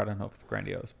 Or I don't know if it's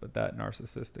grandiose, but that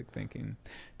narcissistic thinking.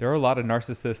 There are a lot of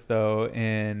narcissists, though,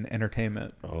 in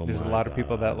entertainment. There's a lot of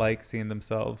people that like seeing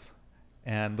themselves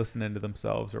and listening to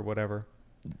themselves or whatever.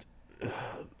 I'm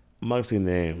not going to say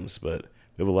names, but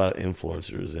we have a lot of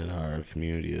influencers in our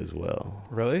community as well.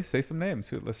 Really? Say some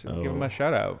names. Let's give them a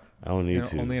shout out. I don't need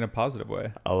to. Only in a positive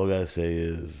way. All I got to say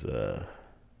is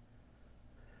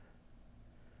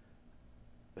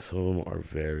some of them are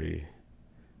very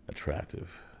attractive.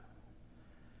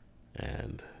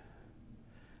 And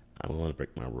I'm going to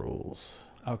break my rules.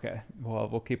 Okay. Well,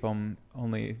 we'll keep them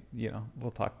only,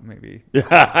 we'll talk maybe.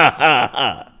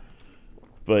 But,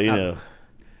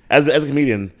 as a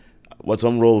comedian, what's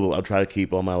one rule I'll try to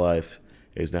keep all my life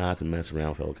is not to mess around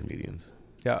with fellow comedians.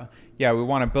 Yeah. Yeah, we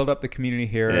want to build up the community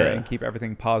here and keep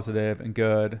everything positive and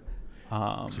good.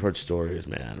 I've heard stories,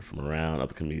 man, from around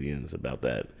other comedians about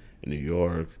that in New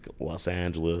York, Los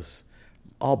Angeles.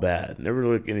 All bad. Never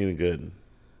really anything good.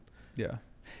 Yeah.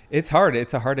 It's hard.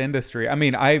 It's a hard industry. I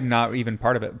mean, I'm not even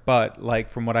part of it, but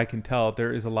from what I can tell,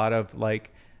 there is a lot of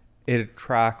it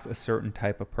attracts a certain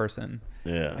type of person.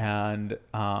 Yeah. And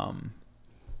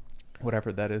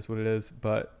whatever that is, what it is.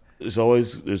 But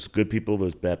there's good people,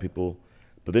 there's bad people.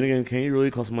 But then again, can you really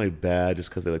call somebody bad just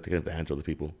because they like to take advantage of other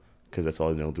people? Because that's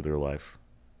all they know through their life.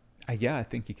 Yeah, I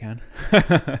think you can.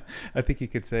 I think you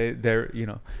could say they're,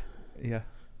 yeah.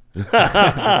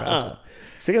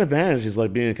 Taking advantage is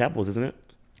like being a capitalist, isn't it?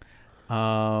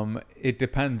 It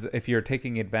depends. If you're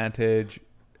taking advantage,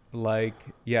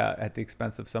 at the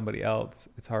expense of somebody else,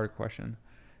 it's a hard question.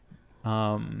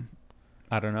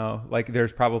 I don't know.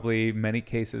 There's probably many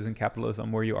cases in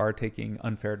capitalism where you are taking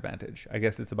unfair advantage. I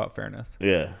guess it's about fairness.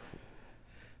 Yeah.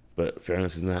 But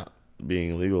fairness is not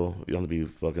being illegal. You don't have to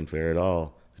be fucking fair at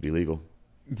all to be legal.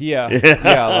 Yeah.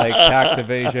 Yeah, like tax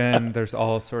evasion. There's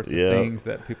all sorts of things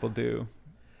that people do.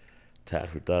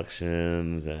 tax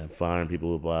reductions and firing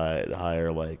people to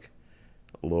hire like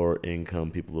lower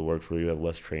income people to work for you, have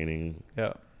less training.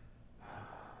 Yeah.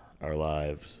 Our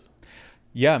lives.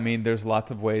 Yeah, I mean, there's lots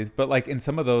of ways, but like in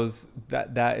some of those,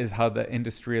 that is how the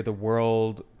industry of the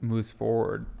world moves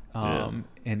forward. And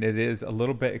it is a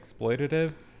little bit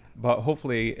exploitative, but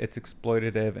hopefully it's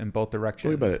exploitative in both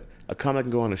directions. Think about it. A comic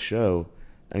can go on a show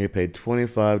and get paid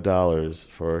 $25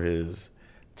 for his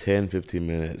 10,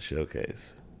 15-minute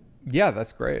showcase. Yeah,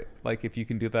 that's great. Like if you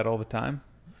can do that all the time,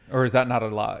 or is that not a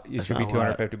lot? It should be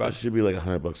 $250. It should be like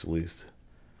 $100 at least.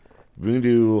 We can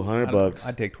do $100.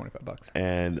 I'd take $25.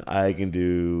 And I can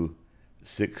do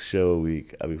 6 shows a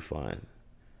week. I'll be fine.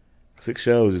 6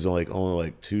 shows is only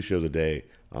like 2 shows a day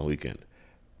on a weekend.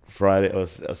 Thursday,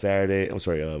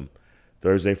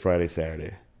 Friday,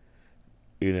 Saturday.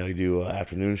 You know, you do an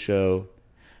afternoon show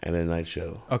and then a night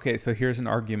show. Okay, so here's an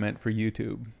argument for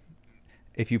YouTube.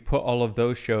 If you put all of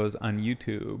those shows on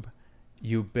YouTube,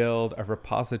 you build a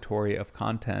repository of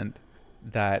content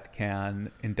that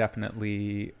can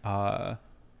indefinitely,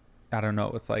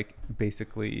 it's like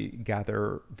basically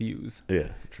gather views. Yeah,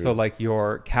 true. So like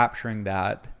you're capturing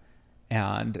that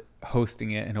and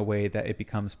hosting it in a way that it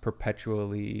becomes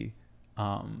perpetually,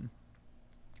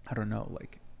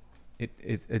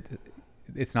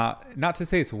 it's not to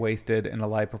say it's wasted in a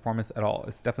live performance at all.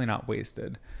 It's definitely not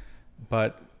wasted.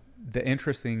 But the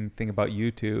interesting thing about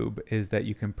YouTube is that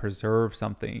you can preserve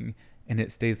something and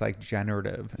it stays like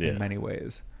generative in many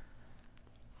ways.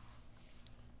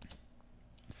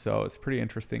 So it's pretty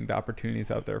interesting, the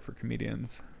opportunities out there for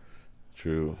comedians.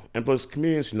 True. And plus,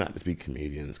 comedians should not just be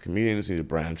comedians. Comedians need to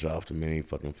branch off to many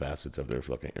fucking facets of their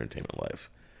fucking entertainment life.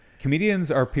 Comedians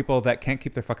are people that can't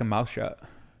keep their fucking mouth shut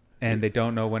and they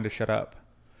don't know when to shut up.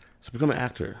 So become an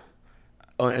actor.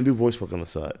 Oh, and do voice work on the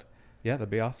side. Yeah,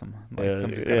 that'd be awesome. Like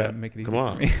somebody's gotta make it easy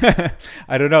for me.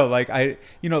 I don't know. Like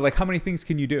like how many things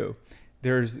can you do?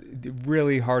 There's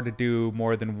really hard to do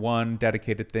more than one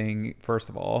dedicated thing, first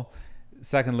of all.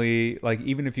 Secondly, like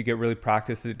even if you get really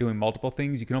practiced at doing multiple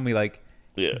things, you can only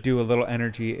do a little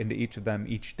energy into each of them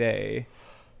each day.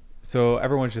 So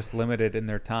everyone's just limited in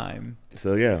their time.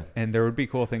 So yeah. And there would be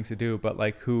cool things to do, but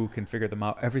like who can figure them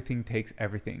out? Everything takes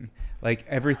everything. Like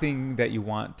everything that you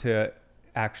want to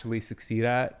actually succeed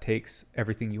at takes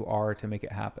everything you are to make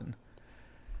it happen.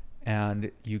 And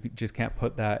you just can't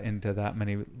put that into that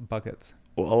many buckets.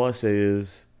 Well, all I say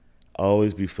is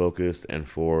always be focused and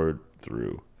forward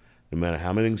through. No matter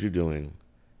how many things you're doing,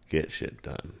 get shit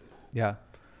done. Yeah.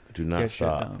 Do not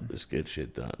stop. Just get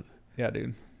shit done. Yeah,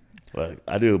 dude. Like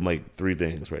I do like 3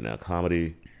 things right now: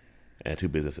 comedy and 2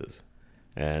 businesses,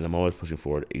 and I'm always pushing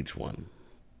forward each one,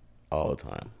 all the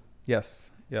time.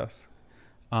 Yes.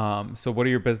 So what are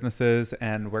your businesses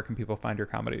and where can people find your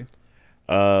comedy?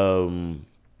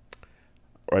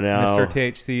 Right now, Mr.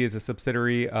 THC is a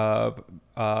subsidiary of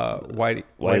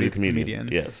Whitey Comedian.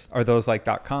 Yes. Are those like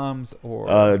 .coms or?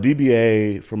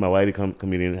 DBA for my Whitey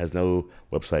Comedian has no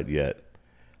website yet,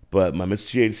 but my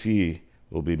Mr. THC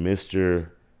will be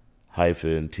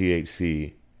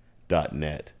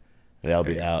Mr.-THC.net, and that'll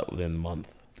be out within a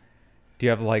month. Do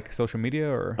you have like social media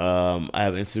or? I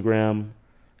have Instagram,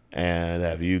 and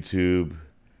I have YouTube,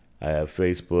 I have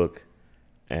Facebook,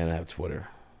 and I have Twitter.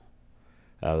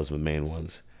 Those are the main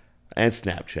ones. And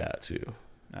Snapchat, too.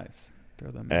 Nice.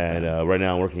 Throw them and right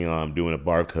now I'm working on doing a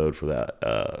barcode for that,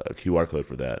 a QR code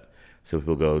for that. So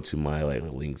people go to my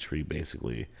link tree,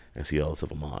 basically, and see all the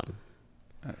stuff I'm on.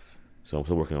 Nice. So I'm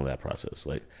still working on that process.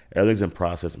 Like, everything's in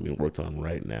process and being worked on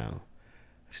right now.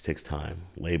 It just takes time.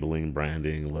 Labeling,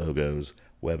 branding, logos,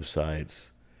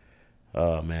 websites.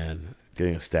 Oh, man.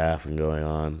 Getting a staff and going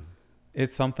on.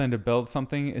 It's something to build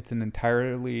something. It's an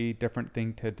entirely different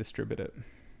thing to distribute it.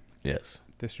 Yes.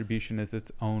 Distribution is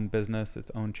its own business,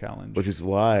 its own challenge. Which is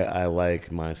why I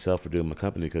like myself for doing my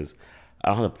company, because I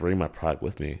don't have to bring my product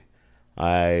with me.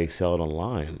 I sell it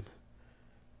online.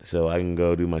 So I can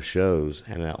go do my shows,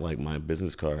 hand out like my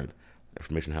business card,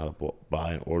 information how to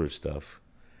buy and order stuff,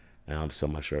 and I'll just sell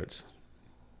my shirts.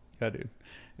 Yeah, dude.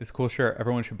 It's a cool shirt.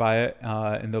 Everyone should buy it,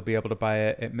 and they'll be able to buy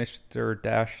it at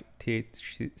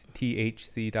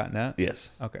Mr-THC.net.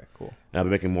 Yes. Okay, cool. And I'll be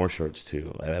making more shirts,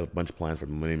 too. I have a bunch of plans for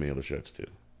many, many other shirts, too.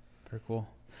 Very cool.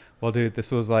 Well, dude,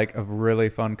 this was like a really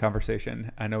fun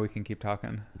conversation. I know we can keep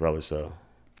talking. Probably so.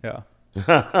 Yeah.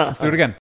 Let's do it again.